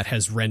that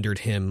has rendered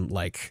him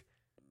like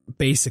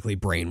basically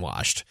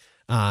brainwashed.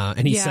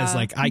 And he says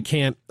like, I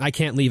can't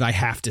leave. I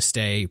have to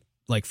stay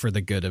like for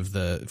the good of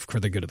the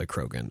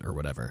Krogan or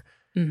whatever.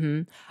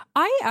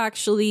 I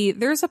actually,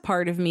 there's a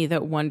part of me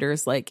that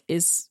wonders like,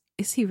 is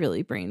he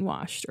really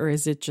brainwashed or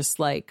is it just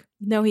like,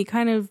 no, he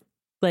kind of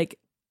like,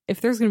 if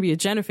there's going to be a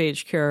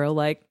genophage cure,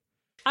 like,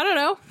 I don't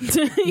know,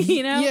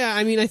 you know? Yeah.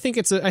 I mean, I think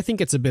it's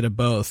a bit of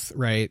both,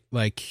 right?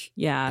 Like,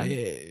 yeah,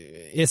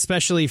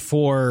 especially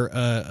for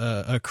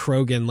a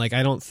Krogan, like,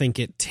 I don't think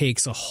it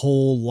takes a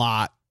whole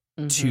lot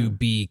to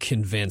be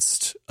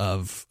convinced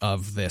of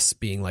this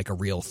being like a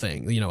real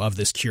thing, you know, of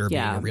this cure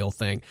being a real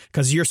thing.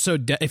 Because you're so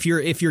if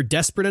you're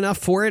desperate enough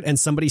for it and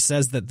somebody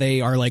says that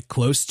they are like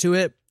close to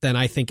it, then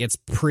I think it's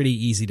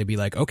pretty easy to be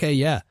like, okay,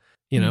 yeah,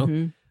 you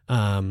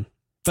know.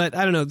 But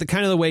I don't know, the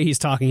kind of the way he's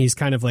talking, he's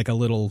kind of like a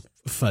little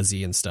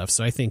fuzzy and stuff.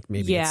 So I think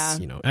maybe it's,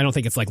 you know, I don't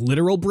think it's like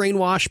literal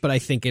brainwash, but I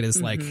think it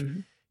is like,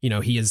 you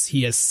know, he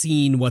has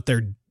seen what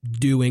they're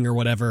doing or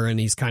whatever, and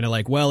he's kind of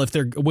like, well, if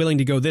they're willing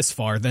to go this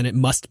far, then it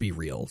must be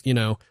real, you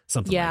know,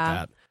 something like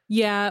that.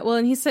 Yeah. Well,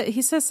 and he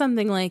says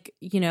something like,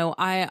 you know,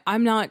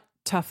 I'm not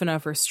tough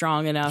enough or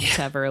strong enough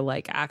to ever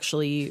like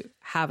actually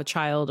have a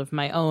child of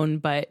my own,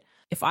 but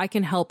if I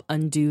can help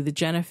undo the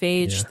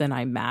genophage, then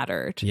I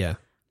mattered. Yeah.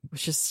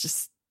 Which is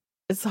just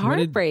It's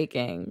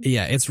heartbreaking.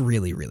 It's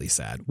really, really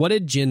sad. What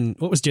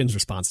was Jin's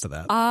response to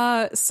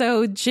that?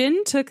 So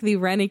Jin took the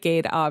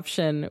renegade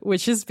option,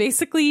 which is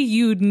basically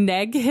you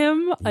neg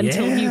him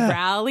until he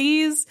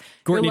rallies.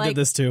 Courtney did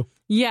this too.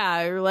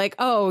 Yeah, you're like,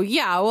 oh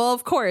yeah, well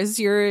of course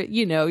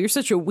you're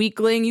such a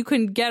weakling, you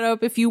couldn't get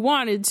up if you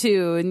wanted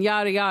to, and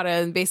yada yada,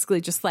 and basically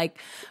just like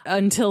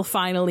until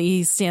finally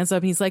he stands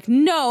up and he's like,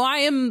 no,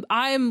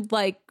 I'm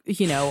like,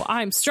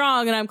 I'm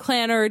strong and I'm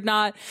Clan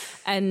Urdnot,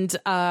 and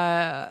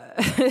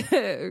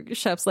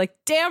Shep's like,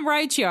 damn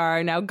right you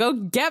are, now go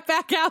get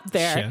back out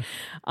there.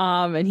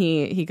 And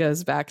he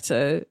goes back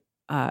to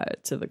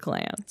the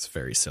clan. It's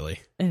very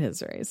silly. It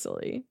is very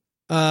silly.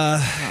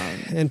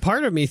 And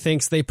part of me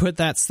thinks they put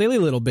that silly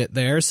little bit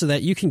there so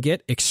that you can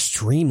get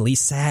extremely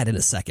sad in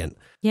a second.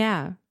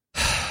 Yeah.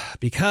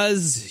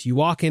 Because you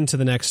walk into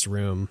the next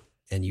room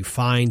and you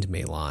find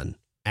Maelon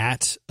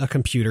at a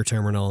computer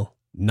terminal,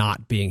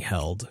 not being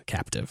held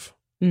captive.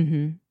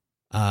 Mm-hmm.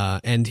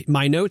 And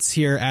my notes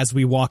here as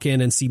we walk in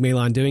and see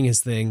Maelon doing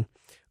his thing.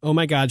 Oh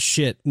my God,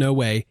 shit, no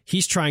way.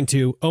 He's trying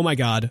to, oh my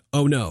God,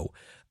 oh no.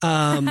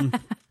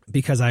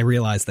 Because I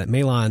realized that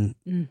Maelon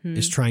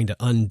is trying to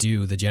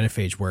undo the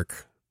genophage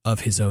work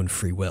of his own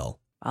free will.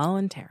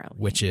 Voluntarily.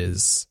 Which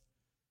is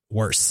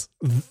worse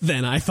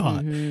than I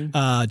thought,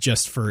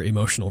 just for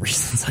emotional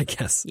reasons, I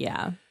guess.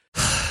 Yeah.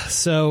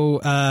 So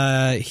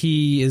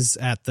he is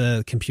at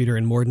the computer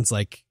and Morden's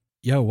like,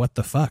 yo, what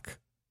the fuck?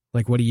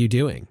 Like, what are you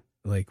doing?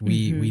 Like,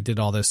 we did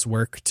all this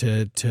work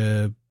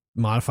to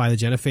modify the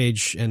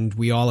genophage, and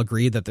we all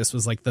agreed that this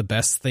was like the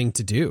best thing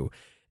to do.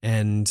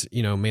 And,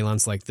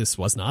 Maelon's like, this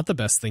was not the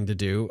best thing to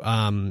do.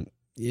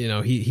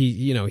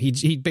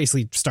 He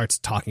basically starts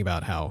talking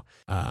about how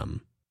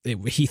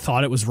he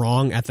thought it was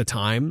wrong at the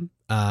time.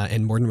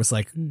 And Morden was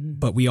like,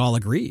 but we all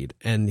agreed.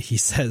 And he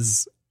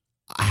says,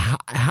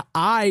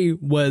 I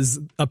was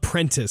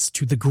apprentice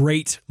to the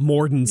great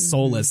Morden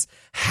Solus.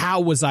 How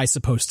was I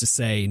supposed to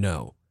say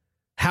no?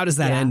 How does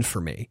that end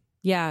for me?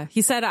 Yeah.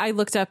 He said, I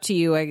looked up to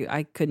you.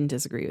 I couldn't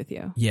disagree with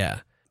you. Yeah.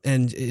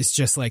 And it's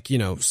just like,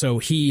 so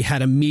he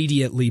had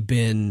immediately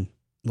been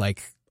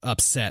like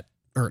upset,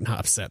 or not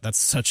upset. That's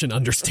such an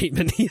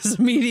understatement. He's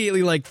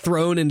immediately like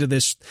thrown into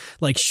this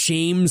like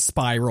shame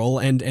spiral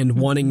and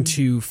wanting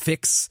to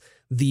fix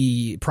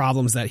the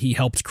problems that he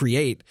helped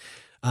create.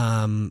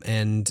 And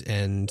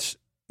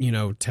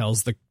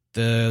tells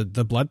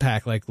the blood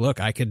pack, like,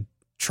 look, I could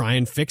try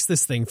and fix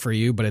this thing for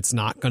you, but it's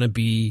not going to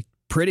be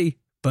pretty.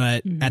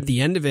 But at the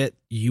end of it,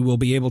 you will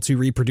be able to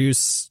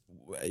reproduce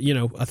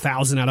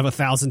 1,000 out of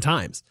 1,000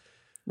 times.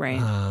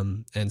 Right.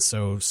 And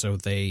so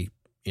they,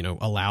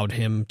 allowed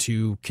him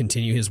to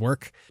continue his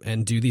work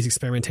and do these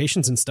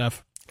experimentations and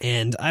stuff.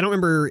 And I don't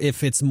remember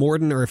if it's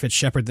Morden or if it's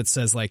Shepard that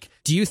says, like,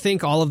 do you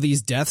think all of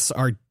these deaths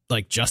are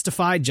like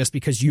justified just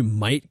because you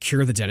might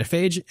cure the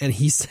genophage? And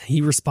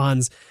he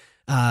responds,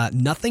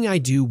 nothing I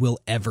do will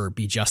ever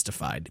be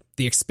justified.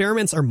 The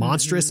experiments are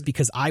monstrous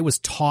because I was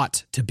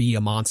taught to be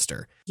a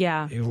monster.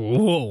 Yeah.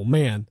 Oh,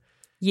 man.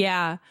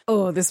 Yeah.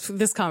 Oh,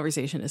 this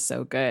conversation is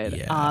so good.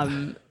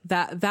 Yeah.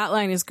 That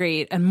line is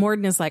great. And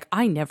Morden is like,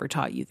 I never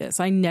taught you this.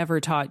 I never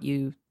taught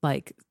you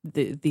like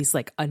these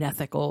like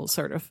unethical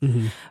sort of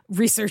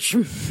research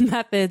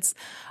methods.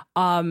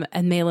 And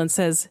Maelon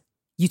says,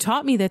 you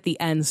taught me that the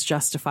ends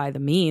justify the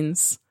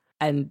means.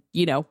 And,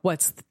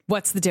 what's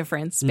the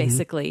difference,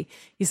 basically?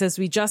 He says,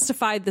 we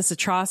justified this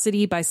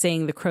atrocity by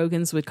saying the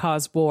Krogans would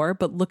cause war,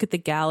 but look at the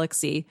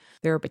galaxy.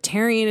 There are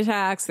Batarian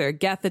attacks, there are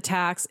Geth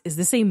attacks. Is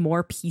this a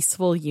more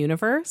peaceful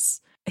universe?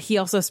 He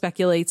also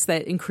speculates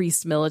that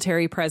increased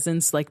military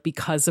presence, like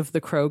because of the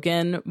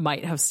Krogan,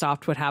 might have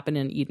stopped what happened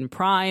in Eden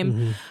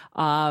Prime.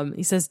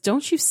 He says,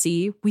 don't you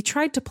see? We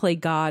tried to play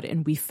God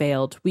and we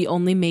failed. We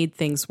only made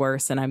things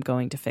worse, and I'm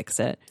going to fix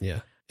it.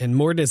 Yeah. And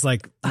Morden is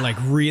like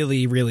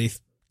really, really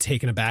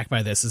taken aback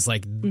by this. Is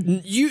like,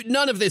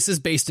 none of this is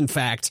based in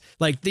fact.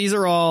 Like, these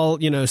are all,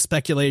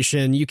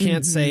 speculation. You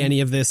can't say any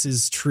of this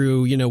is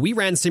true. We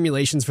ran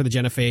simulations for the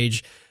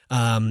genophage,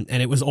 and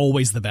it was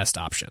always the best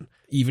option,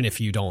 even if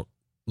you don't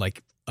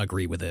like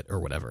agree with it or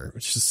whatever,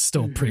 which is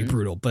still pretty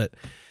brutal. But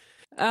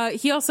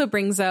he also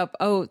brings up,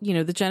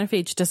 the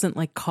genophage doesn't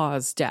like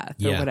cause death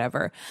or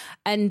whatever.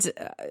 And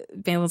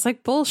Maelon's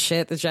like,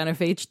 bullshit. The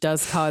genophage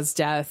does cause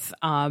death.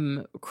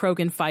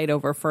 Krogan fight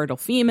over fertile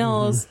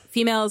females.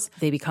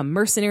 They become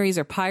mercenaries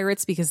or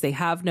pirates because they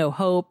have no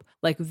hope.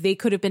 Like, they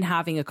could have been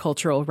having a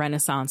cultural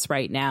renaissance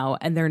right now,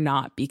 and they're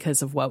not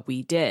because of what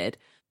we did.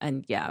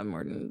 And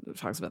Morden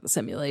talks about the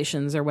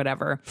simulations or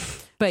whatever.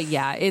 But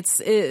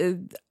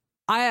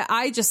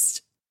I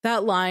just,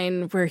 that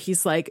line where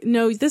he's like,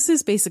 no, this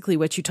is basically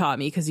what you taught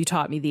me because you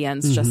taught me the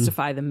ends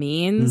justify the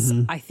means,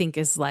 I think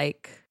is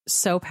like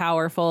so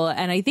powerful.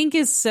 And I think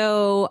is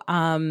so,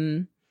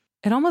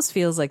 it almost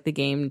feels like the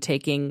game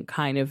taking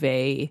kind of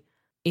a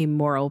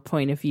moral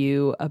point of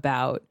view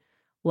about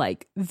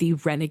like the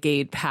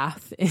renegade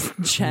path in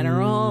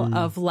general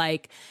of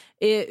like,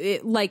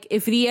 it like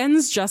if the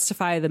ends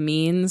justify the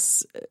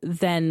means,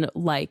 then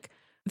like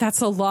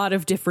that's a lot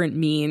of different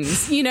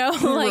means, you know,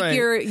 like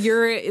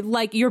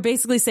right. you're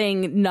basically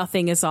saying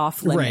nothing is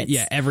off limits. Right.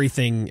 Yeah.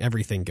 Everything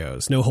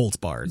goes. No holds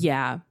barred.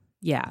 Yeah.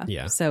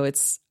 So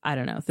I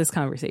don't know. This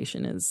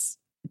conversation is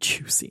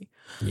juicy.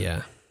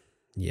 Yeah.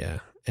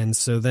 And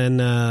so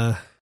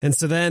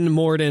then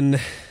Morden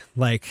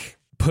like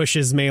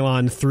pushes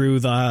Malon through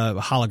the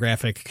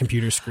holographic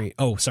computer screen.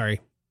 Oh,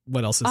 sorry.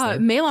 What else is there?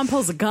 Malon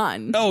pulls a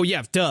gun. Oh,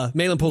 yeah, duh.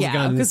 Malon pulls a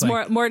gun. Because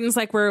Morden's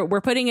like,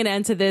 we're putting an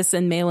end to this,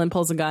 and Malon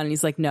pulls a gun, and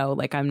he's like, no,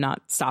 like, I'm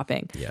not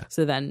stopping. Yeah.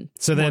 So then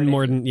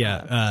Morden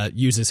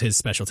uses his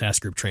special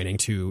task group training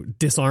to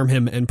disarm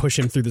him and push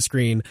him through the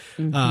screen,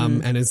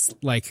 and is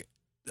like,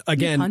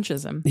 again...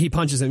 He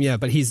punches him, yeah,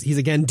 but he's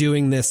again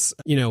doing this,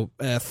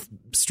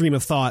 stream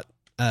of thought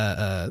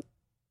out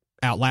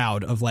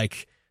loud of,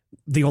 like,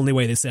 the only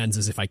way this ends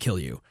is if I kill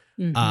you.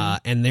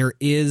 And there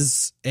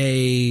is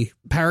a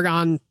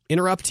Paragon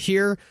interrupt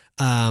here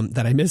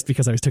that I missed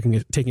because I was taking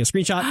a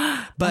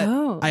screenshot, but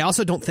I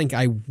also don't think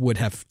I would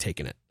have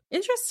taken it.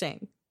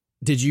 Interesting.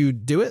 Did you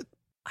do it?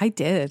 I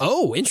did.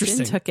 Oh,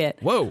 interesting. Jin took it.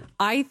 Whoa.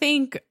 I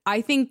think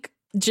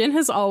Jin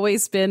has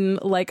always been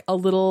like a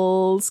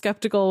little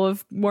skeptical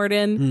of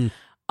Morden.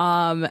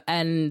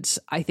 And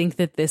I think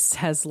that this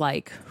has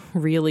like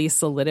really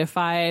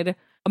solidified.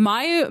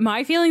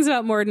 My feelings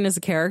about Morden as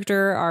a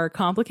character are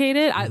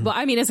complicated.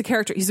 I mean, as a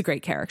character, he's a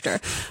great character.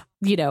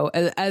 You know,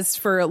 as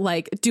for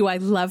like, do I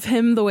love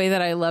him the way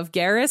that I love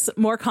Garrus?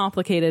 More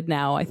complicated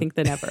now, I think,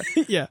 than ever.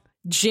 Yeah.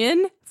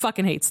 Jin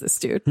fucking hates this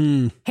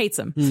dude. Hates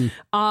him.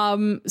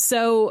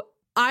 So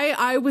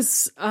I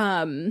was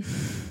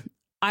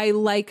I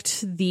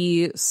liked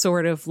the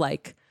sort of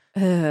like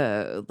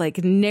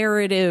narrative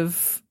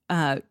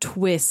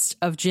twist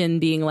of Jin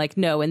being like,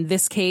 no, in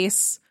this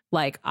case,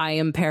 like, I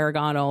am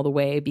Paragon all the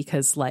way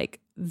because like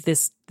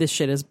this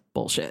shit is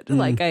bullshit.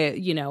 Like,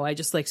 I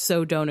just like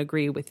so don't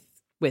agree with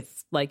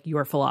like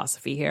your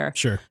philosophy here.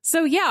 Sure.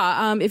 So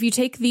yeah, if you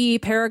take the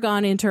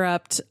Paragon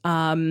interrupt,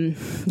 you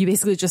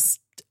basically just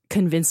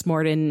convince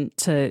Morden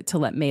to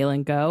let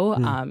Malon go.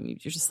 You're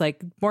just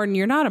like, Morden,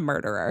 you're not a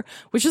murderer,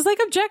 which is like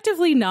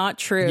objectively not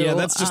true. Yeah,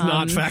 that's just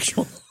not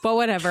factual. But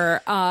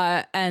whatever.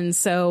 And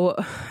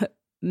so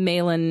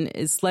Malon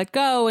is let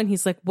go, and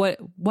he's like, what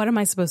am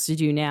I supposed to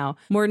do now?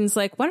 Morden's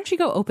like, why don't you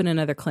go open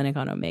another clinic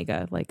on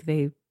Omega? Like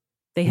they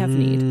have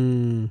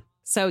need.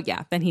 So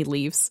yeah, then he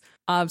leaves.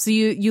 So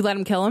you let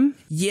him kill him?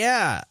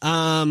 Yeah.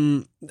 I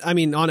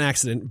mean, on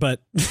accident,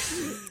 but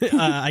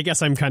I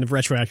guess I'm kind of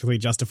retroactively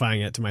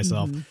justifying it to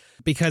myself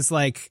because,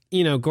 like,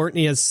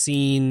 Gortney has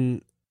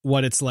seen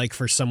what it's like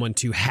for someone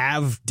to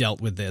have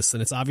dealt with this,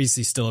 and it's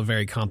obviously still a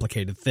very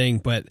complicated thing,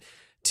 but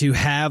to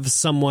have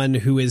someone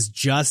who is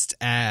just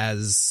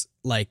as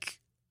like,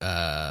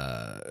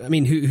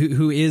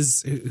 who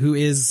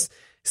is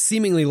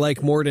seemingly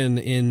like Morden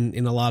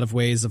in a lot of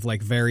ways of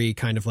like very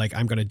kind of like,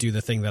 I'm going to do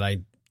the thing that I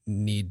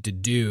need to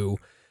do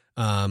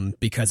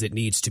because it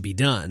needs to be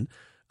done.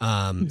 So,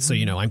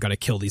 I'm going to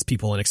kill these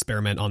people and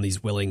experiment on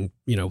these willing,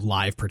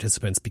 live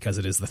participants because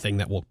it is the thing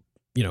that will,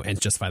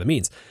 and justify the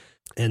means.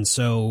 And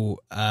so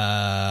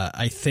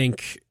I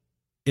think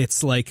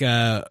it's like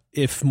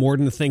if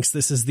Morden thinks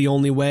this is the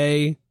only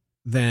way,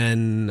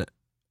 then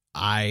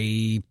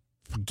I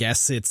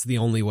guess it's the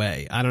only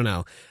way. I don't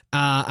know.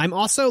 I'm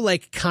also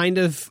like kind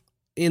of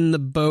in the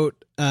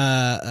boat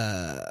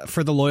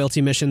for the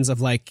loyalty missions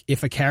of like,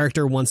 if a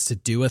character wants to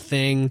do a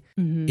thing,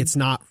 it's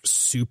not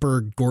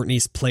super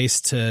Gortney's place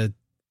to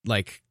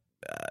like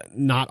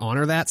not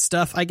honor that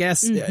stuff, I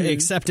guess,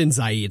 except in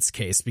Zaid's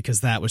case,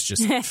 because that was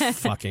just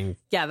fucking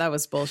yeah, that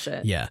was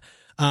bullshit. Yeah.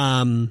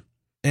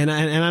 And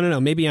I don't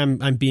know, maybe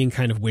I'm being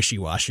kind of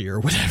wishy-washy or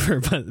whatever,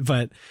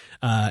 but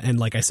and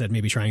like I said,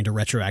 maybe trying to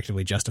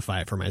retroactively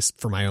justify it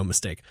for my own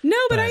mistake. No,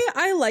 but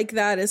I like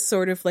that as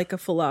sort of like a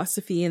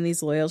philosophy in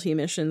these loyalty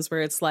missions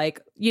where it's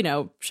like,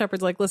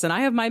 Shepard's like, listen,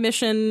 I have my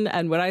mission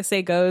and what I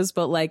say goes,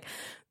 but like,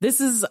 this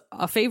is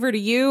a favor to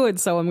you, and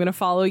so I'm going to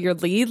follow your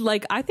lead.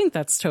 Like, I think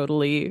that's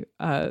totally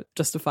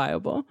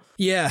justifiable.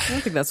 Yeah. I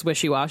don't think that's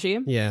wishy-washy.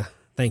 Yeah,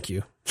 thank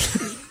you.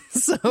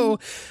 So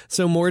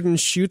Morden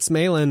shoots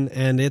Malon,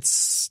 and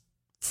it's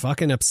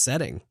fucking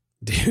upsetting,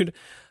 dude.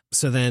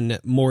 So then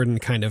Morden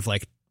kind of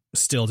like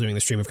still doing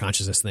the stream of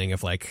consciousness thing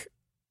of like,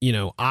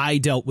 I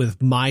dealt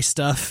with my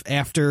stuff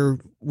after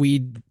we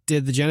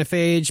did the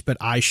genophage, but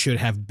I should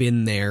have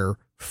been there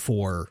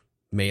for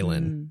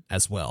Malon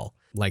as well.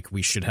 Like,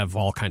 we should have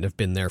all kind of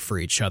been there for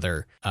each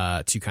other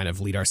to kind of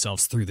lead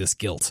ourselves through this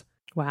guilt.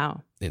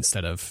 Wow.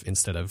 Instead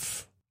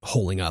of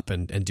holding up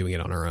and doing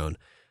it on our own.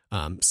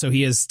 So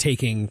he is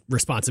taking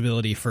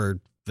responsibility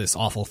for this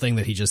awful thing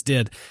that he just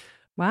did.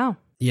 Wow.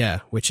 Yeah,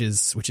 which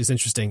is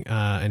interesting.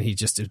 And he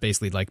just is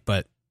basically like,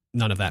 but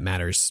none of that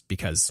matters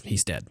because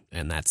he's dead,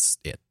 and that's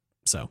it.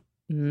 So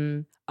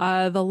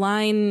the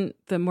line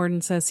that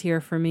Morden says here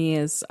for me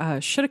is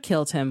should have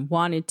killed him,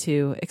 wanted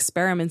to.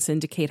 Experiments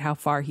indicate how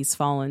far he's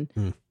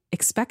fallen.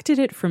 Expected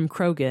it from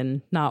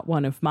Krogan, not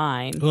one of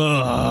mine.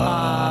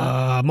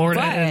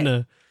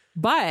 Morden.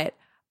 But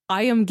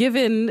I am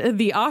given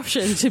the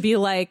option to be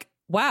like,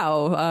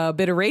 wow, a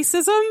bit of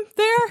racism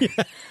there.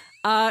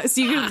 Yeah.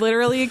 So you could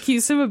literally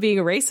accuse him of being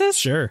a racist.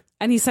 Sure.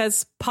 And he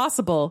says,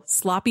 possible,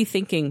 sloppy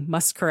thinking,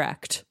 must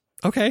correct.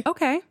 Okay.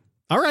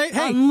 All right.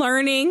 Hey.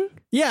 Unlearning.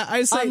 Yeah,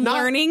 I say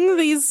unlearning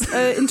these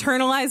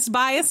internalized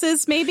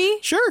biases, maybe.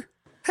 Sure.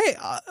 Hey,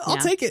 I'll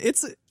take it.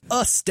 It's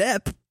a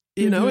step.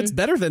 You know, it's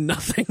better than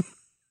nothing.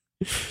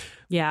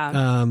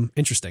 Yeah.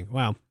 Interesting.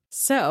 Wow.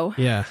 So,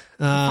 yeah.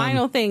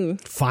 Final thing.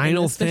 The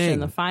final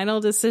decision.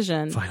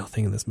 Final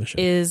thing in this mission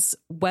is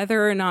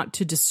whether or not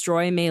to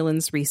destroy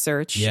Malin's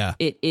research. Yeah.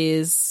 It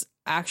is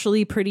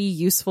actually pretty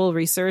useful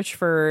research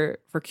for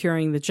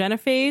curing the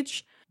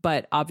genophage,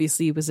 but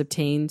obviously was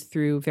obtained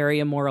through very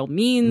immoral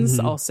means.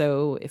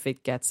 Also, if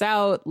it gets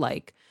out,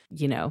 like,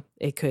 you know,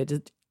 it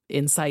could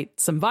incite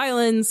some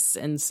violence.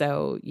 And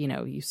so, you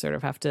know, you sort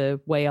of have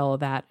to weigh all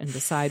of that and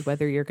decide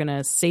whether you're going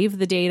to save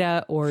the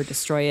data or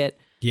destroy it.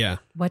 Yeah.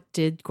 What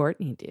did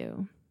Gortney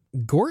do?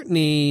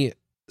 Gortney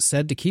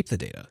said to keep the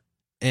data.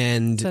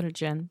 And so did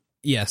Jyn.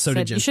 Yeah, so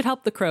did Jyn. You should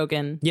help the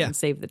Krogan and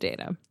save the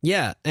data.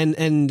 Yeah,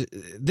 and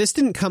this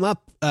didn't come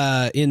up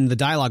in the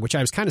dialogue, which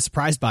I was kind of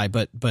surprised by,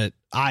 but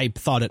I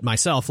thought it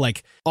myself.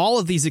 Like, all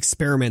of these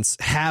experiments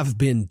have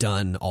been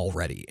done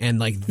already, and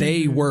like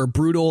they were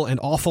brutal and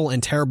awful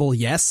and terrible,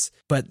 yes,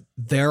 but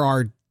there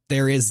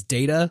is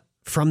data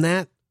from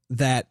that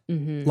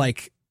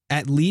like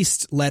at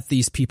least let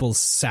these people's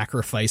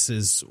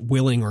sacrifices,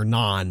 willing or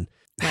non,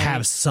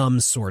 have some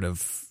sort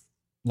of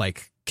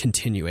like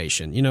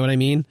continuation. You know what I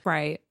mean?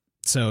 Right.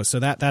 So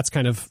that's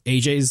kind of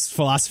AJ's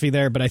philosophy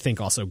there, but I think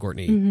also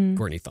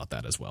Gortney thought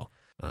that as well.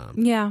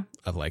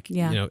 Of like,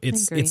 you know,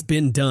 it's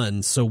been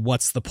done. So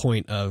what's the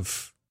point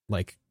of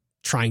like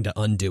trying to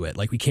undo it?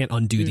 Like, we can't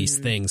undo these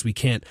things. We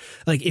can't,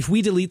 like, if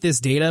we delete this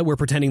data, we're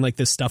pretending like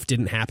this stuff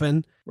didn't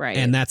happen. Right.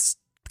 And that's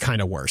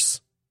kind of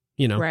worse,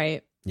 you know?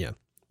 Right. Yeah.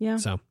 Yeah.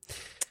 So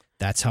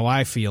that's how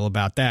I feel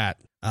about that.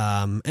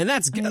 And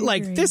that's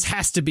like,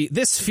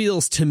 this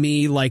feels to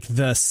me like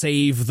the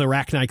save the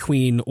Rachni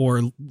Queen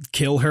or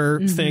kill her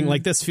thing.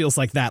 Like, this feels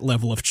like that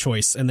level of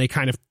choice, and they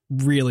kind of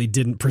really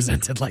didn't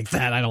present it like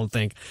that, I don't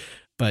think.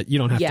 But you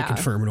don't have to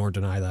confirm nor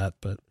deny that.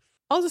 But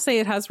I'll just say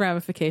it has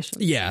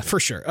ramifications. Yeah, for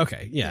sure.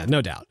 Okay. Yeah,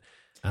 no doubt.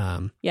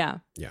 Yeah.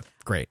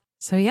 Great.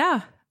 So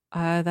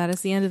that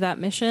is the end of that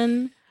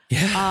mission.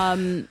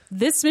 Yeah.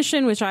 This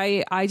mission, which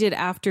I did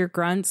after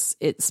Grunts,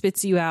 it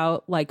spits you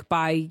out like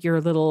by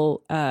your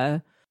little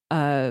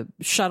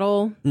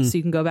shuttle, so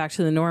you can go back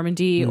to the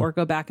Normandy or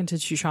go back into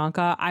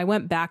Tuchanka. I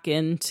went back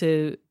in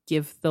to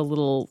give the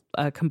little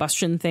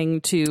combustion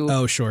thing to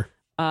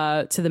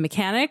to the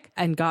mechanic,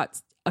 and got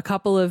a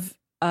couple of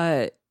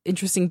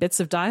interesting bits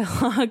of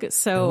dialogue.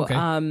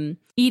 So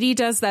Edie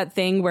does that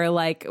thing where,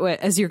 like,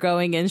 as you're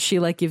going in, she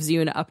like gives you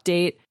an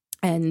update.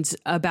 And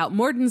about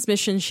Morden's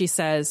mission, she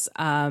says,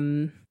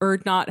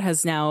 Urdnot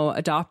has now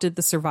adopted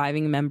the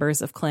surviving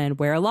members of Clan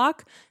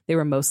Werlock. They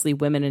were mostly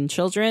women and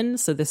children.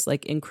 So this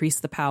like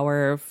increased the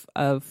power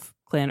of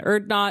Clan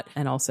Urdnot.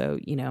 And also,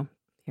 you know,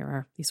 here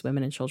are these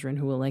women and children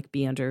who will like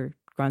be under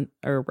Grunt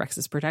or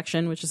Rex's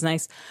protection, which is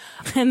nice.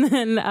 And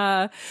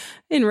then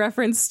in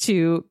reference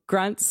to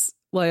Grunt's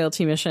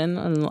loyalty mission,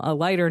 on a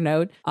lighter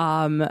note,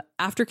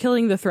 after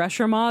killing the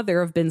Thresher Maw,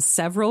 there have been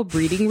several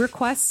breeding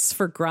requests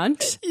for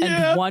Grunt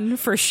and one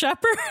for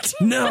Shepherd.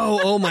 No,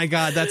 oh my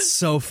god, that's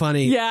so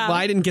funny. Yeah. Well,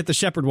 I didn't get the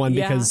Shepherd one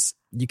because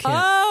you can't.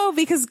 Oh,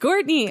 because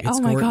Gortney. Oh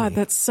my god,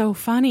 that's so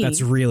funny.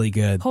 That's really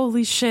good.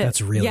 Holy shit.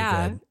 That's really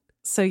good.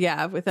 So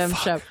with them,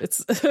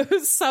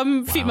 it's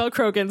some female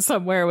Krogan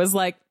somewhere was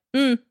like,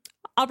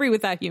 I'll breed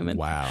with that human.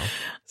 Wow.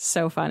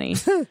 So funny.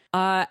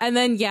 And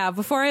then,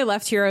 before I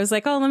left here, I was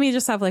like, oh, let me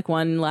just have like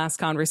one last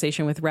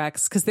conversation with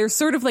Rex. Cause there's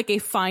sort of like a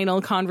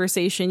final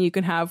conversation you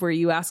can have where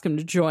you ask him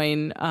to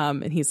join.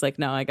 And he's like,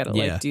 no, I got to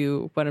like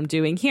do what I'm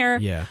doing here.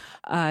 Yeah.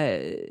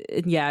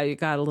 You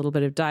got a little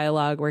bit of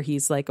dialogue where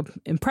he's like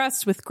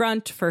impressed with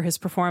Grunt for his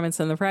performance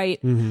on the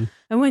right. And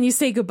when you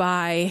say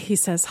goodbye, he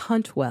says,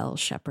 hunt well,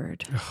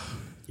 Shepherd.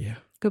 Yeah.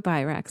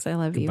 Goodbye, Rex. I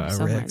love you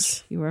so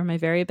much. You are my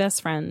very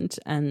best friend,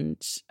 and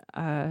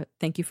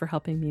thank you for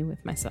helping me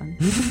with my son.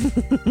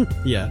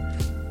 Yeah.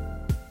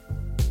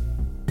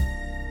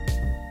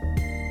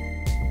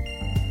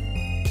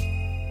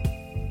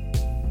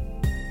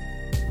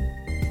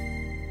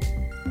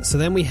 So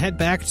then we head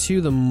back to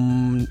the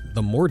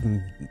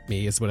Morden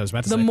me is what I was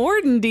about to say. The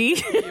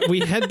Mordendy.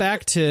 We head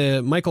back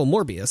to Michael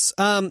Morbius.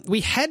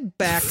 We head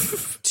back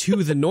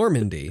to the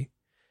Normandy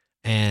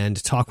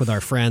and talk with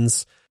our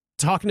friends.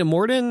 Talking to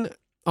Morden,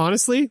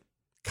 honestly,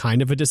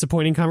 kind of a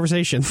disappointing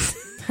conversation.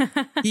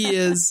 He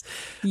is.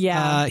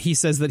 Yeah. He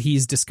says that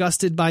he's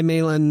disgusted by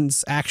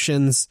Malin's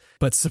actions,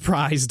 but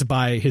surprised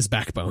by his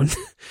backbone.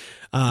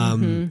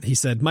 He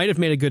said, might have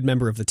made a good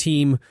member of the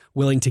team,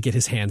 willing to get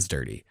his hands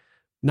dirty.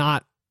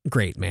 Not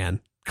great, man.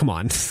 Come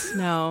on.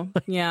 No.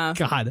 Yeah.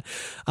 God.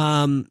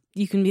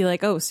 You can be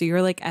like, oh, so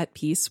you're like at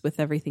peace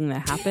with everything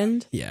that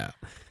happened? Yeah.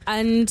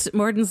 And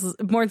Morden's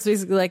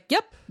basically like,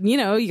 yep, you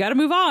know, you got to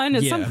move on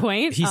at some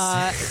point.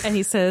 And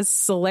he says,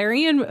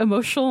 Solarian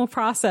emotional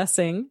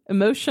processing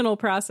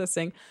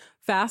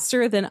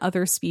faster than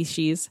other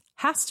species.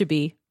 Has to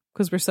be,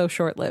 because we're so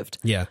short-lived.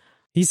 Yeah.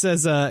 He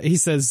says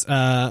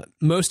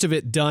most of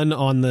it done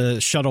on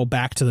the shuttle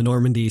back to the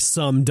Normandy,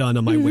 some done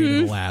on my way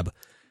to the lab.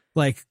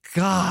 Like,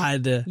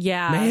 God.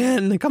 Yeah.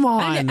 Man, come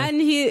on.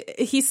 And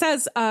he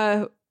says,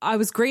 I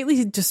was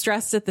greatly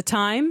distressed at the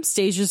time,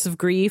 stages of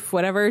grief,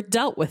 whatever,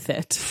 dealt with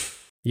it.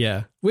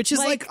 Yeah. Which is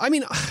like I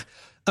mean,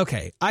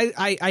 okay.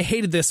 I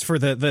hated this for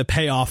the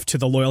payoff to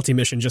the loyalty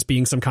mission just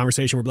being some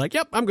conversation where we're like,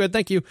 yep, I'm good,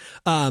 thank you.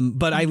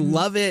 But I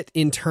love it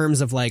in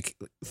terms of like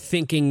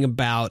thinking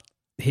about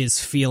his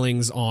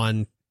feelings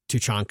on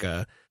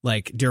Tuchanka,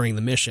 like during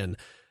the mission.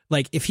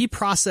 Like if he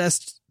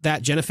processed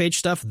that genophage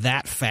stuff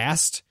that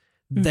fast,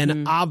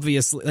 then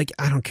obviously, like,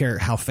 I don't care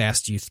how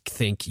fast you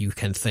think you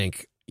can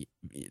think,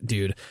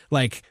 dude.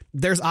 Like,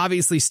 there's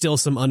obviously still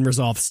some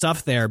unresolved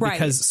stuff there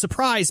because,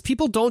 surprise,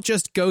 people don't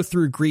just go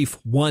through grief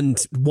one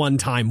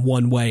time,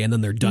 one way, and then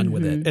they're done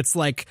with it. It's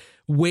like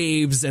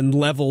waves and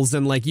levels,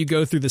 and like you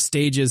go through the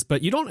stages,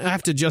 but you don't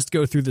have to just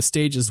go through the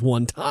stages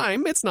one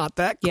time. It's not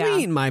that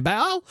clean, my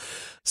pal.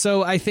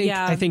 So I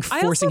think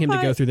forcing him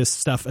to go through this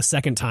stuff a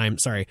second time,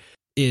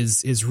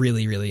 is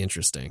really, really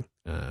interesting.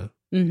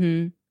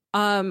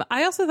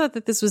 I also thought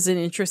that this was an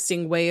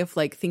interesting way of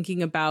like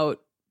thinking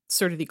about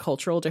sort of the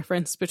cultural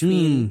difference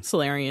between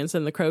Solarians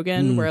and the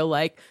Krogan, where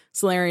like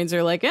Solarians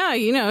are like, yeah,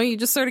 you know, you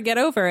just sort of get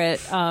over it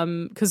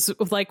because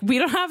like we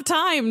don't have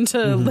time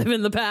to live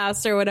in the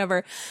past or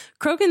whatever.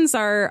 Krogans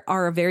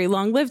are a very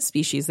long-lived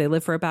species. They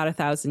live for about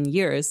 1,000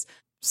 years.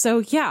 So,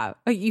 yeah,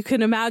 you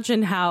can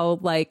imagine how,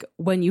 like,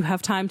 when you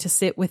have time to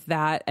sit with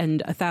that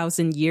and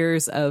 1,000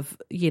 years of,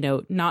 you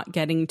know, not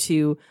getting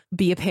to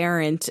be a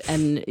parent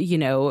and, you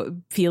know,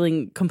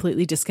 feeling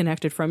completely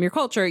disconnected from your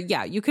culture.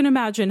 Yeah, you can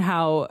imagine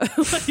how,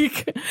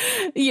 like,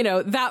 you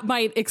know, that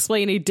might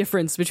explain a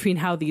difference between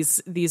how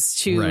these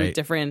two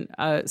different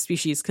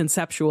species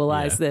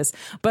conceptualize this.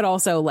 But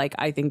also, like,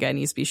 I think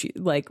any species,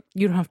 like,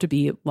 you don't have to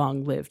be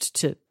long lived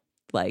to,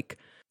 like,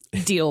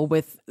 deal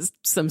with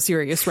some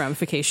serious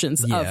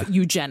ramifications of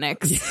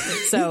eugenics.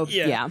 So,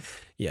 yeah.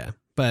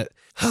 But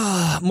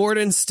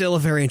Morden's still a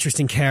very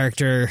interesting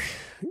character.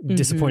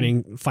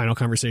 Disappointing final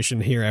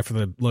conversation here after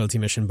the loyalty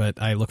mission, but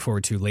I look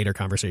forward to later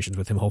conversations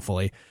with him,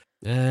 hopefully.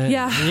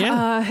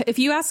 If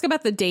you ask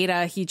about the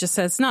data, he just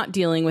says, not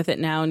dealing with it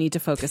now, need to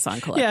focus on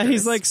collectors. Yeah,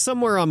 he's like,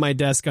 somewhere on my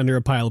desk under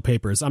a pile of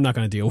papers. I'm not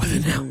going to deal with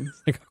it now.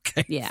 Like,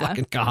 okay,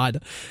 fucking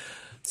God.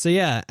 So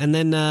yeah, and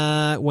then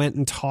went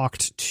and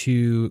talked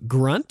to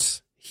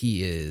Grunt.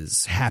 He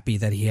is happy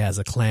that he has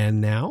a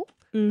clan now.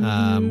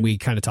 We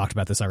kind of talked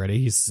about this already.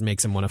 He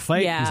makes him want to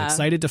fight. He's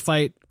excited to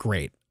fight.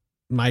 Great.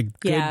 My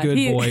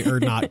good boy, or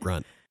not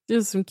Grunt.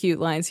 There's some cute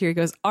lines here. He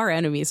goes, our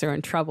enemies are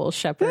in trouble,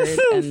 Shepard.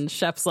 And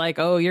Shep's like,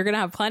 oh, you're going to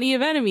have plenty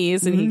of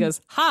enemies. And he goes,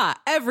 ha,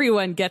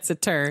 everyone gets a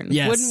turn.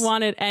 Yes. Wouldn't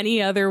want it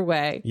any other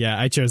way. Yeah,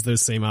 I chose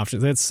those same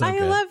options. That's so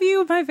good. I love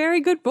you, my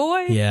very good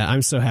boy. Yeah,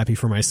 I'm so happy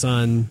for my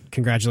son.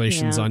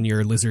 Congratulations on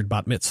your lizard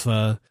bat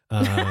mitzvah.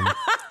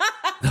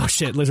 Oh,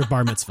 shit, lizard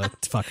bar mitzvah.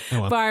 Fuck.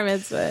 Oh, well. Bar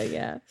mitzvah,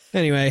 yeah.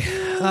 Anyway,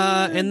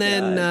 and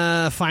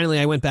then finally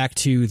I went back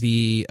to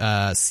the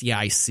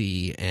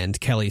CIC, and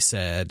Kelly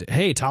said,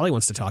 hey, Tali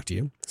wants to talk to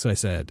you. So I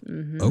said,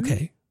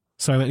 okay.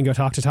 So I went and go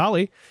talk to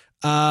Tali.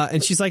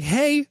 And she's like,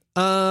 hey,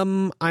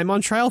 I'm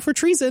on trial for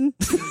treason.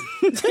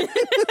 It's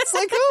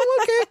like,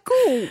 oh, okay,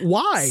 cool.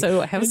 Why? So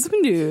I have some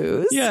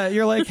news. Yeah,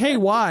 you're like, hey,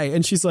 why?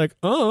 And she's like,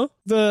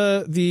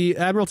 the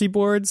Admiralty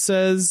Board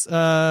says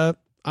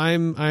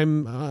I'm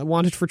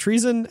wanted for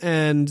treason,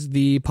 and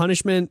the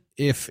punishment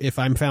if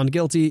I'm found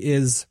guilty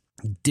is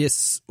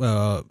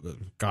exile.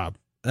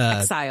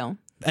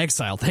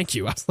 Exile. Thank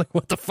you. I was like,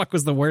 what the fuck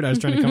was the word I was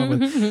trying to come up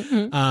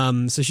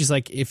with? So she's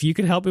like, if you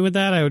could help me with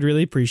that, I would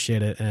really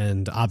appreciate it.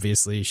 And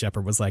obviously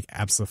Shepard was like,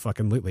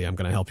 absolutely, I'm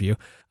going to help you.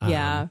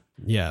 Yeah.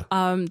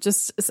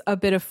 Just a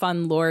bit of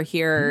fun lore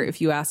here.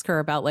 If you ask her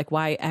about like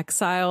why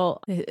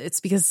exile,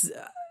 it's because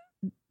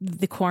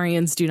the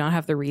Quarians do not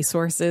have the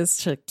resources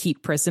to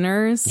keep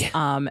prisoners.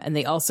 And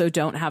they also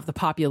don't have the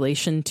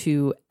population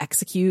to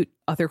execute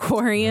other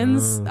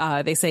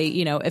Quarians. They say,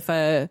 you know, if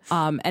an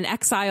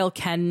exile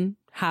can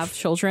have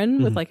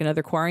children with like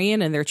another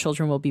Quarian, and their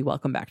children will be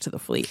welcome back to the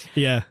fleet.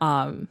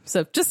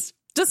 So just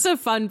a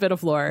fun bit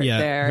of lore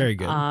there. Very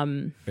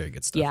good. Very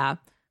good stuff.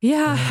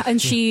 Yeah.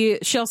 And she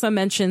also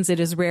mentions it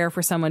is rare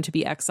for someone to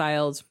be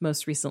exiled.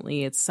 Most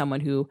recently, it's someone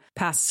who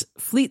passed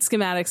fleet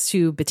schematics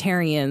to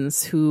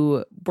Batarians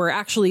who were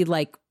actually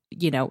like,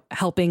 you know,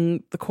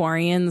 helping the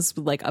Quarians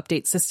like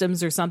update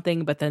systems or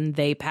something, but then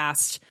they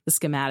passed the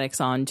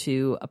schematics on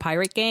to a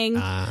pirate gang.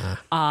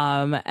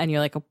 And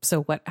you're like,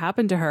 so what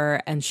happened to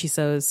her? And she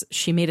says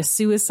she made a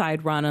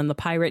suicide run on the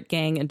pirate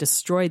gang and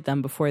destroyed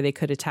them before they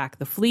could attack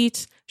the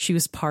fleet. She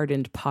was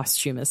pardoned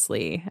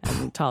posthumously.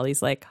 And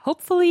Tali's like,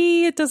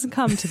 hopefully it doesn't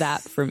come to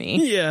that for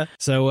me.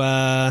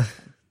 So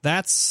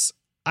that's,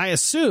 I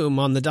assume,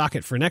 on the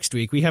docket for next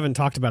week. We haven't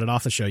talked about it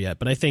off the show yet,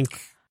 but I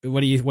think,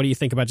 what do you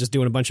think about just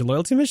doing a bunch of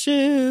loyalty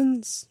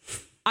missions?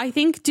 I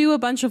think do a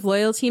bunch of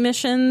loyalty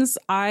missions.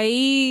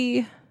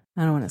 I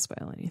don't want to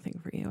spoil anything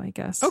for you, I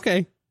guess.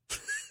 Okay.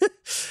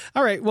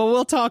 All right. Well,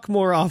 we'll talk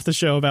more off the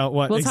show about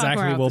what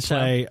exactly we'll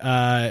play.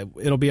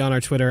 It'll be on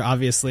our Twitter,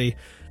 obviously.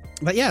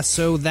 But yeah,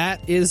 so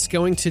that is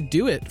going to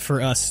do it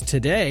for us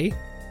today.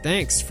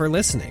 Thanks for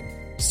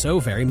listening so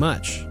very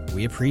much.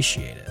 We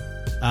appreciate it.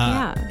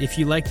 If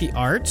you like the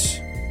art,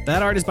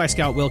 that art is by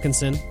Scout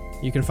Wilkinson.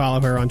 You can follow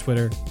her on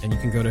Twitter, and you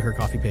can go to her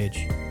Ko-fi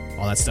page.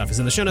 All that stuff is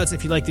in the show notes.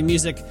 If you like the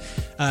music,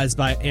 it's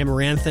by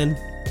Amaranthin.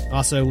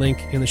 Also, link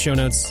in the show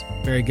notes.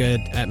 Very good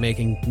at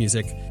making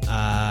music.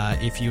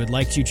 If you would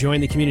like to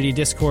join the community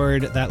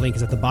Discord, that link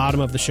is at the bottom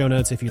of the show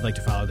notes. If you'd like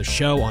to follow the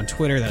show on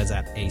Twitter, that is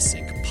at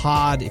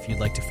AsyncPod. If you'd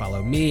like to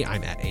follow me,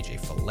 I'm at AJ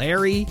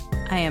Fileri.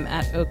 I am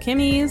at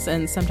Okimmies,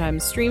 and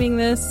sometimes streaming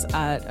this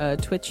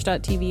at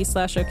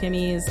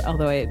twitch.tv/Okimmies,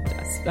 although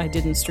I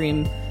didn't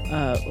stream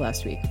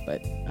last week,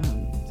 but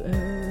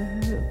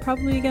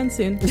probably again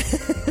soon.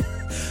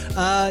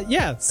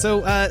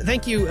 So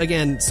thank you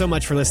again so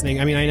much for listening.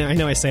 I mean, I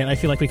know I say it. I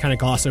feel like we kind of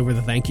gloss over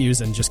the thank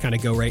yous and just kind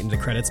of go right into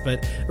credits,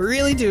 but we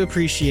really do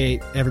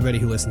appreciate everybody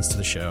who listens to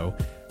the show.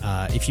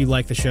 If you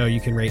like the show,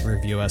 you can rate and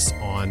review us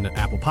on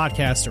Apple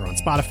Podcasts or on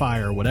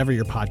Spotify or whatever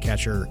your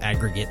podcatcher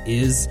aggregate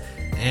is.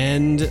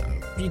 And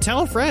you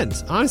tell a friend,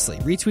 honestly.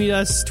 Retweet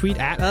us, tweet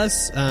at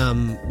us.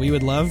 We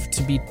would love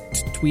to be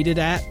tweeted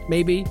at,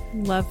 maybe.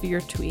 Love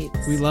your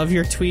tweets. We love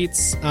your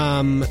tweets.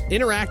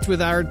 Interact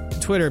with our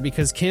Twitter,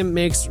 because Kim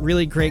makes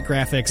really great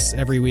graphics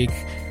every week.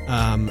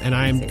 And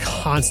I'm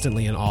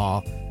constantly in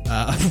awe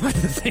of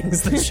the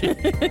things that she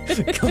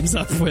comes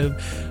up with.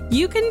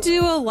 You can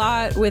do a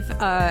lot with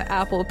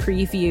Apple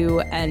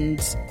Preview and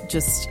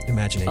just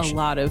imagination. A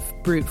lot of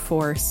brute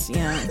force.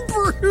 Yeah.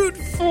 Brute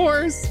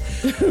force.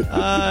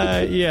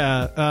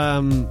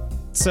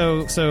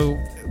 So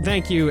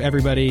thank you,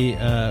 everybody,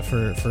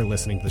 for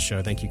listening to the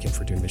show. Thank you, Kim,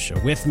 for doing the show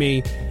with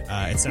me.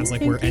 It sounds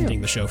like we're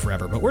ending the show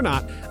forever, but we're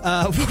not.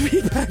 We'll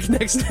be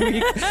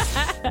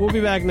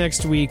back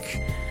next week.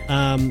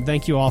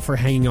 Thank you all for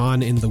hanging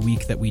on in the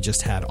week that we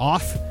just had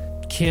off.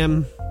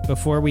 Kim,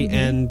 before we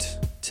end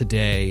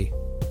today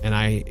and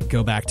I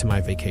go back to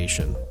my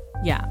vacation.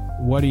 Yeah.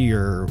 What are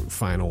your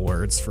final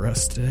words for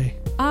us today?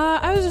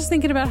 I was just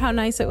thinking about how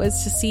nice it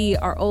was to see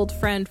our old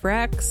friend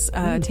Rex.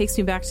 Takes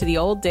me back to the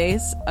old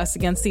days. Us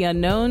against the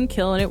unknown,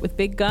 killing it with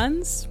big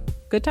guns.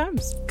 Good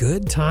times.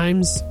 Good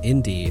times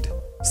indeed.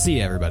 See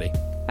you, everybody.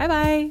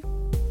 Bye-bye.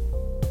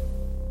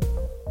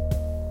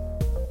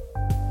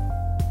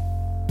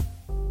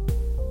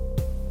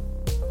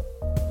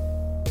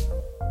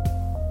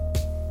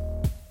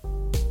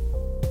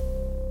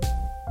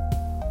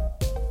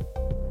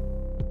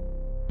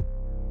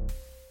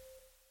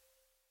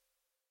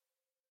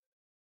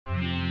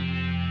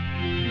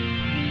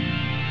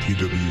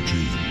 TWG,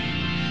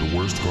 the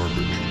worst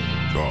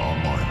garbage,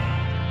 online.